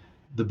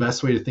the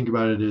best way to think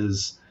about it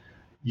is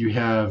you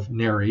have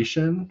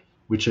narration,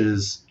 which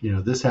is,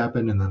 this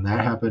happened and then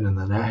that happened and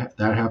then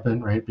that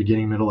happened, right?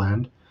 Beginning, middle,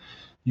 end.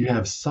 You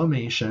have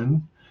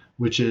summation,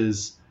 which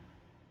is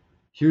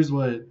here's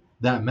what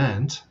that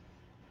meant,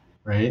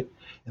 right?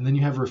 And then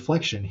you have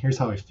reflection. Here's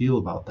how I feel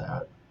about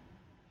that.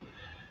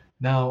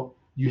 Now,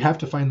 you have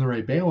to find the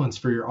right balance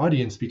for your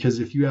audience because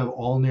if you have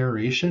all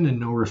narration and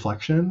no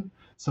reflection,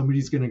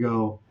 somebody's going to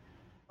go,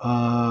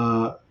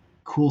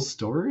 cool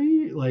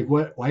story? Like,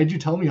 why did you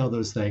tell me all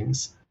those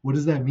things? What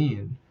does that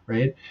mean?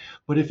 Right?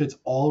 But if it's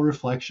all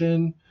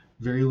reflection,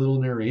 very little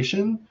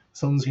narration,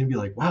 someone's going to be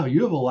like, wow,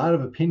 you have a lot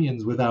of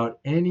opinions without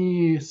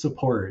any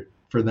support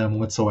for them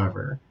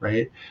whatsoever.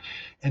 Right?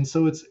 And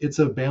so it's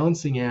a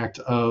balancing act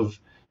of,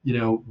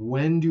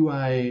 when do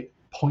I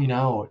point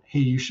out, hey,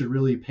 you should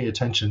really pay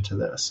attention to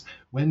this?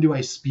 When do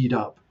I speed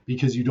up?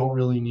 Because you don't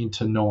really need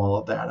to know all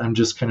of that. I'm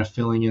just kind of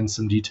filling in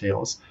some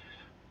details.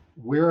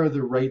 Where are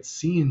the right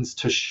scenes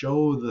to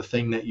show the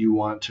thing that you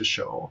want to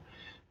show?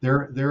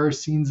 There are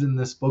scenes in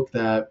this book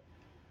that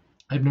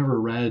I've never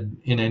read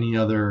in any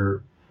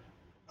other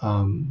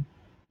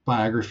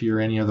biography or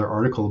any other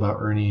article about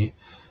Ernie,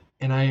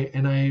 and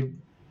I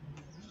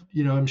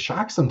I'm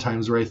shocked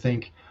sometimes where I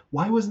think,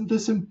 why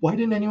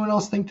didn't anyone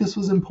else think this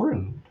was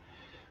important?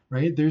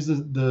 Right? There's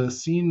the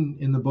scene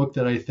in the book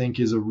that I think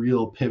is a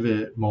real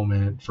pivot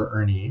moment for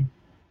Ernie.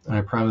 And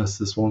I promise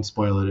this won't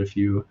spoil it if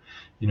you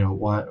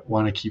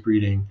want to keep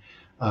reading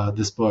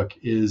this book.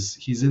 Is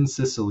he's in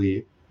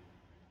Sicily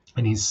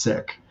and he's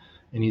sick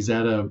and he's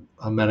at a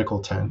medical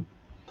tent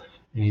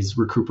and he's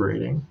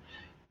recuperating.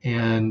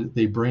 And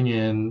they bring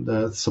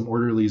in some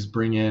orderlies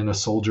bring in a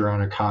soldier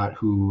on a cot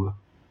who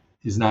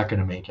is not going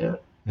to make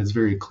it. It's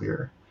very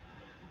clear.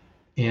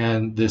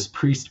 And this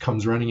priest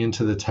comes running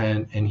into the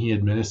tent and he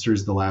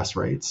administers the last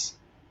rites.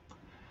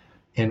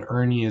 And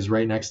Ernie is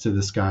right next to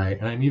this guy.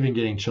 And I'm even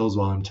getting chills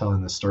while I'm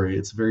telling this story.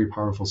 It's a very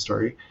powerful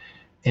story.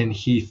 And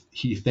he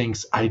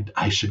thinks,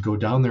 I should go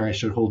down there. I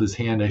should hold his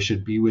hand. I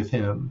should be with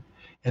him.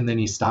 And then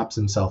he stops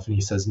himself and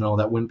he says, no,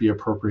 that wouldn't be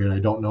appropriate. I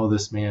don't know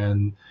this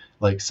man.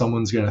 Like,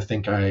 someone's going to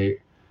think I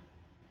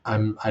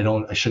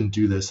shouldn't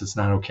do this. It's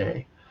not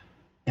okay.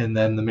 And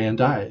then the man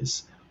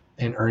dies.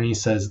 And Ernie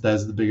says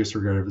that's the biggest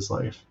regret of his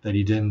life, that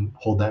he didn't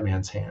hold that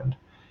man's hand.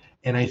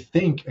 And I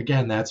think,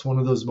 again, that's one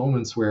of those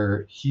moments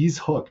where he's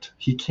hooked.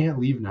 He can't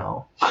leave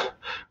now,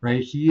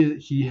 right?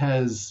 He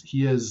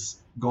has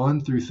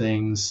gone through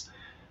things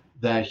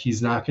that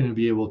he's not going to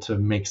be able to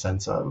make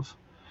sense of.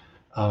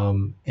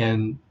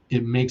 And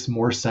it makes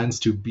more sense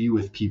to be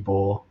with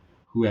people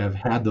who have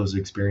had those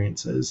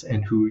experiences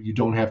and who you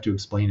don't have to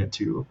explain it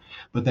to.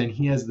 But then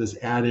he has this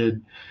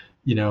added,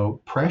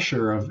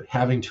 pressure of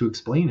having to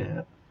explain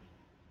it.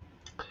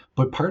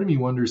 But part of me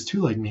wonders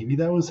too, like maybe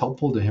that was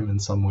helpful to him in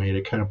some way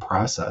to kind of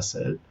process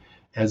it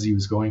as he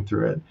was going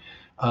through it.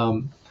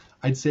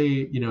 I'd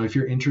say, if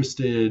you're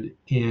interested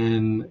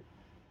in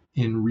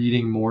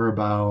reading more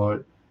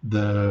about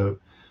the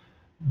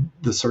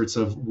sorts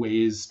of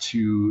ways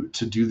to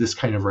do this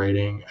kind of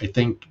writing, I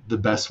think the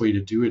best way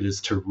to do it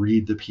is to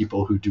read the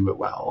people who do it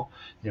well.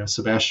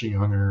 Sebastian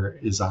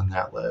Junger is on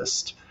that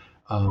list.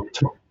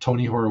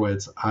 Tony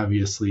Horowitz,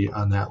 obviously,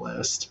 on that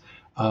list.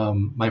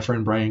 My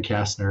friend Brian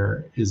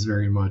Kastner is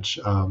very much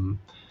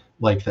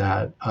like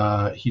that.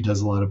 He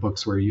does a lot of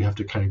books where you have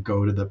to kind of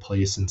go to the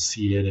place and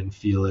see it and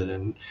feel it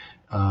and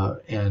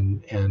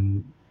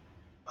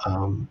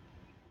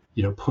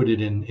put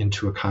it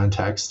into a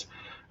context.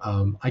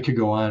 I could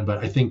go on, but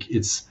I think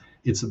it's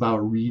about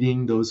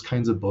reading those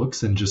kinds of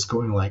books and just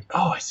going like,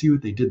 oh, I see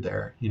what they did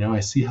there.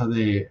 I see how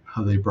they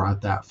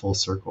brought that full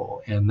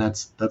circle, and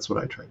that's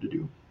what I tried to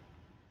do.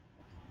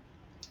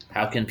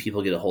 How can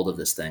people get a hold of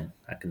this thing?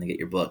 How can they get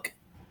your book?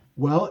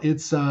 Well,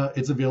 it's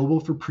available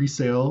for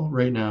pre-sale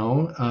right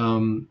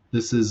now.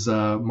 This is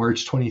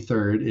March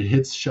 23rd. It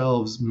hits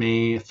shelves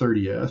May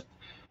 30th.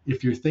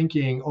 If you're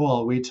thinking, oh,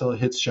 I'll wait till it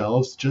hits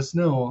shelves, just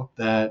know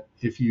that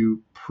if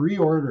you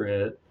pre-order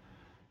it,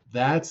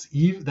 that's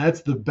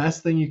the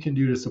best thing you can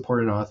do to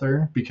support an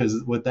author,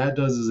 because what that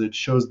does is it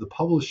shows the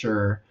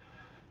publisher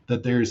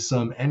that there's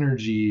some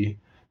energy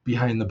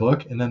behind the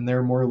book, and then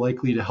they're more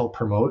likely to help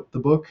promote the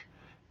book.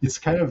 It's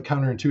kind of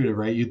counterintuitive,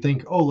 right? You'd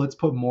think, oh, let's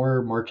put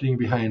more marketing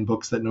behind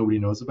books that nobody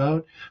knows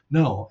about.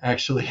 No,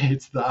 actually,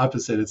 it's the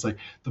opposite. It's like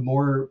the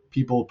more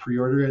people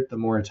pre-order it, the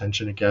more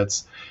attention it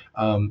gets.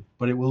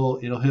 But it'll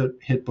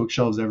hit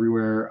bookshelves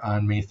everywhere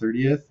on May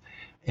 30th.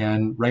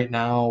 And right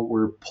now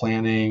we're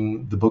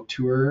planning the book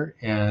tour.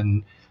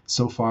 And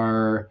so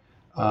far,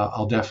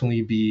 I'll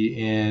definitely be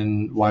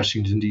in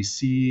Washington,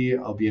 D.C.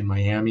 I'll be in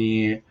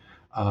Miami.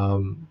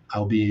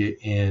 I'll be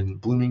in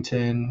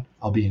Bloomington.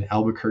 I'll be in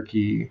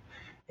Albuquerque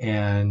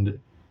and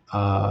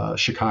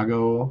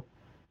Chicago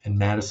and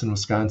Madison,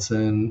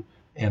 Wisconsin,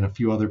 and a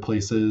few other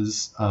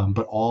places.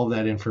 But all of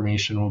that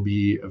information will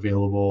be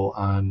available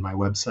on my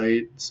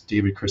website. It's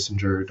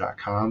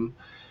davidchrissinger.com,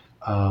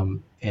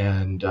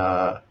 and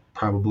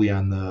probably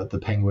on the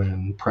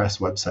Penguin Press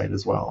website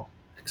as well.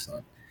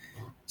 Excellent.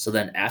 So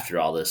then after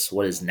all this,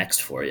 what is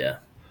next for you?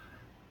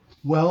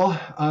 Well,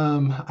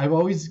 I'm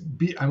always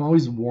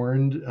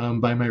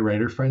warned by my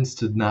writer friends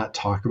to not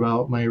talk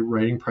about my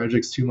writing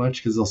projects too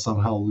much because they'll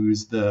somehow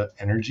lose the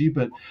energy.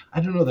 But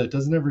I don't know, that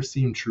doesn't ever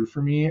seem true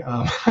for me.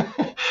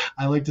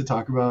 I like to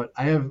talk about.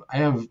 I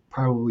have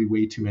probably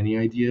way too many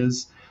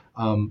ideas,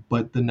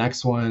 but the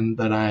next one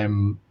that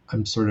I'm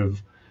sort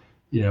of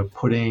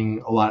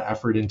putting a lot of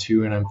effort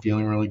into and I'm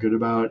feeling really good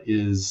about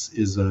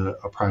is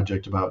a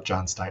project about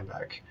John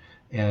Steinbeck.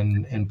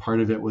 And part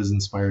of it was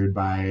inspired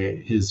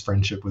by his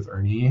friendship with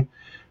Ernie.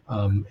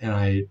 And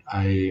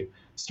I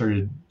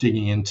started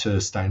digging into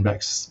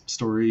Steinbeck's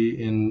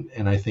story,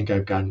 and I think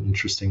I've got an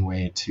interesting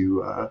way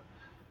to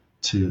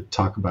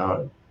talk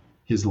about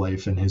his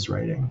life and his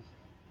writing.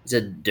 He's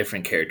a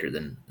different character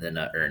than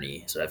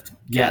Ernie, so I've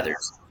gathered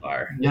so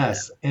far.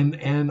 Yes, yeah.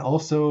 and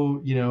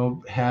also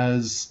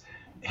has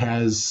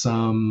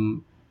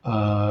some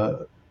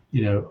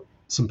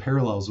some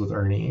parallels with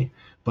Ernie.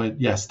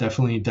 But yes,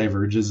 definitely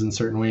diverges in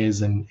certain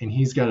ways. And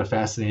he's got a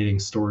fascinating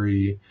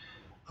story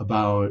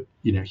about,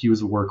 he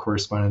was a war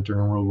correspondent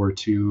during World War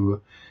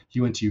II.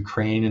 He went to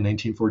Ukraine in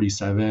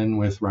 1947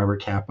 with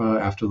Robert Capa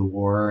after the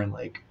war, and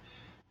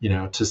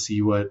to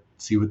see what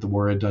the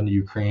war had done to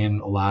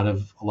Ukraine. A lot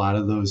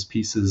of those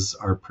pieces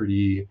are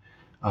pretty,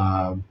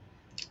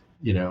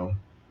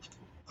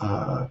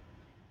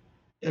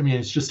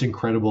 it's just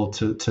incredible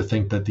to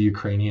think that the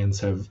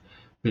Ukrainians have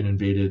been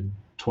invaded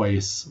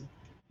twice,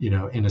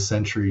 in a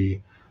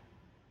century,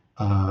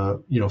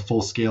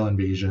 full-scale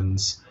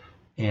invasions,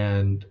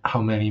 and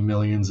how many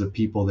millions of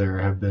people there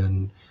have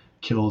been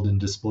killed and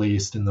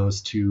displaced in those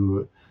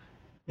two,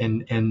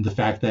 and the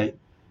fact that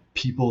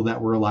people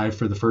that were alive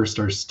for the first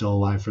are still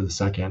alive for the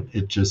second,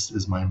 it just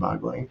is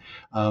mind-boggling.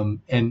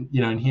 And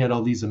he had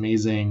all these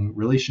amazing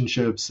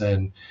relationships,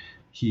 and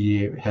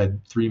he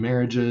had 3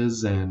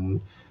 marriages, and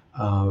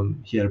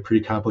he had a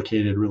pretty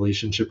complicated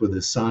relationship with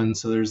his son.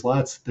 So there's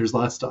lots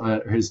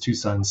to his 2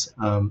 sons.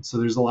 So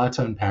there's a lot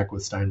to unpack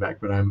with Steinbeck,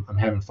 but I'm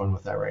having fun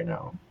with that right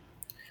now.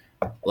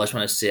 Well, I just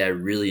want to say I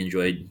really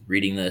enjoyed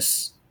reading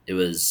this.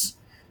 It's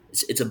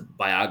a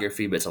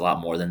biography, but it's a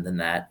lot more than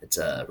that. It's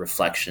a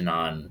reflection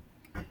on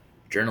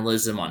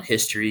journalism, on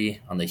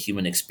history, on the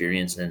human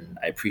experience, and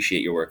I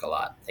appreciate your work a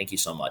lot. Thank you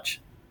so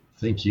much.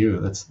 Thank you.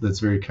 That's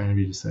very kind of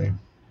you to say.